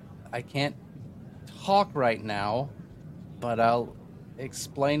 I can't talk right now, but I'll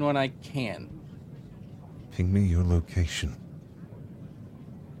explain when I can. Ping me your location.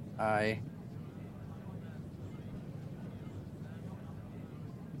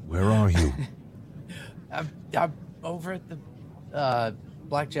 Where are you? I'm over at the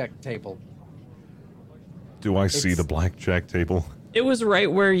blackjack table. Do I see the blackjack table? It was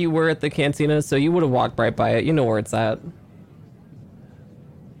right where you were at the cantina, so you would have walked right by it. You know where it's at.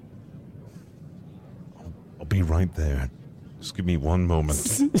 I'll be right there. Just give me one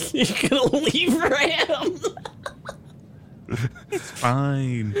moment. You're gonna leave Ram. It's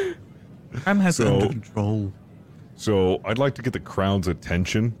fine. Ram has it under control. So I'd like to get the crowd's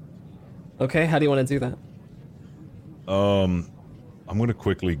attention. Okay, how do you want to do that? I'm gonna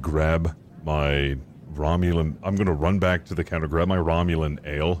quickly grab my Romulan. I'm gonna run back to the counter, grab my Romulan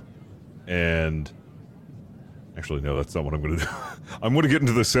ale, and actually, no, that's not what I'm gonna do. I'm gonna get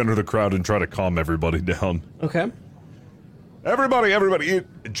into the center of the crowd and try to calm everybody down. Okay. Everybody,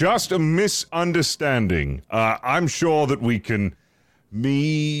 just a misunderstanding. I'm sure that we can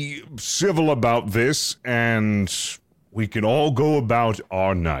be civil about this, and we can all go about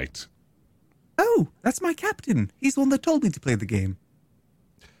our night. Oh, that's my captain. He's the one that told me to play the game.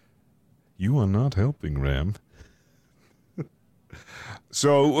 You are not helping, Ram.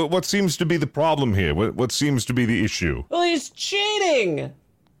 So, what seems to be the problem here? What seems to be the issue? Well, he's cheating.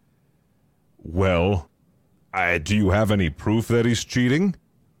 Well, do you have any proof that he's cheating?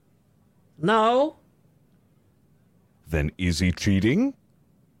 No. Then is he cheating?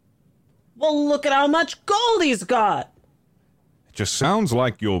 Well, look at how much gold he's got. It just sounds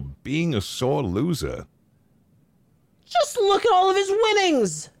like you're being a sore loser. Just look at all of his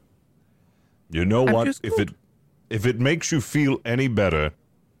winnings. You know what? just If it makes you feel any better,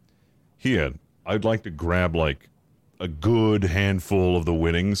 here, I'd like to grab like a good handful of the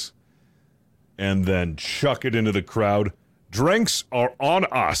winnings and then chuck it into the crowd. Drinks are on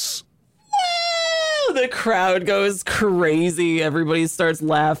us. Woo! The crowd goes crazy. Everybody starts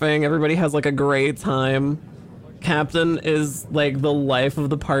laughing. Everybody has like a great time. Captain is like the life of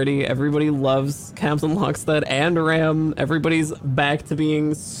the party. Everybody loves Captain Lockstead and Ram. Everybody's back to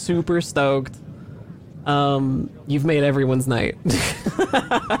being super stoked. You've made everyone's night.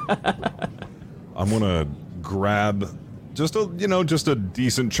 I'm gonna grab just a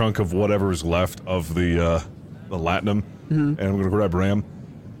decent chunk of whatever's left of the latinum, and I'm gonna grab Ram.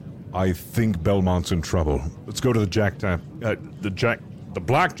 I think Belmont's in trouble. Let's go to the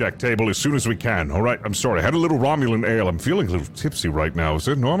blackjack table as soon as we can. All right, I'm sorry. I had a little Romulan ale. I'm feeling a little tipsy right now. Is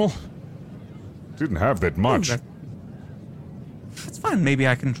it normal? Didn't have that much. That's fine. Maybe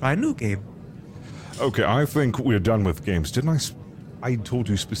I can try a new game. Okay, I think we're done with games. Didn't I told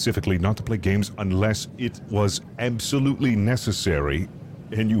you specifically not to play games unless it was absolutely necessary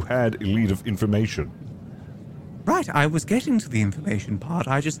and you had a lead of information. Right, I was getting to the information part.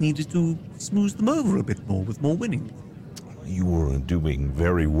 I just needed to smooth them over a bit more with more winnings. You were doing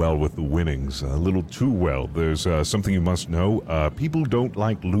very well with the winnings, a little too well. There's something you must know. People don't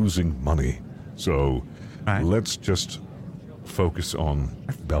like losing money. So let's just focus on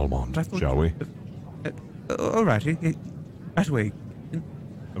Belmont, shall we? All right. Right away.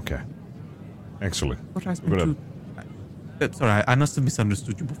 Okay. Excellent. What I meant to... sorry, I must have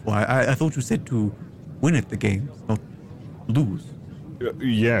misunderstood you before. I thought you said to win at the games, not lose.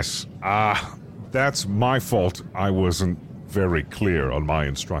 Yes. That's my fault. I wasn't very clear on my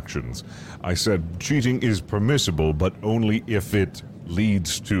instructions. I said cheating is permissible, but only if it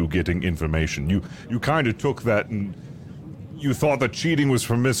leads to getting information. You kind of took that and you thought that cheating was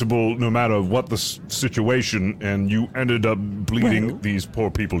permissible no matter what the situation, and you ended up bleeding these poor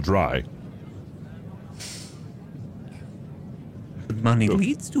people dry. Money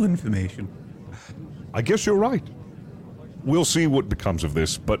leads to information. I guess you're right. We'll see what becomes of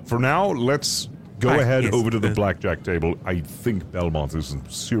this, but for now, let's go ahead over to the blackjack table. I think Belmont is in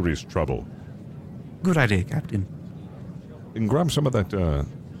serious trouble. Good idea, Captain. And grab some of that,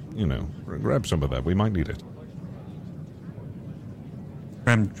 grab some of that. We might need it.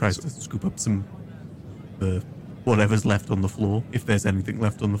 Ram tries to scoop up some whatever's left on the floor, if there's anything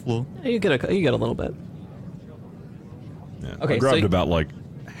left on the floor. You get a little bit. Yeah. Okay, I grabbed about like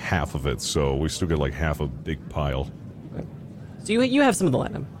half of it, so we still get like half a big pile. Okay. So you have some of the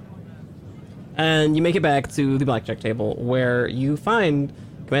latinum. And you make it back to the blackjack table, where you find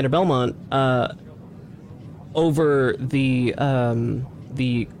Commander Belmont over the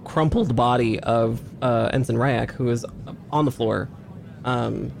crumpled body of Ensign Ryak, who is on the floor,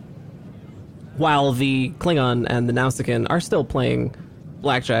 while the Klingon and the Nausicaan are still playing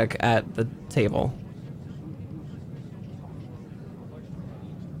blackjack at the table.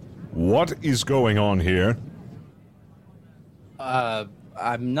 What is going on here?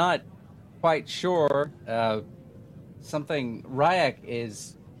 I'm not quite sure. Something Ryak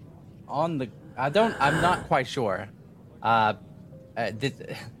is on the. I'm not quite sure. And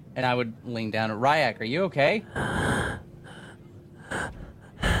I would lean down. Ryak, are you okay?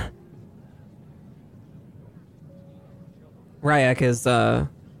 Ryak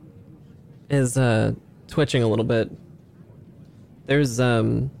is twitching a little bit. There's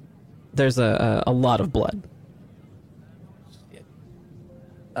a lot of blood.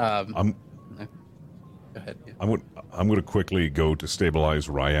 Go ahead. Yeah. I'm going to quickly go to stabilize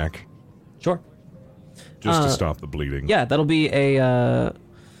Ryak Sure. just to stop the bleeding. Yeah, that'll be a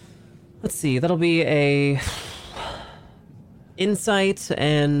let's see, that'll be a insight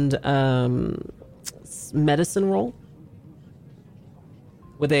and medicine roll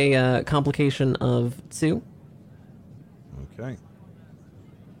with a complication of 2. Okay.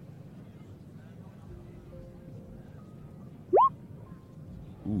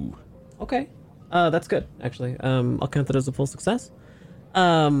 Ooh. Okay. That's good, actually. I'll count that as a full success.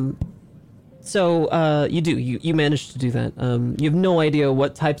 So you managed to do that. You have no idea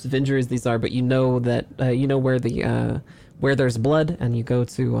what types of injuries these are, but you know that you know where there's blood, and you go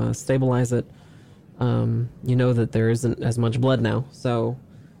to stabilize it. You know that there isn't as much blood now, so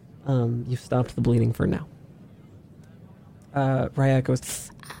you've stopped the bleeding for now. Ryak goes,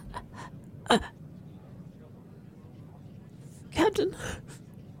 Captain.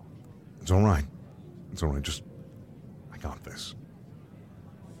 It's all right. It's all right. Just, I got this.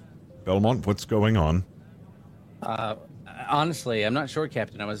 Belmont, what's going on? Honestly, I'm not sure,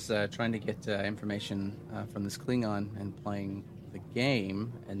 Captain. I was trying to get information from this Klingon and playing the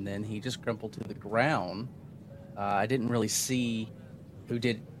game, and then he just crumpled to the ground. I didn't really see who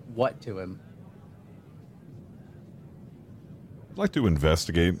did what to him. I'd like to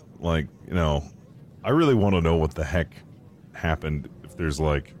investigate. Like, you know, I really want to know what the heck happened. If there's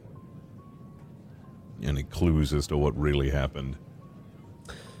like any clues as to what really happened.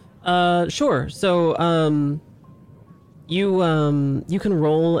 Sure. So, you can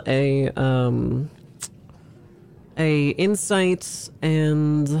roll a insight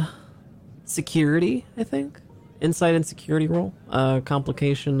and security, I think. Insight and security roll.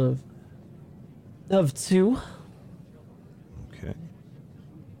 Complication of 2. Okay.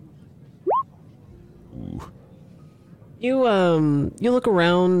 Ooh. You look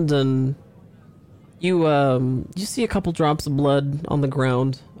around and you see a couple drops of blood on the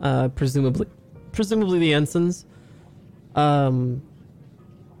ground, presumably the ensign's.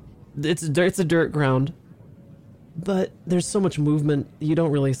 It's a dirt ground, but there's so much movement you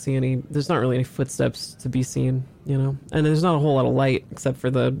don't really see any. There's not really any footsteps to be seen, you know, and there's not a whole lot of light except for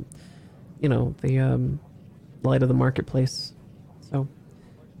the light of the marketplace. So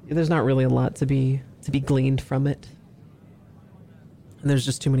there's not really a lot to be gleaned from it. And there's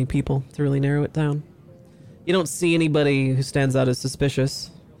just too many people to really narrow it down. You don't see anybody who stands out as suspicious,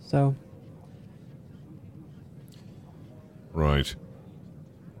 so... Right.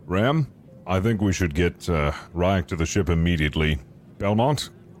 Ram, I think we should get Ryak to the ship immediately. Belmont,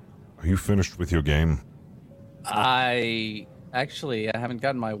 are you finished with your game? I haven't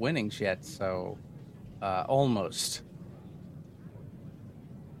gotten my winnings yet, so almost.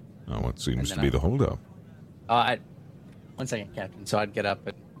 Oh, what seems to be the holdup? One second, Captain. So I'd get up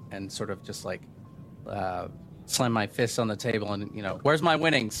and sort of just like slam my fists on the table and, you know, where's my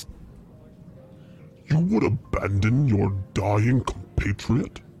winnings? You would abandon your dying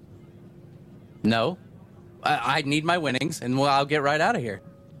compatriot? No. I need my winnings, and I'll get right out of here.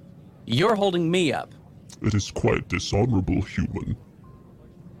 You're holding me up. It is quite dishonorable, human.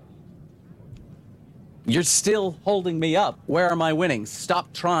 You're still holding me up. Where are my winnings?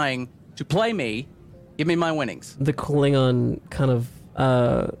 Stop trying to play me. Give me my winnings. The Klingon kind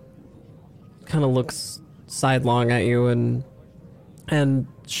of looks sidelong at you and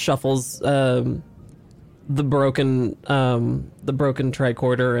shuffles the broken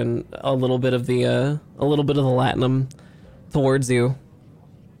tricorder and a little bit of the latinum towards you.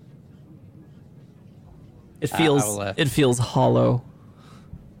 It feels hollow.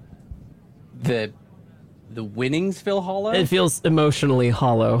 The winnings feel hollow? It feels emotionally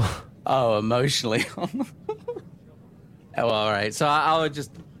hollow. Oh, emotionally. Oh, all right. So I would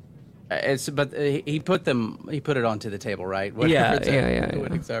just. But he put it onto the table, right? Yeah.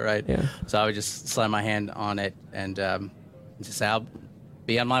 Winnings, all right. Yeah. So I would just slam my hand on it and just say, I'll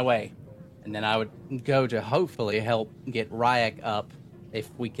be on my way, and then I would go to hopefully help get Ryak up if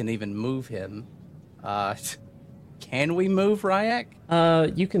we can even move him. Can we move Ryak?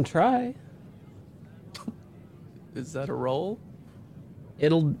 You can try. Is that a roll?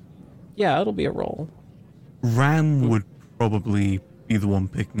 It'll be a roll. Ram would probably be the one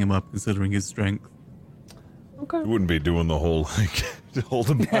picking him up, considering his strength. Okay. You wouldn't be doing the whole, like, to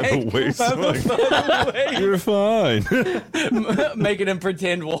hold him by the waist. Like, you're fine. Making him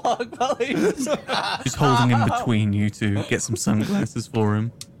pretend walk while he's... Just holding him between you two. Get some sunglasses for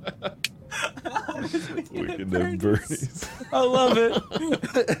him. Weekend at Bernie's. I love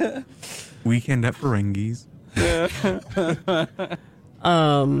it. Weekend at Ferengi's.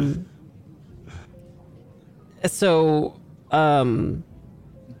 So,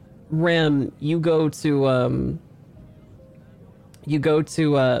 Ram, you go to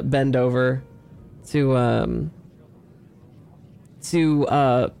bend over to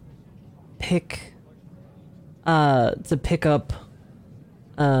pick up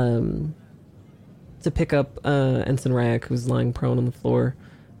Ensign Ryak, who's lying prone on the floor,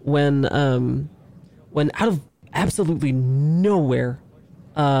 when out of absolutely nowhere,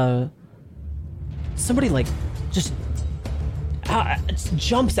 somebody like just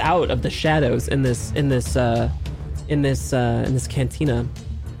jumps out of the shadows in this cantina.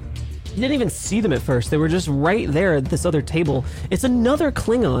 You didn't even see them at first. They were just right there at this other table. It's another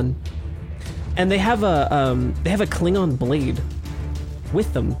Klingon, and they have a Klingon blade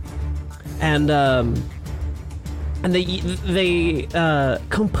with them, and they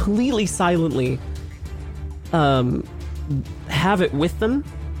completely silently have it with them,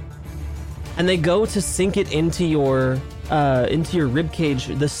 and they go to sink it into your rib cage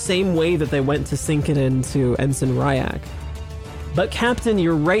the same way that they went to sink it into Ensign Ryak. But Captain,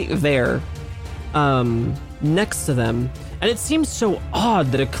 you're right there, next to them, and it seems so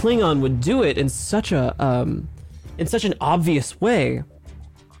odd that a Klingon would do it in such an obvious way.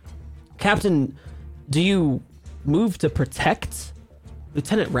 Captain, do you move to protect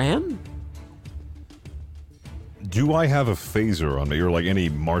Lieutenant Ram? Do I have a phaser on me, or like any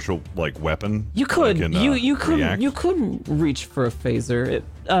martial weapon? You could. Can, You could. react? You could reach for a phaser.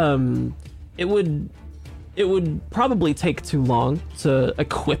 It would probably take too long to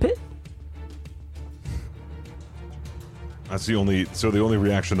equip it. That's the only. So the only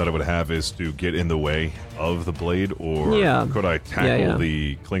reaction that I would have is to get in the way of the blade, or Yeah. could I tackle Yeah.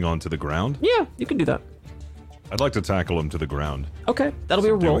 the Klingon to the ground? Yeah, you can do that. I'd like to tackle him to the ground. Okay, that'll be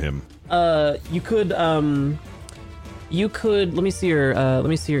a Subdue roll. him. You could. Let me see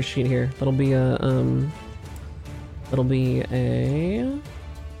your sheet here. That'll be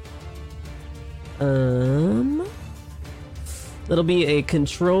a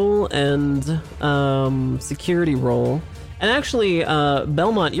control and security roll. And actually,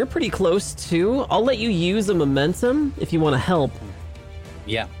 Belmont, you're pretty close too. I'll let you use a momentum if you want to help.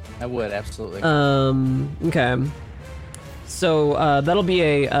 Yeah, I would absolutely. Okay. So that'll be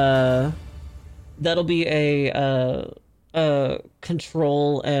a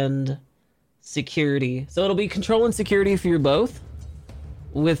control and security. So it'll be control and security for you both,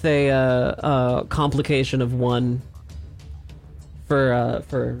 with a complication of 1 for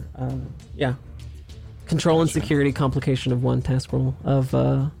control and security complication of 1, task roll of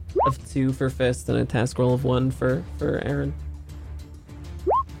 2 for Fist, and a task roll of 1 for Aaron.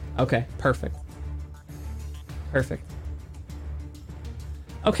 Okay, perfect.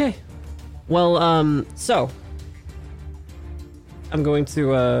 Okay, well, so I'm going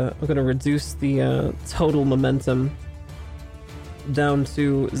to reduce the total momentum down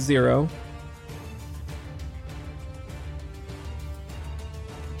to 0.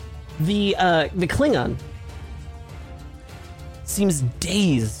 The Klingon seems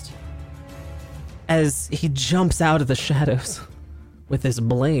dazed as he jumps out of the shadows with his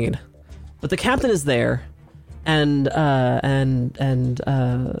blade, but the captain is there, and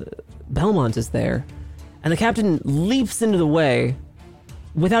Belmont is there, and the captain leaps into the way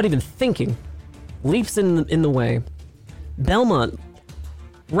without even thinking. Leaps in the way. Belmont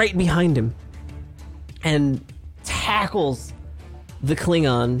right behind him and tackles the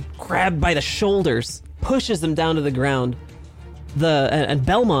Klingon, grabbed by the shoulders, pushes him down to the ground. And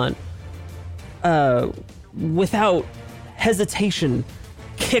Belmont, without hesitation,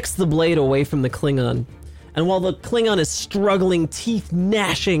 kicks the blade away from the Klingon. And while the Klingon is struggling, teeth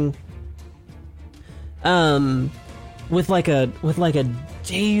gnashing, with like a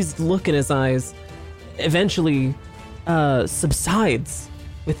dazed look in his eyes, eventually subsides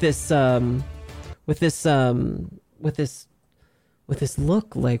with this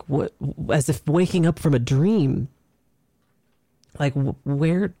look like what, as if waking up from a dream. Like,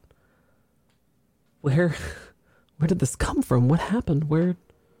 where did this come from? What happened? Where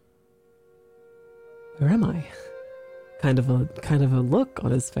am I? Kind of a look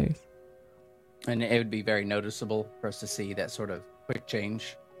on his face. And it would be very noticeable for us to see that sort of quick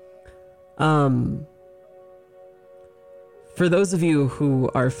change. For those of you who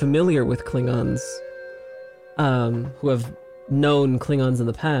are familiar with Klingons, who have known Klingons in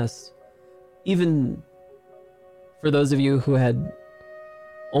the past, even for those of you who had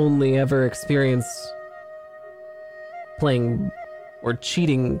only ever experienced playing or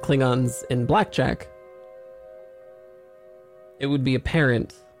cheating Klingons in blackjack, it would be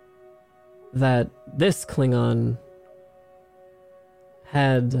apparent that this Klingon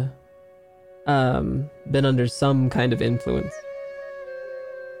had been under some kind of influence.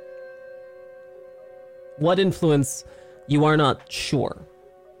 What influence, you are not sure.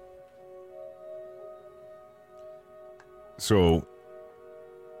 So,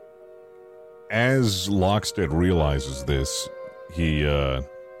 as Lockstead realizes this, he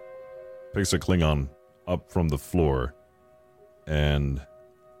picks a Klingon up from the floor and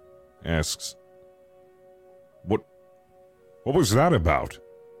asks, What was that about?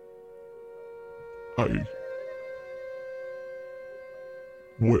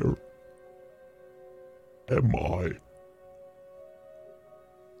 Where am I?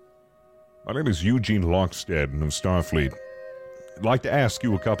 My name is Eugene Lockstead, and of Starfleet. I'd like to ask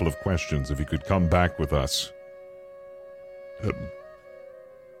you a couple of questions, if you could come back with us. Am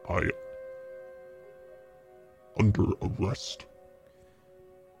I under arrest?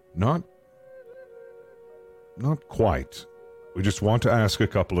 Not quite. We just want to ask a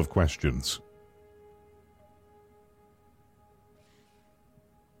couple of questions.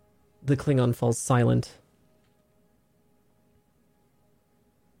 The Klingon falls silent.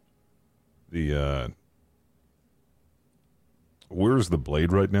 Where's the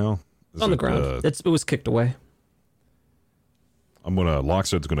blade right now? It's on the ground. It was kicked away.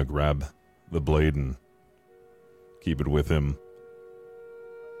 Lockstead's gonna grab the blade and keep it with him.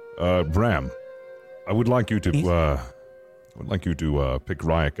 Bram, I would like you to, pick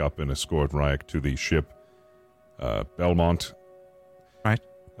Ryak up and escort Ryak to the ship. Belmont. Right.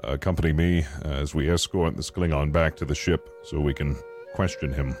 Accompany me as we escort this Klingon back to the ship so we can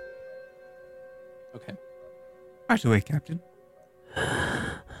question him. Okay. Right away, Captain.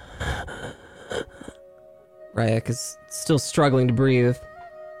 Ryak is still struggling to breathe.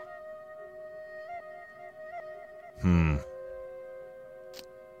 I'm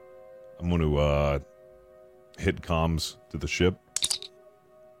going to hit comms to the ship.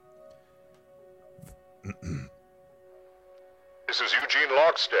 This is Eugene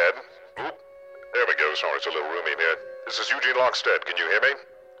Lockstead. Oop, there we go. Sorry, it's a little roomy in here. This is Eugene Lockstead. Can you hear me?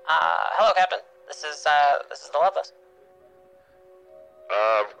 Hello, Captain. This is the Lovelace.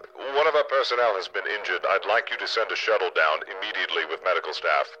 One of our personnel has been injured. I'd like you to send a shuttle down immediately with medical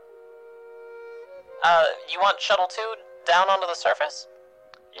staff. You want Shuttle 2 down onto the surface?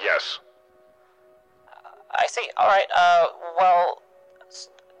 Yes. I see. Alright, well,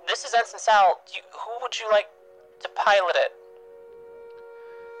 this is Ensign Sal. Who would you like to pilot it?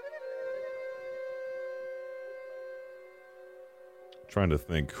 Trying to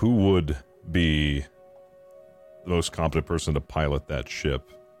think who would be the most competent person to pilot that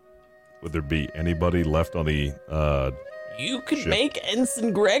ship. Would there be anybody left on the You could ship? make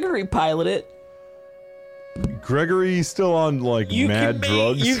Ensign Gregory pilot it. Gregory's still on mad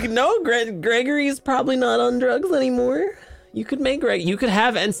drugs? Gregory's probably not on drugs anymore. You could make Greg. You could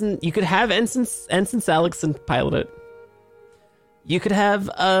have Ensign Salikson pilot it. You could have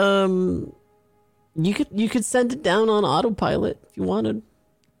You could send it down on autopilot if you wanted.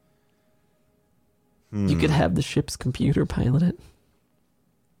 You could have the ship's computer pilot it.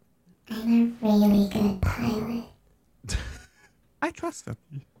 I'm a really good pilot. I trust him.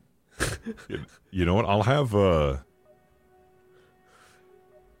 You know what? I'll have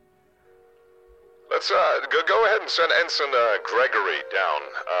Let's go ahead and send Ensign Gregory down.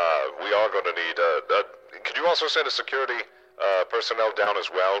 We are going to need. Could you also send a security personnel down as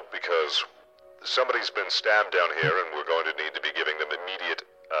well, because somebody's been stabbed down here, and we're going to need to be giving them immediate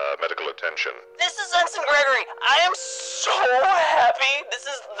medical attention. This is Ensign Gregory. I am so happy. This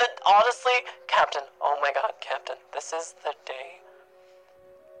is honestly, Captain. Oh my God, Captain. This is the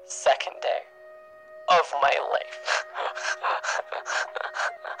second day of my life.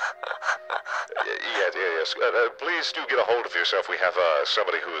 Yes. Please do get a hold of yourself. We have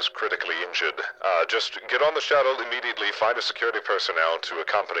somebody who is critically injured. Just get on the shuttle immediately, find a security personnel to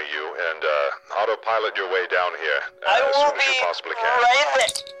accompany you, and autopilot your way down here I as will soon as you be possibly can. right there.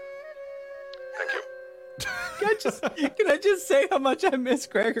 Thank you. Can I just say how much I miss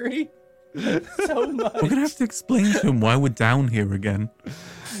Gregory? So much. We're gonna have to explain to him why we're down here again.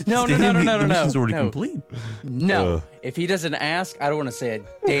 No. The mission's already complete. No. If he doesn't ask, I don't want to say a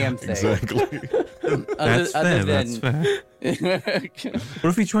damn thing. exactly. That's fair. That's fair. What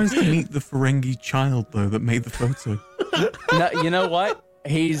if he tries to meet the Ferengi child though that made the photo? No, you know what?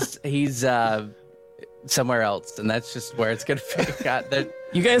 He's somewhere else, and that's just where it's gonna fit. God,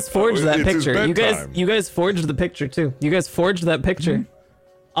 You guys forged that it's his picture. bedtime. You guys forged the picture too. You guys forged that picture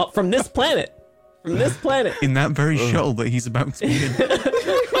from this planet. from this planet. In that very shuttle that he's about to be in.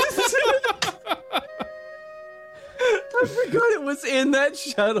 I forgot it was in that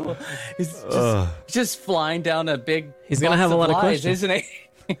shuttle. He's just flying down a big. He's gonna have a lot of questions, isn't he?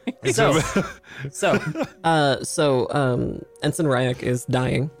 So Ensign Ryak is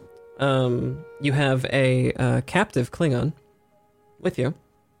dying. You have a captive Klingon with you.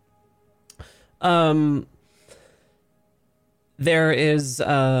 There is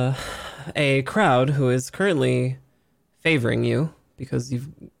a crowd who is currently favoring you because you've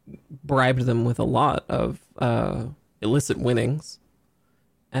bribed them with a lot of illicit winnings,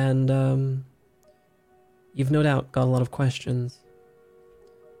 and you've no doubt got a lot of questions.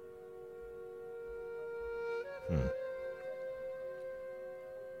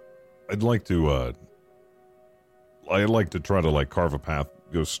 I'd like to try to like carve a path,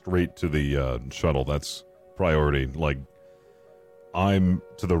 go straight to the shuttle. That's priority. Like, I'm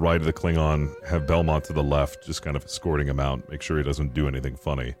to the right of the Klingon, have Belmont to the left, just kind of escorting him out, make sure he doesn't do anything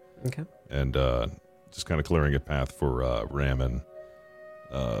funny. Okay. And just kind of clearing a path for Ram and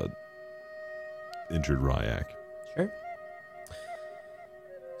injured Ryak. Sure.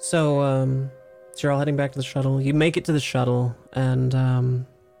 So you're all heading back to the shuttle. You make it to the shuttle, and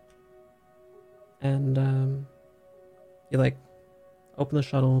you like open the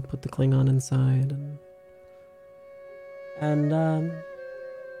shuttle, put the Klingon inside, and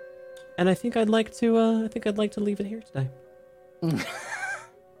I think I'd like to leave it here today.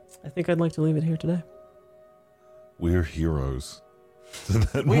 I think I'd like to leave it here today. We're heroes.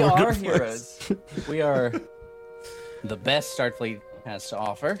 We are heroes. We are the best Starfleet has to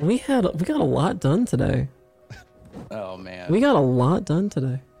offer. We got a lot done today. Oh man, we got a lot done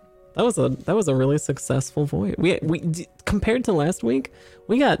today. That was a really successful voyage. We compared to last week,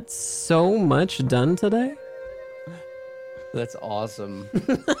 we got so much done today. That's awesome.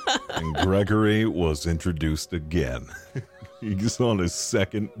 And Gregory was introduced again. He's on his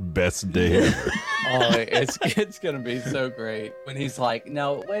second best day ever. Oh, it's gonna be so great when he's like,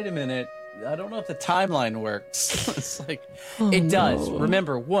 "No, wait a minute. I don't know if the timeline works." It's like, it does. No.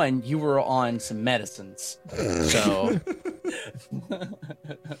 Remember, one, you were on some medicines, so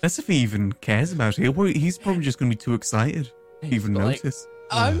That's if he even cares about it. He's probably just going to be too excited to even like, notice.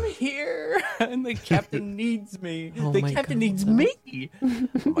 I'm here, and the captain needs me. Oh The my captain God. needs me. Oh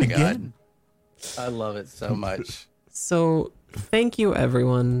my Again? God, I love it so much. So thank you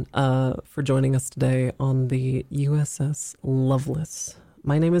everyone for joining us today on the USS Lovelace.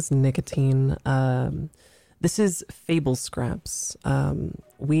 My name is Nicotine. This is Fable Scraps.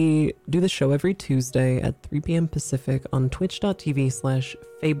 We do the show every Tuesday at 3 p.m. Pacific on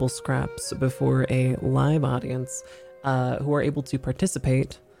twitch.tv/FableScraps before a live audience who are able to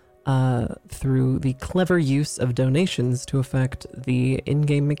participate through the clever use of donations to affect the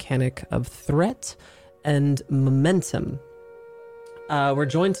in-game mechanic of threat and momentum. We're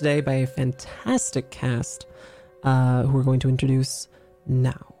joined today by a fantastic cast who we're going to introduce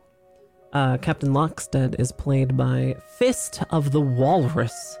now. Captain Lockstead is played by Fist of the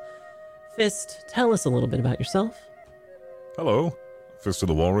Walrus. Fist, tell us a little bit about yourself. Hello, Fist of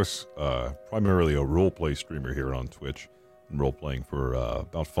the Walrus. Primarily a roleplay streamer here on Twitch. Been roleplaying for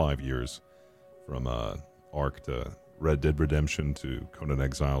about 5 years. From Ark to Red Dead Redemption to Conan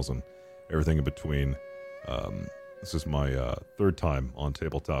Exiles and everything in between. This is my third time on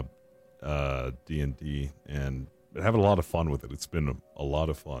tabletop D&D, and been having a lot of fun with it. It's been a lot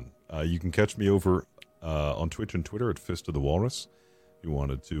of fun. You can catch me over on Twitch and Twitter at Fist of the Walrus if you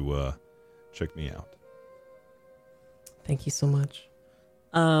wanted to check me out. Thank you so much.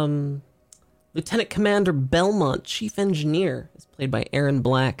 Lieutenant Commander Belmont, Chief Engineer, is played by Aaron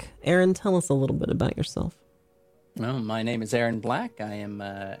Black. Aaron, tell us a little bit about yourself. Well, my name is Aaron Black. I am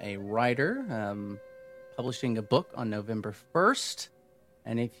a writer, publishing a book on November 1st.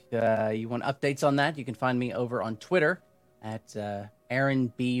 And if you want updates on that, you can find me over on Twitter at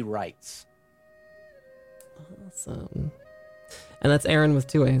Aaron B. Writes. Awesome. And that's Aaron with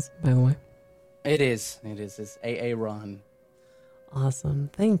 2 A's, by the way. It is. It's AA Ron. Awesome.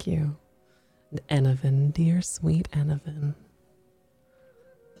 Thank you. And Enovan, dear sweet Enovan.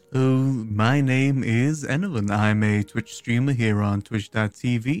 Oh, my name is Enovan. I'm a Twitch streamer here on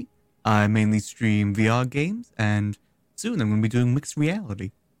twitch.tv. I mainly stream VR games, and soon I'm going to be doing mixed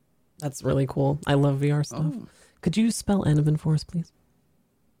reality. That's really cool. I love VR stuff. Oh. Could you spell Enovan for us, please?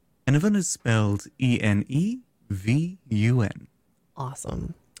 Enovan is spelled Enevun.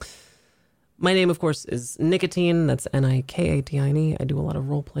 Awesome. My name, of course, is Nicotine. That's Nikatine. I do a lot of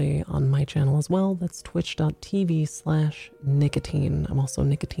roleplay on my channel as well. That's twitch.tv/Nicotine. I'm also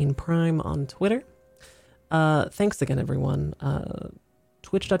Nicotine Prime on Twitter. Thanks again, everyone.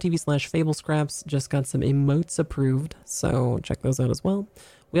 Twitch.tv/FableScraps just got some emotes approved, so check those out as well.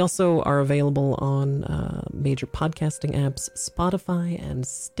 We also are available on major podcasting apps, Spotify and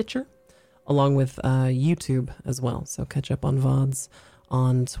Stitcher, along with YouTube as well. So catch up on VODs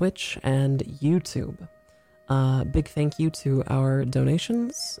on Twitch and YouTube. Big thank you to our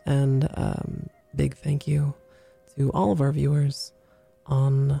donations, and big thank you to all of our viewers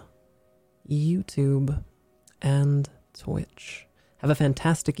on YouTube and Twitch. Have a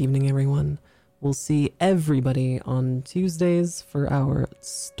fantastic evening, everyone. We'll see everybody on Tuesdays for our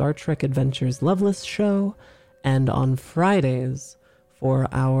Star Trek Adventures Lovelace show, and on Fridays for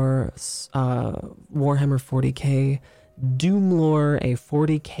our Warhammer 40k Doomlore, a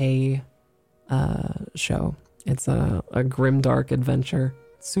 40k show. It's a grimdark adventure.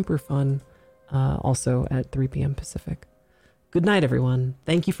 Super fun. Also at 3 p.m. Pacific. Good night, everyone.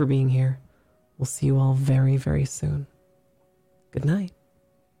 Thank you for being here. We'll see you all very, very soon. Good night.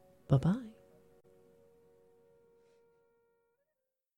 Bye-bye.